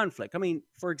violence and conflict. I mean,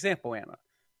 for example, Anna,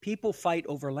 people fight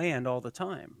over land all the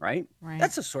time, right?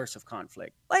 That's a source of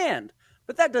conflict. Land.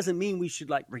 But that doesn't mean we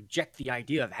should reject the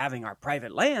idea of having our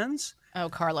private lands. Oh,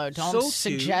 Carlo, don't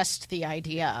suggest the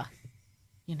idea.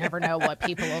 You never know what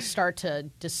people will start to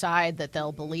decide that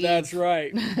they'll believe. That's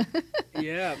right.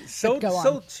 Yeah.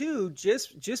 So too,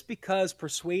 just because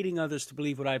persuading others to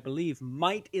believe what I believe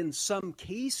might in some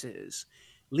cases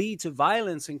lead to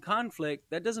violence and conflict,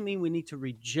 that doesn't mean we need to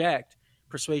reject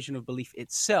persuasion of belief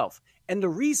itself. And the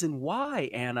reason why,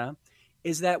 Anna,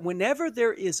 is that whenever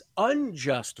there is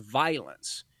unjust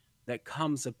violence that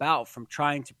comes about from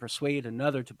trying to persuade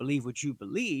another to believe what you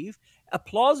believe, a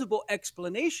plausible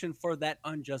explanation for that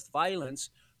unjust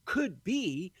violence could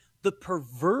be the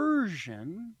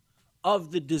perversion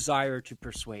of the desire to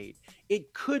persuade.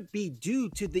 It could be due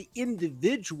to the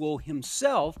individual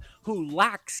himself who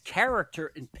lacks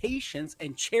character and patience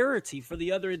and charity for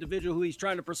the other individual who he's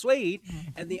trying to persuade,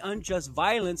 and the unjust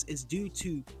violence is due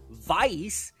to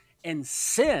vice and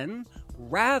sin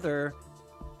rather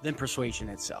than persuasion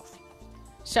itself.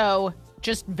 So,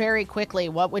 just very quickly,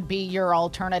 what would be your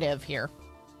alternative here?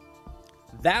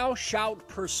 Thou shalt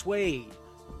persuade.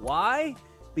 Why?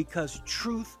 Because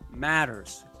truth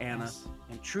matters, Anna. Yes.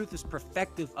 And truth is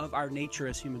perfective of our nature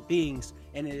as human beings.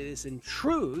 And it is in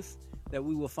truth that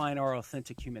we will find our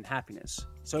authentic human happiness.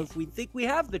 So if we think we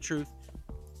have the truth,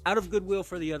 out of goodwill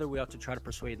for the other, we ought to try to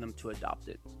persuade them to adopt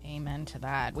it. Amen to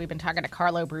that. We've been talking to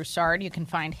Carlo Broussard. You can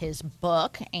find his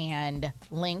book and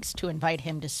links to invite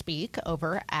him to speak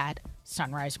over at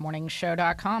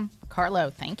sunrisemorningshow.com.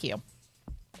 Carlo, thank you.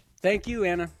 Thank you,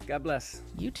 Anna. God bless.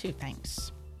 You too,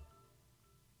 thanks.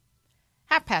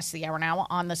 5:30 now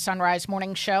on the Sunrise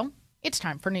Morning Show. It's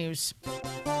time for news.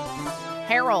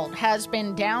 Harold has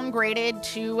been downgraded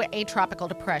to a tropical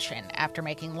depression after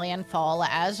making landfall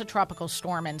as a tropical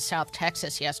storm in South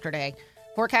Texas yesterday.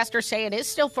 Forecasters say it is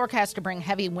still forecast to bring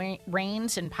heavy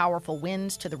rains and powerful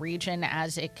winds to the region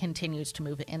as it continues to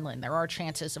move inland. There are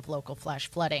chances of local flash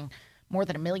flooding. More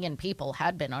than 1 million people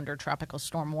had been under tropical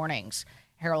storm warnings.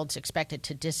 Harold's expected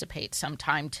to dissipate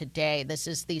sometime today. This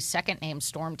is the second named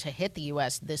storm to hit the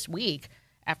U.S. this week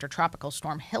after Tropical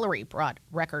Storm Hillary brought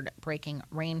record-breaking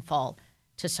rainfall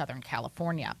to Southern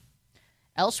California.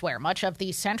 Elsewhere, much of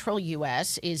the central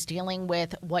U.S. is dealing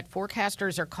with what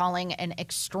forecasters are calling an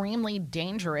extremely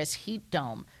dangerous heat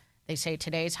dome. They say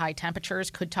today's high temperatures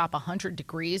could top 100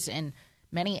 degrees in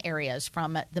many areas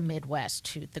from the Midwest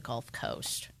to the Gulf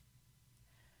Coast.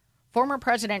 Former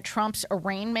President Trump's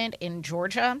arraignment in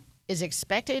Georgia is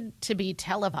expected to be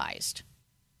televised.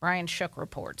 Brian Shook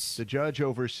reports. The judge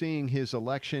overseeing his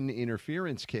election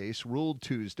interference case ruled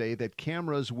Tuesday that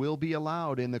cameras will be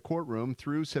allowed in the courtroom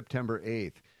through September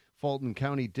 8th. Fulton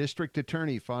County District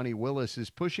Attorney Fonnie Willis is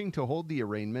pushing to hold the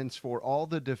arraignments for all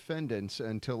the defendants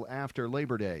until after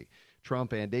Labor Day.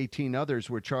 Trump and 18 others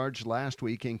were charged last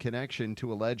week in connection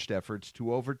to alleged efforts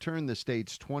to overturn the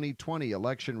state's 2020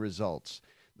 election results.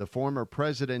 The former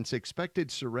president's expected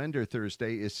surrender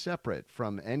Thursday is separate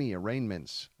from any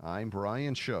arraignments. I'm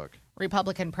Brian Shook.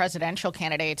 Republican presidential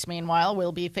candidates, meanwhile,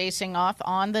 will be facing off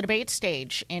on the debate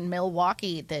stage in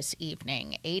Milwaukee this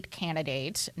evening. 8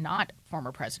 candidates, not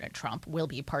former President Trump, will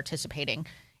be participating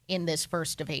in this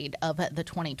first debate of the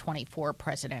 2024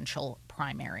 presidential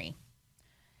primary.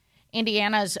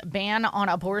 Indiana's ban on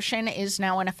abortion is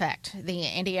now in effect. The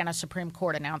Indiana Supreme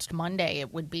Court announced Monday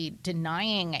it would be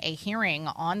denying a hearing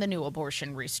on the new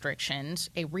abortion restrictions,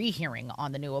 a rehearing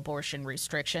on the new abortion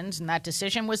restrictions, and that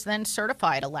decision was then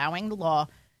certified, allowing the law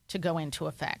to go into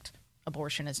effect.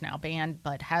 Abortion is now banned,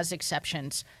 but has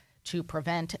exceptions to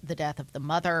prevent the death of the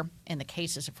mother, in the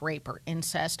cases of rape or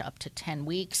incest up to 10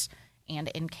 weeks, and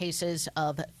in cases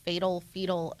of fatal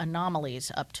fetal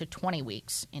anomalies up to 20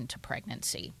 weeks into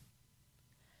pregnancy.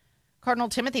 Cardinal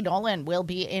Timothy Dolan will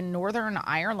be in Northern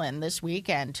Ireland this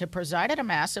weekend to preside at a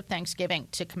Mass of Thanksgiving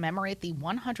to commemorate the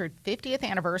 150th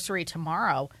anniversary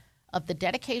tomorrow of the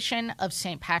dedication of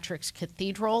St. Patrick's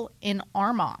Cathedral in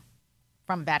Armagh.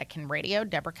 From Vatican Radio,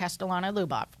 Deborah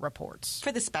Castellano-Lubov reports.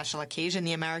 For the special occasion,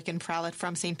 the American prelate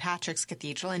from St. Patrick's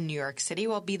Cathedral in New York City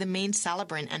will be the main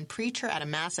celebrant and preacher at a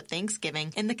Mass of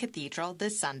Thanksgiving in the cathedral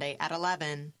this Sunday at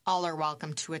 11. All are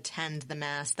welcome to attend the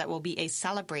Mass that will be a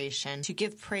celebration to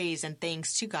give praise and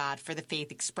thanks to God for the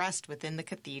faith expressed within the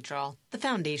cathedral. The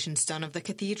foundation stone of the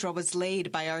cathedral was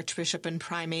laid by Archbishop and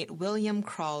Primate William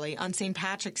Crawley on St.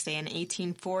 Patrick's Day in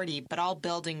 1840, but all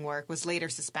building work was later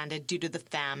suspended due to the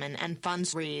famine, and funds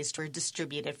raised were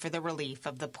distributed for the relief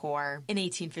of the poor. In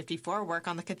 1854, work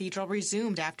on the cathedral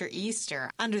resumed after Easter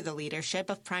under the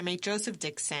leadership of Primate Joseph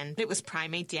Dixon. It was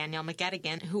Primate Daniel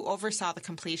McGettigan who oversaw the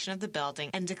completion of the building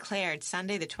and declared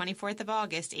Sunday the 24th of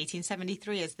August,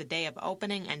 1873 as the day of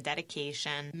opening and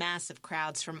dedication. Massive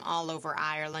crowds from all over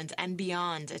Ireland and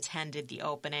beyond attended the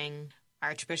opening.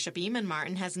 Archbishop Eamon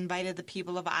Martin has invited the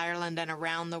people of Ireland and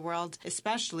around the world,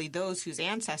 especially those whose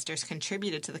ancestors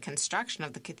contributed to the construction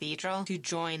of the cathedral, to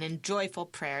join in joyful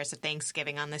prayers of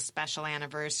thanksgiving on this special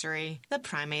anniversary. The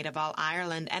Primate of all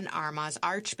Ireland and Armagh's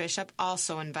Archbishop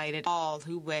also invited all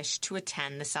who wish to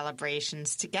attend the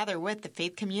celebrations, together with the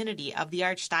faith community of the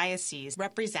Archdiocese,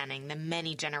 representing the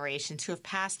many generations who have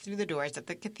passed through the doors of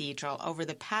the cathedral over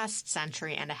the past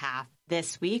century and a half.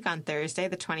 This week, on Thursday,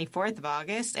 the 24th of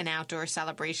August, an outdoor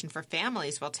celebration for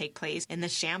families will take place in the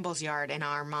Shambles Yard in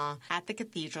Armagh at the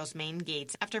cathedral's main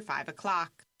gates after 5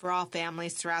 o'clock. For all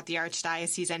families throughout the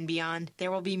Archdiocese and beyond,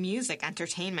 there will be music,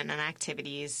 entertainment, and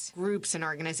activities. Groups and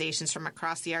organizations from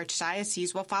across the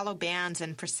Archdiocese will follow bands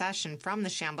and procession from the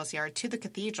Shambles Yard to the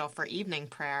cathedral for evening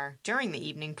prayer. During the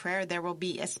evening prayer, there will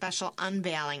be a special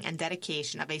unveiling and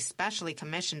dedication of a specially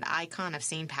commissioned icon of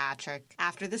St. Patrick.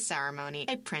 After the ceremony,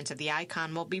 a print of the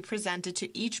icon will be presented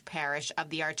to each parish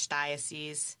of the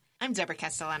Archdiocese. I'm Deborah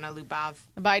Castellano-Lubov.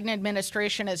 The Biden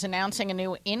administration is announcing a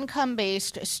new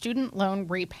income-based student loan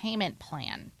repayment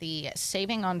plan. The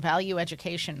Saving on Value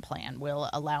Education Plan will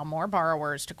allow more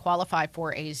borrowers to qualify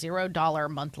for a $0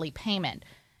 monthly payment.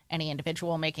 Any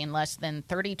individual making less than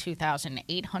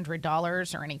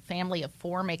 $32,800 or any family of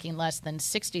four making less than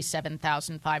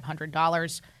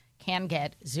 $67,500 can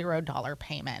get $0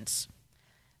 payments.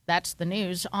 That's the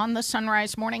news on the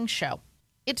Sunrise Morning Show.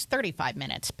 It's 35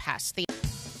 minutes past the...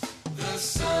 The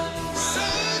Sunrise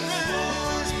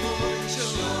Morning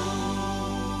Show.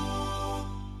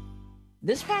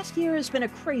 This past year has been a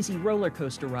crazy roller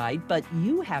coaster ride, but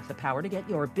you have the power to get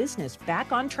your business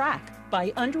back on track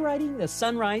by underwriting the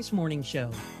Sunrise Morning Show.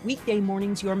 Weekday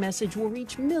mornings, your message will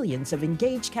reach millions of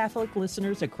engaged Catholic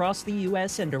listeners across the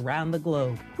U.S. and around the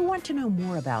globe who want to know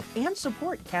more about and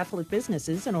support Catholic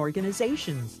businesses and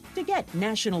organizations. To get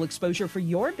national exposure for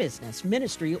your business,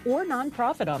 ministry, or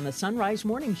nonprofit on the Sunrise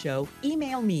Morning Show,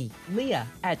 email me, Leah,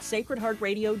 at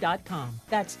sacredheartradio.com.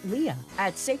 That's Leah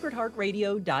at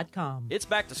sacredheartradio.com. It's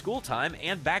back to school time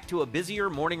and back to a busier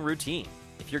morning routine.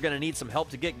 If you're going to need some help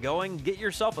to get going, get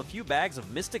yourself a few bags of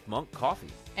Mystic Monk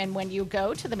coffee. And when you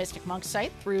go to the Mystic Monk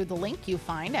site through the link you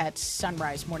find at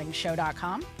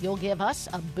sunrisemorningshow.com, you'll give us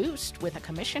a boost with a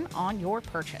commission on your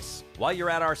purchase. While you're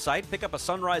at our site, pick up a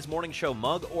Sunrise Morning Show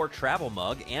mug or travel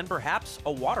mug and perhaps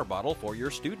a water bottle for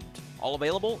your student. All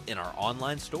available in our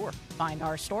online store. Find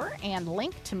our store and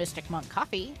link to Mystic Monk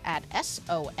Coffee at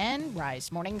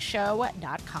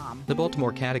sonrisemorningshow.com. The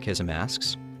Baltimore Catechism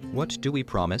asks, what do we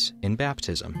promise in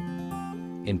baptism?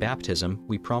 In baptism,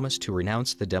 we promise to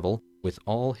renounce the devil with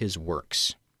all his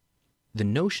works. The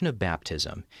notion of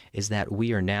baptism is that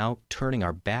we are now turning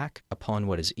our back upon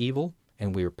what is evil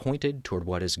and we are pointed toward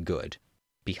what is good.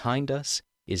 Behind us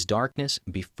is darkness,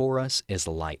 before us is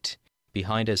light.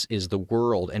 Behind us is the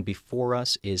world, and before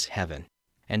us is heaven.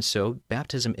 And so,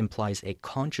 baptism implies a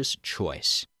conscious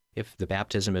choice. If the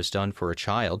baptism is done for a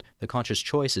child, the conscious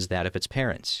choice is that of its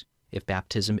parents. If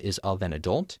baptism is of an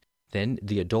adult, then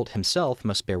the adult himself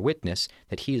must bear witness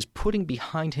that he is putting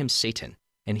behind him Satan,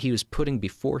 and he is putting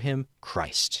before him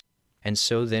Christ. And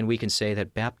so then we can say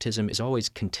that baptism is always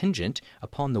contingent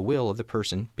upon the will of the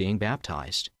person being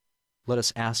baptized. Let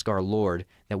us ask our Lord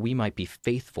that we might be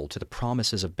faithful to the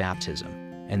promises of baptism,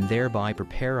 and thereby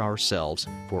prepare ourselves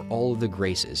for all of the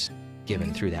graces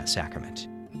given through that sacrament.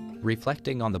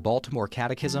 Reflecting on the Baltimore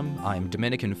Catechism, I'm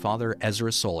Dominican Father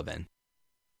Ezra Sullivan.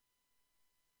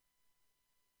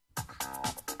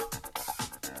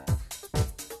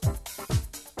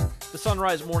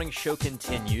 Sunrise Morning Show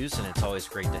continues, and it's always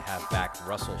great to have back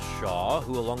Russell Shaw,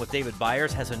 who, along with David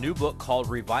Byers, has a new book called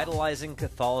Revitalizing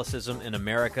Catholicism in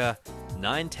America,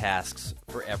 9 Tasks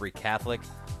for Every Catholic.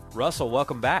 Russell,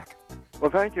 welcome back. Well,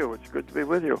 thank you. It's good to be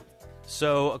with you.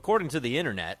 So, according to the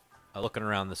internet, looking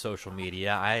around the social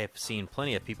media, I have seen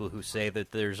plenty of people who say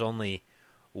that there's only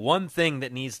one thing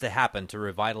that needs to happen to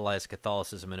revitalize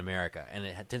Catholicism in America, and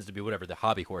it tends to be whatever the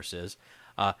hobby horse is.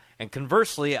 And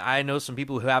conversely, I know some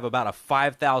people who have about a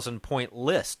 5,000-point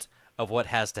list of what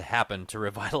has to happen to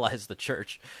revitalize the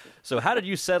church. So how did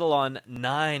you settle on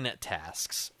 9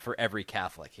 tasks for every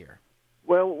Catholic here?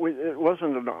 Well, it was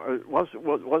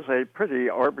a pretty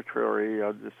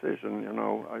arbitrary decision. You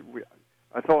know,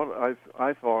 I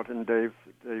thought, and Dave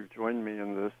joined me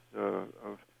in this,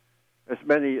 of as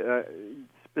many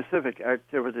specific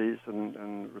activities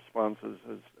and responses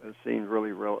as seemed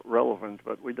really relevant,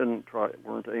 but we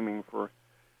weren't aiming for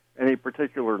any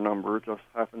particular number. It just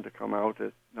happened to come out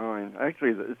at 9.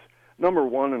 Actually, it's number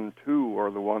 1 and 2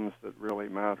 are the ones that really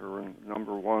matter, and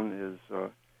number 1 is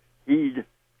heed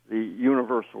the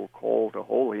universal call to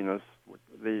holiness,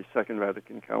 the Second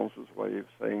Vatican Council's way of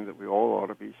saying that we all ought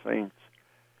to be saints.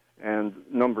 And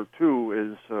number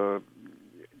 2 is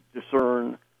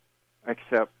discern,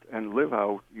 accept, and live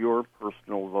out your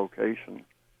personal vocation,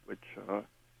 which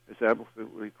is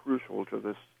absolutely crucial to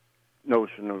this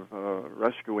notion of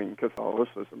rescuing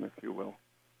Catholicism, if you will.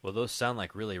 Well, those sound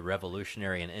like really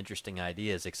revolutionary and interesting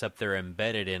ideas, except they're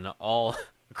embedded in all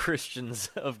Christians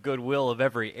of goodwill of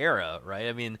every era, right?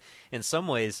 I mean, in some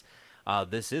ways,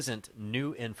 this isn't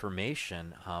new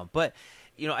information, but,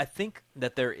 you know, I think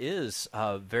that there is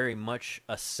very much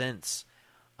a sense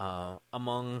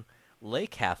among lay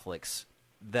Catholics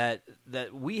that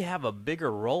we have a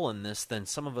bigger role in this than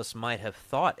some of us might have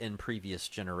thought in previous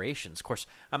generations. Of course,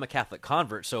 I'm a Catholic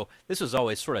convert, so this was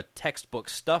always sort of textbook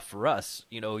stuff for us.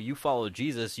 You know, you follow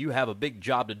Jesus, you have a big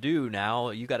job to do now.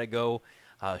 You got to go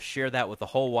share that with the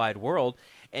whole wide world.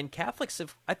 And Catholics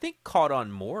have, I think, caught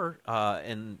on more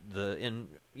in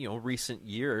recent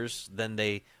years than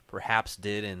they perhaps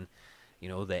did in the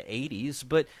 80s.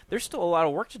 But there's still a lot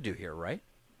of work to do here, right?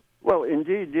 Well,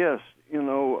 indeed, yes. You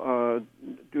know,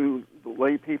 do the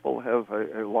lay people have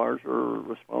a larger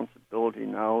responsibility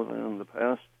now than in the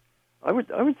past? I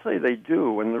would say they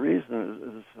do, and the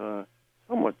reason is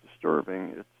somewhat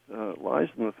disturbing. It lies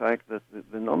in the fact that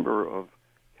the number of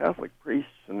Catholic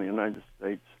priests in the United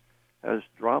States has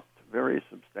dropped very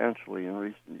substantially in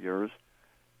recent years,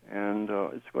 and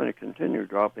it's going to continue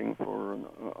dropping for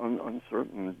an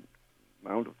uncertain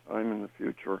amount of time in the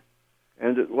future.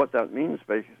 And what that means,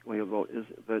 basically, is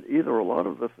that either a lot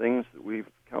of the things that we've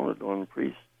counted on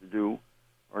priests to do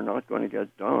are not going to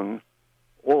get done,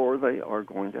 or they are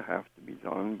going to have to be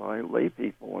done by lay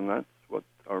people, and that's what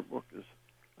our book is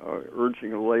urging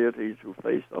the laity to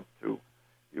face up to.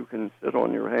 You can sit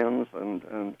on your hands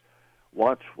and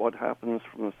watch what happens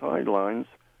from the sidelines,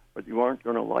 but you aren't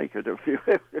going to like it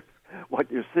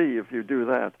what you see if you do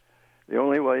that. The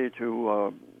only way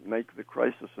to make the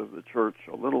crisis of the church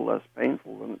a little less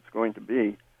painful than it's going to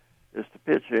be is to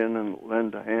pitch in and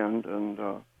lend a hand and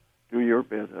do your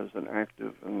bit as an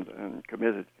active and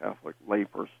committed Catholic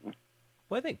layperson.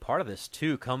 Well, I think part of this,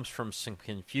 too, comes from some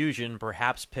confusion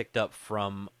perhaps picked up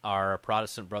from our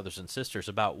Protestant brothers and sisters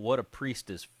about what a priest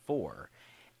is for.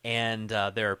 And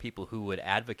there are people who would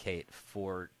advocate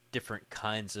for different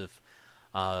kinds of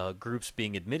groups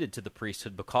being admitted to the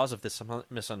priesthood because of this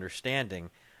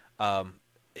misunderstanding.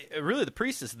 Really, the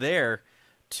priest is there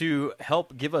to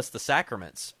help give us the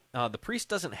sacraments. The priest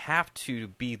doesn't have to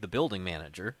be the building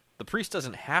manager. The priest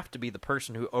doesn't have to be the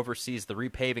person who oversees the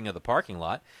repaving of the parking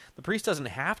lot. The priest doesn't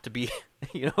have to be,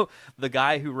 the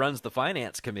guy who runs the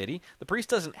finance committee. The priest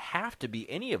doesn't have to be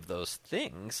any of those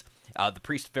things. The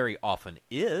priest very often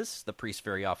is. The priest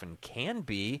very often can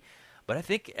be. But I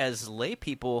think as lay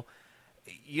people,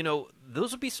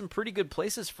 those would be some pretty good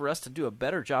places for us to do a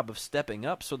better job of stepping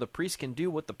up so the priest can do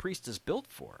what the priest is built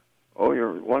for. Oh,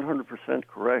 you're 100%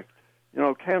 correct.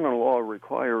 Canon law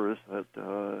requires that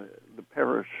the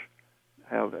parish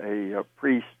have a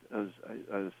priest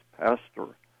as pastor,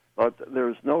 but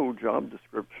there's no job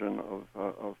description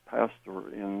of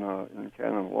pastor in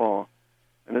canon law.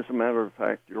 And as a matter of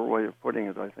fact, your way of putting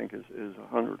it, I think, is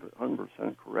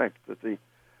 100% correct, that the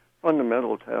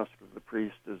fundamental task of the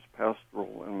priest is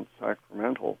pastoral and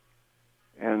sacramental,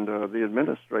 and the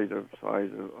administrative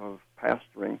side of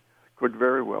pastoring could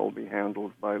very well be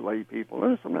handled by lay people.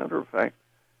 And as a matter of fact,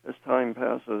 as time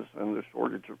passes and the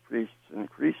shortage of priests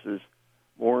increases,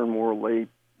 more and more lay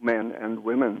men and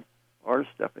women are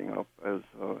stepping up as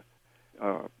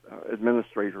administrators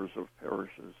administrators of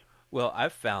parishes. Well,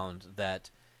 I've found that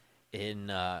in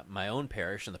my own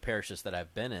parish and the parishes that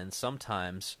I've been in,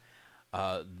 sometimes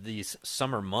these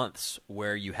summer months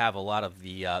where you have a lot of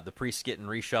the priests getting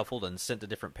reshuffled and sent to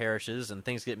different parishes and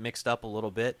things get mixed up a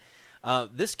little bit,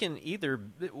 this can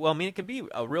it can be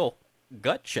a real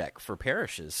gut check for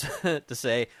parishes to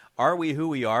say, are we who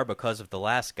we are because of the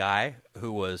last guy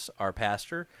who was our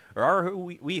pastor, or are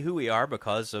we who we are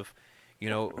because of,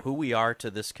 who we are to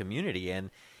this community? And,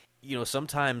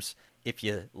 sometimes if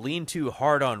you lean too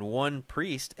hard on one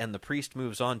priest and the priest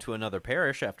moves on to another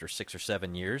parish after 6 or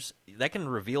 7 years, that can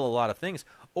reveal a lot of things,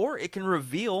 or it can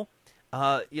reveal,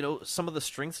 some of the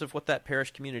strengths of what that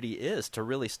parish community is, to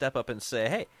really step up and say,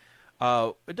 hey,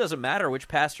 it doesn't matter which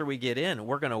pastor we get in.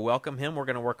 We're going to welcome him. We're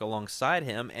going to work alongside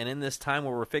him. And in this time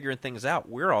where we're figuring things out,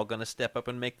 we're all going to step up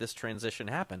and make this transition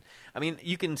happen. I mean,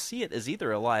 you can see it as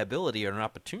either a liability or an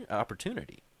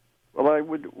opportunity. Well, I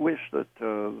would wish that,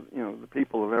 the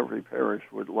people of every parish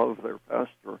would love their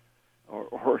pastor,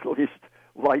 or at least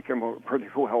like him pretty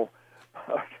well.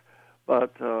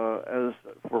 But as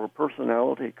for a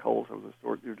personality cult of the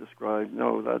sort you described,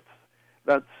 no,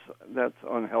 that's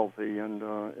unhealthy, and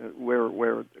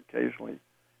where it occasionally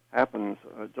happens,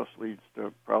 just leads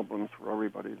to problems for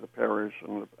everybody, the parish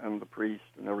and the priest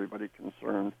and everybody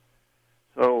concerned.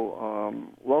 So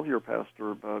love your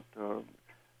pastor, but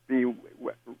be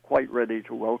quite ready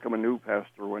to welcome a new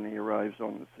pastor when he arrives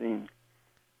on the scene.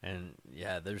 And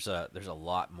yeah, there's a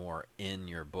lot more in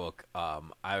your book.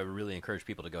 I really encourage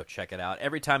people to go check it out.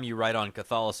 Every time you write on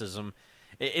Catholicism,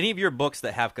 any of your books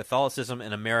that have Catholicism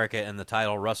in America in the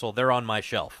title, Russell, they're on my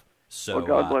shelf. So well,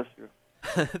 God bless you.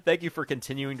 Thank you for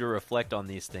continuing to reflect on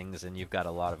these things, and you've got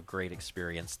a lot of great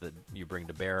experience that you bring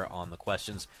to bear on the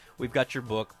questions. We've got your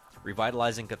book,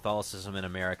 Revitalizing Catholicism in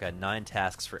America, 9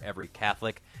 Tasks for Every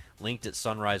Catholic, linked at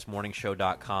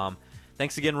sunrisemorningshow.com.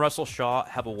 Thanks again, Russell Shaw.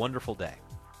 Have a wonderful day.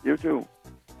 You too.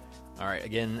 All right,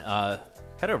 again,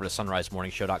 head over to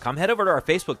sunrisemorningshow.com. Head over to our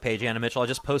Facebook page, Anna Mitchell. I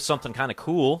just posted something kind of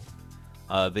cool,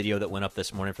 a video that went up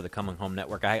this morning for the Coming Home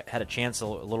Network. I had a chance a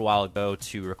little while ago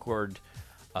to record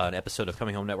an episode of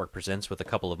Coming Home Network Presents with a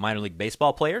couple of minor league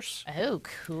baseball players. Oh,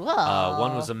 cool.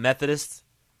 One was a Methodist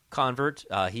convert.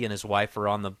 He and his wife are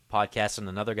on the podcast, and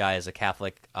another guy is a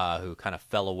Catholic who kind of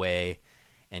fell away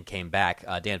and came back,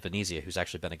 Dan Venezia, who's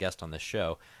actually been a guest on this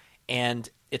show. And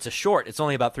it's a short, it's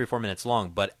only about 3 or 4 minutes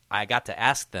long, but I got to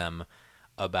ask them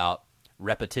about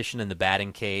repetition in the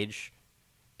batting cage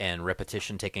and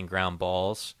repetition taking ground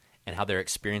balls and how their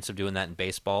experience of doing that in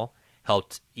baseball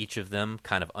helped each of them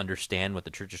kind of understand what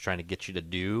the church is trying to get you to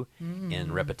do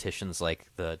in repetitions like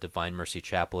the Divine Mercy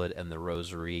Chaplet and the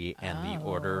Rosary and the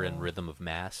order and rhythm of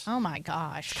Mass. Oh, my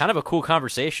gosh. It's kind of a cool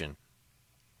conversation.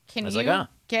 Can you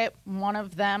get one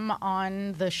of them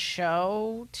on the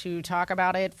show to talk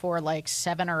about it for like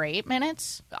 7 or 8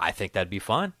 minutes? I think that'd be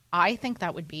fun. I think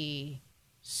that would be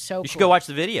so cool. You should go watch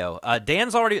the video.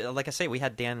 Dan's already, like I say, we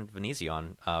had Dan Venezia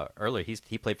on earlier.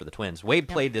 He played for the Twins. Wade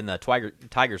played in the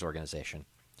Tigers organization.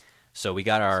 So we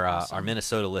got our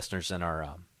Minnesota listeners and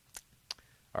our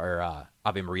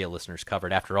Ave Maria listeners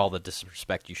covered after all the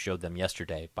disrespect you showed them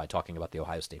yesterday by talking about the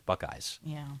Ohio State Buckeyes.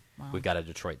 Yeah. Wow. We've got a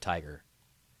Detroit Tiger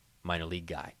minor league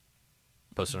guy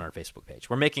posted on our Facebook page.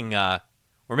 We're making amends.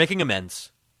 We're making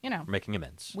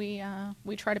amends. We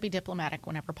try to be diplomatic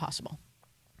whenever possible.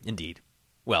 Indeed.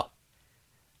 Well,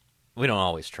 we don't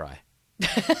always try. You're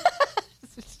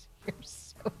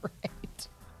so right.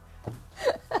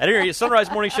 At any rate,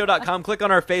 sunrisemorningshow.com. Click on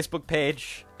our Facebook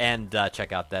page and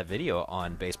check out that video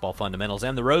on baseball fundamentals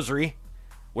and the Rosary.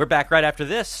 We're back right after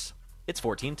this. It's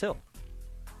 14 till.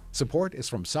 Support is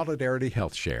from Solidarity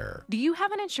Health Share. Do you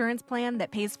have an insurance plan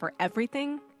that pays for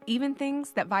everything, even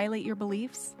things that violate your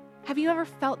beliefs? Have you ever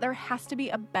felt there has to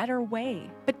be a better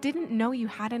way, but didn't know you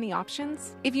had any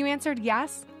options? If you answered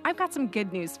yes, I've got some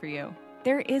good news for you.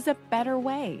 There is a better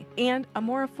way and a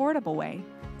more affordable way.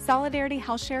 Solidarity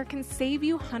Health Share can save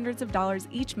you hundreds of dollars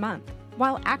each month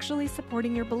while actually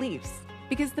supporting your beliefs.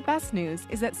 Because the best news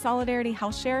is that Solidarity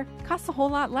Health Share costs a whole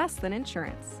lot less than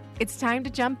insurance. It's time to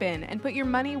jump in and put your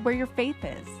money where your faith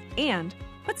is and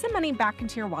put some money back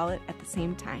into your wallet at the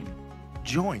same time.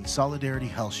 Join Solidarity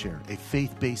Health Share, a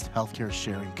faith-based healthcare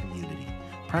sharing community.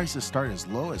 Prices start as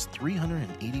low as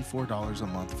 $384 a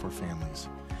month for families.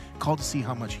 Call to see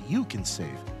how much you can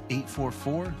save.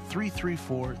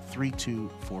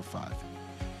 844-334-3245.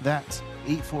 That's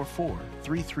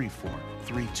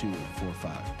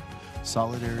 844-334-3245.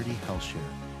 Solidarity Health Share.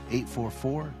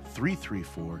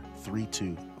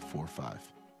 844-334-3245.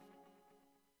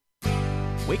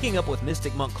 Waking up with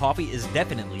Mystic Monk coffee is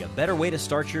definitely a better way to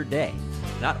start your day.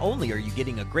 Not only are you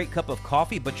getting a great cup of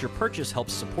coffee, but your purchase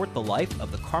helps support the life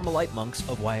of the Carmelite monks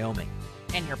of Wyoming.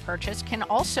 And your purchase can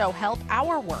also help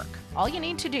our work. All you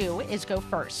need to do is go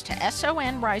first to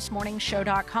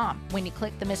sonrisemorningshow.com. When you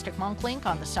click the Mystic Monk link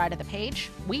on the side of the page,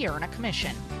 we earn a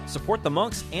commission. Support the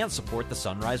monks and support the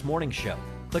Sunrise Morning Show.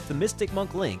 Click the Mystic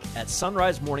Monk link at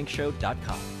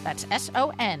sonrisemorningshow.com. That's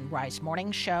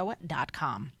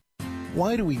sonrisemorningshow.com.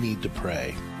 Why do we need to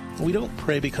pray? We don't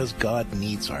pray because God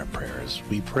needs our prayers.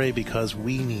 We pray because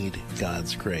we need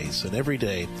God's grace. And every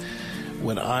day,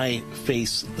 when I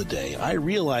face the day, I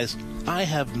realize I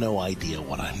have no idea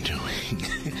what I'm doing.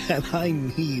 And I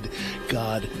need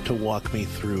God to walk me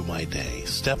through my day,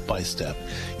 step by step,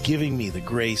 giving me the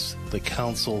grace, the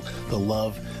counsel, the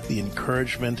love, the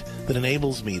encouragement that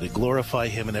enables me to glorify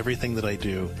Him in everything that I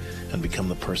do and become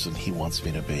the person He wants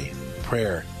me to be.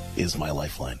 Prayer is my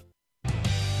lifeline.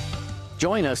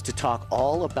 Join us to talk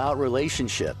all about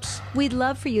relationships. We'd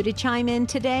love for you to chime in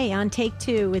today on Take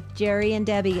Two with Jerry and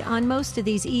Debbie on most of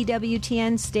these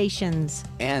EWTN stations.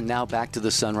 And now back to the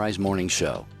Sunrise Morning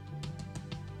Show.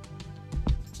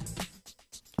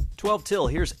 12 till,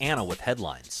 here's Anna with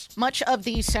headlines. Much of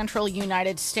the central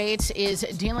United States is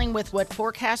dealing with what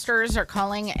forecasters are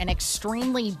calling an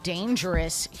extremely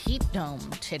dangerous heat dome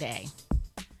today.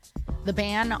 The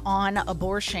ban on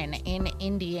abortion in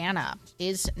Indiana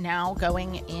is now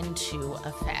going into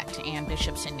effect, and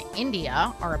bishops in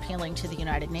India are appealing to the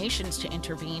United Nations to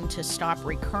intervene to stop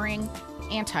recurring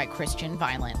anti-Christian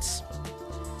violence.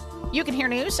 You can hear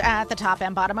news at the top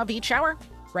and bottom of each hour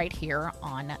right here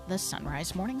on the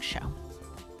Sunrise Morning Show.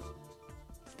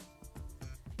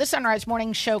 The Sunrise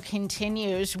Morning Show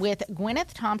continues with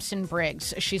Gwyneth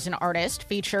Thompson-Briggs. She's an artist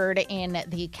featured in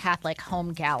the Catholic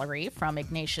Home Gallery from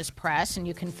Ignatius Press, and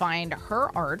you can find her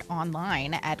art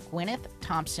online at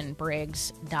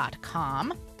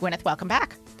gwyneththompsonbriggs.com. Gwyneth, welcome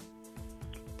back.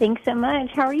 Thanks so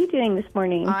much. How are you doing this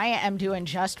morning? I am doing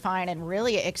just fine and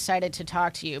really excited to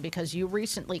talk to you because you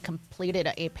recently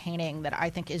completed a painting that I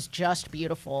think is just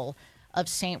beautiful of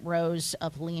St. Rose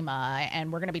of Lima,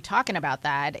 and we're going to be talking about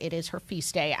that. It is her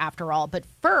feast day after all. But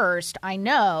first, I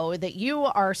know that you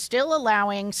are still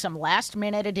allowing some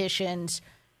last-minute additions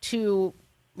to,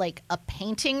 like, a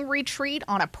painting retreat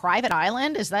on a private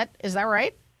island. Is that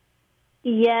right?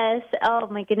 Yes. Oh,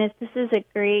 my goodness. This is a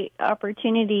great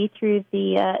opportunity through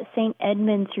the St.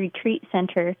 Edmund's Retreat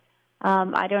Center.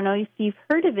 I don't know if you've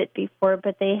heard of it before,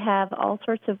 but they have all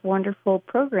sorts of wonderful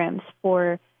programs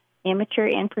for amateur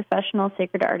and professional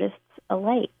sacred artists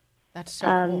alike. That's so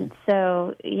cool.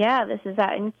 So, yeah, this is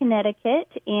out in Connecticut,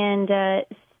 and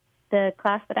the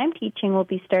class that I'm teaching will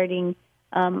be starting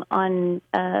on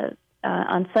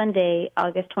Sunday,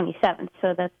 August 27th.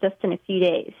 So that's just in a few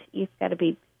days. You've got to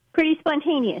be pretty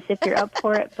spontaneous if you're up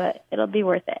for it, but it'll be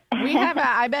worth it.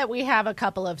 I bet we have a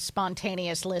couple of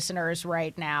spontaneous listeners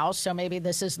right now, so maybe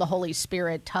this is the Holy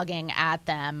Spirit tugging at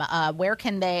them. Where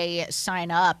can they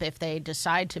sign up if they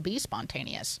decide to be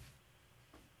spontaneous?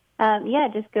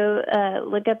 Just go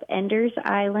look up Ender's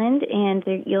Island, and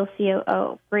you'll see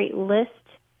a great list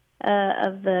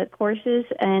of the courses.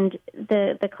 And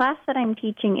the class that I'm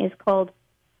teaching is called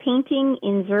Painting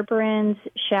in Zurbaran's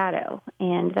Shadow,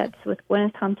 and that's with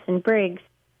Gwyneth Thompson-Briggs.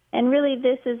 And really,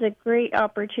 this is a great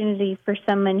opportunity for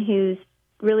someone who's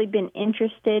really been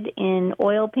interested in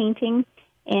oil painting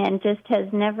and just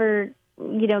has never,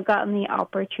 gotten the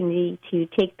opportunity to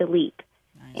take the leap.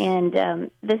 Nice. And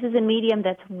this is a medium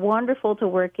that's wonderful to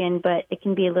work in, but it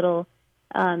can be a little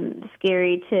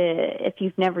scary if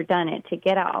you've never done it, to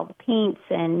get out all the paints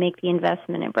and make the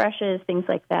investment in brushes, things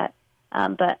like that.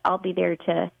 But I'll be there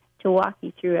to walk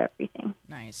you through everything.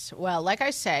 Nice. Well, like I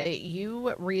said,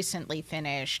 you recently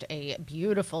finished a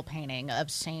beautiful painting of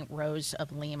St. Rose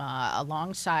of Lima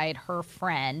alongside her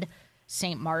friend,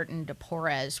 St. Martin de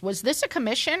Porres. Was this a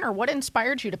commission, or what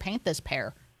inspired you to paint this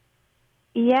pair?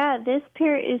 Yeah, this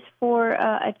pair is for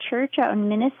a church out in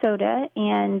Minnesota,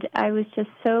 and I was just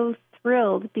so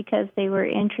thrilled because they were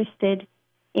interested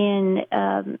in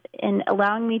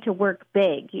allowing me to work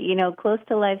big, close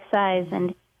to life size,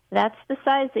 and that's the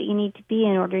size that you need to be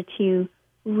in order to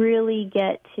really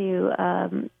get to,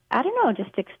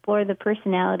 just explore the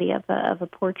personality of a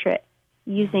portrait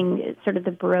using sort of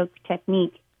the Baroque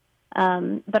technique.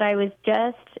 But I was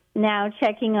just now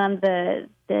checking on the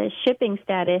shipping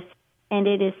status, and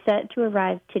it is set to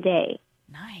arrive today.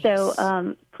 Nice. So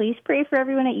please pray for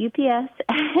everyone at UPS.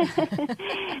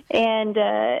 And,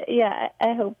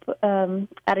 I hope, I'm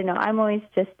always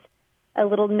just a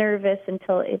little nervous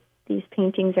until these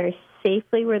paintings are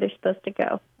safely where they're supposed to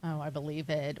go. Oh, I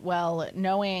believe it. Well,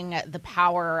 knowing the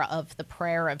power of the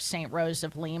prayer of St. Rose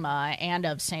of Lima and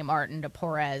of St. Martin de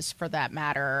Porres, for that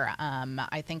matter,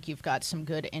 I think you've got some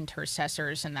good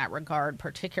intercessors in that regard,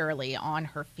 particularly on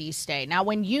her feast day. Now,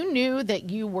 when you knew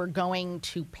that you were going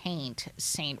to paint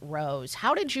St. Rose,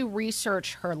 how did you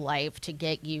research her life to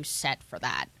get you set for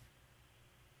that?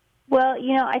 Well,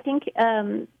 I think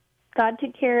God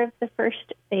took care of the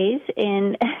first phase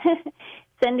in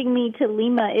sending me to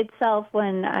Lima itself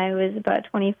when I was about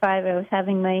 25. I was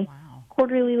having my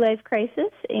quarterly life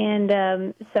crisis,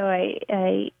 and so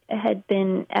I had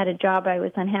been at a job I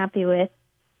was unhappy with,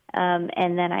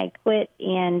 and then I quit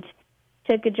and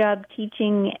took a job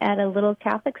teaching at a little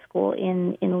Catholic school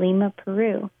in Lima,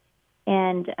 Peru.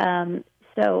 And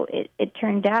so it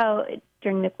turned out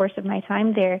during the course of my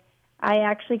time there, I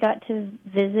actually got to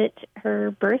visit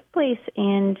her birthplace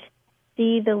and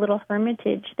see the little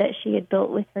hermitage that she had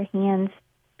built with her hands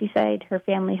beside her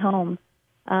family home.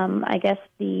 I guess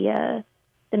the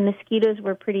mosquitoes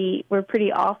were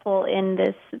pretty awful in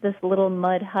this little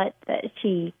mud hut that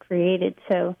she created.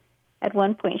 So at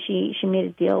one point she made a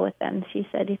deal with them. She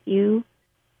said, "If you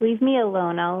leave me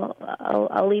alone,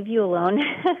 I'll leave you alone."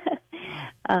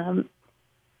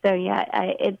 So yeah,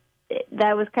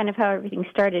 that was kind of how everything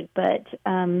started. But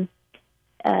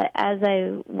as I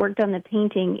worked on the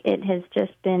painting, it has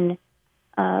just been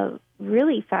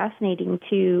really fascinating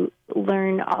to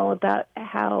learn all about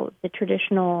how the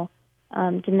traditional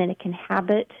Dominican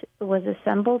habit was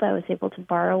assembled. I was able to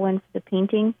borrow one for the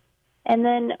painting. And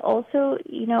then also,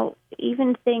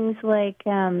 even things like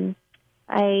I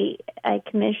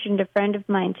commissioned a friend of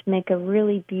mine to make a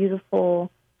really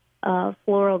beautiful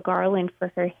floral garland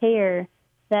for her hair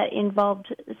that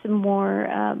involved some more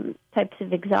types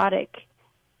of exotic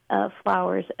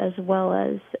flowers as well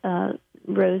as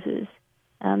roses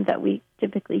that we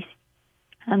typically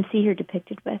see her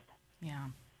depicted with. Yeah.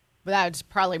 That's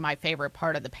probably my favorite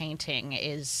part of the painting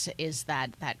is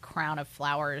that crown of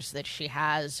flowers that she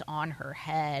has on her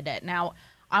head. Now,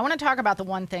 I want to talk about the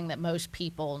one thing that most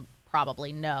people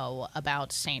probably know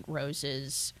about St.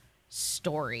 Rose's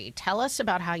story. Tell us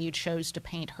about how you chose to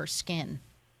paint her skin.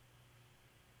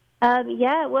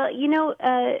 Yeah, well,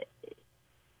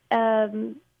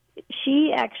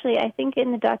 she actually, I think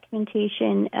in the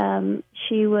documentation,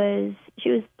 she was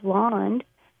blonde,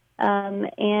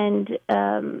 and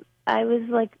I was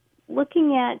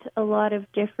looking at a lot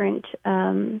of different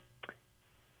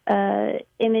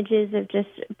images of just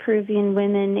Peruvian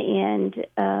women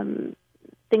and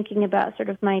thinking about sort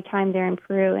of my time there in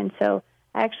Peru, and so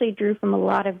I actually drew from a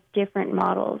lot of different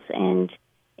models and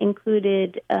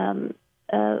included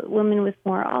women with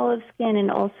more olive skin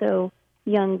and also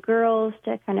young girls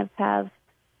to kind of have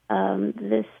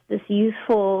this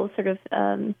youthful sort of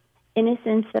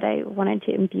innocence that I wanted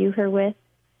to imbue her with.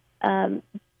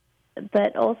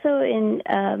 But also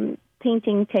in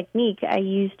painting technique, I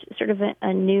used sort of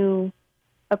a new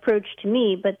approach to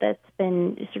me, but that's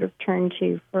been sort of turned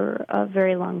to for a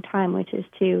very long time, which is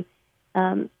to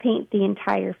paint the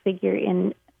entire figure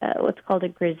in what's called a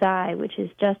grisaille, which is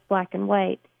just black and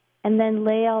white, and then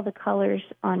lay all the colors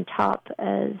on top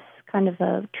as kind of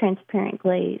a transparent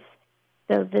glaze.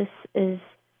 So this is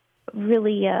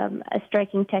really a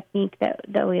striking technique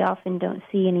that we often don't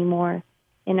see anymore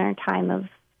in our time of,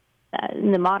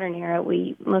 in the modern era,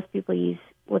 most people use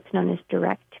what's known as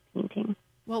direct painting.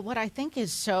 Well, what I think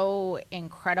is so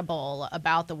incredible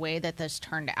about the way that this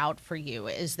turned out for you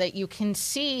is that you can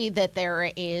see that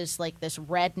there is this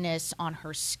redness on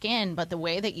her skin, but the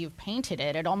way that you've painted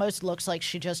it, it almost looks like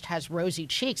she just has rosy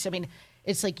cheeks. I mean,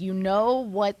 it's like you know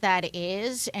what that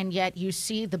is, and yet you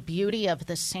see the beauty of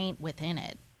the saint within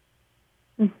it.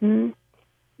 Mm-hmm.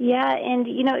 Yeah, and,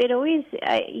 it always,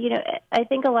 I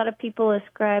think a lot of people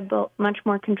ascribe much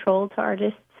more control to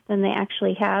artists than they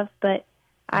actually have, but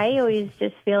I always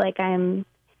just feel like I'm,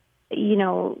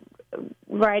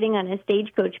 riding on a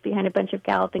stagecoach behind a bunch of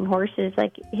galloping horses,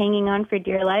 hanging on for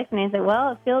dear life. And I said,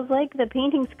 well, it feels like the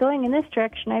painting's going in this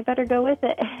direction. I better go with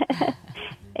it.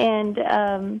 And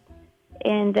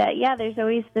there's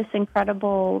always this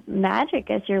incredible magic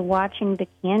as you're watching the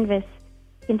canvas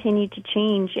continue to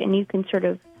change, and you can sort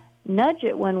of nudge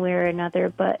it one way or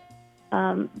another. But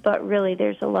really,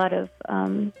 there's a lot of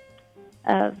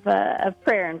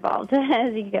prayer involved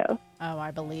as you go. Oh,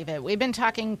 I believe it. We've been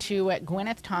talking to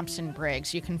Gwyneth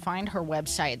Thompson-Briggs. You can find her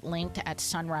website linked at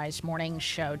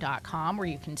sunrisemorningshow.com, where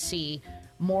you can see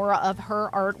more of her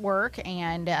artwork,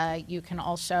 and you can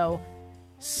also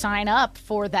sign up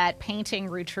for that painting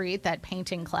retreat, that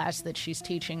painting class that she's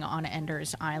teaching on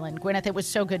Enders Island. Gwyneth, it was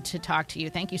so good to talk to you.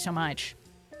 Thank you so much.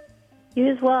 You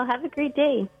as well. Have a great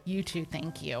day. You too.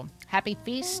 Thank you. Happy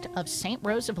Feast of St.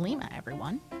 Rose of Lima,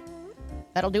 everyone.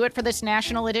 That'll do it for this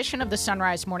national edition of the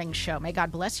Sunrise Morning Show. May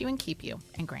God bless you and keep you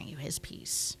and grant you his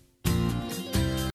peace.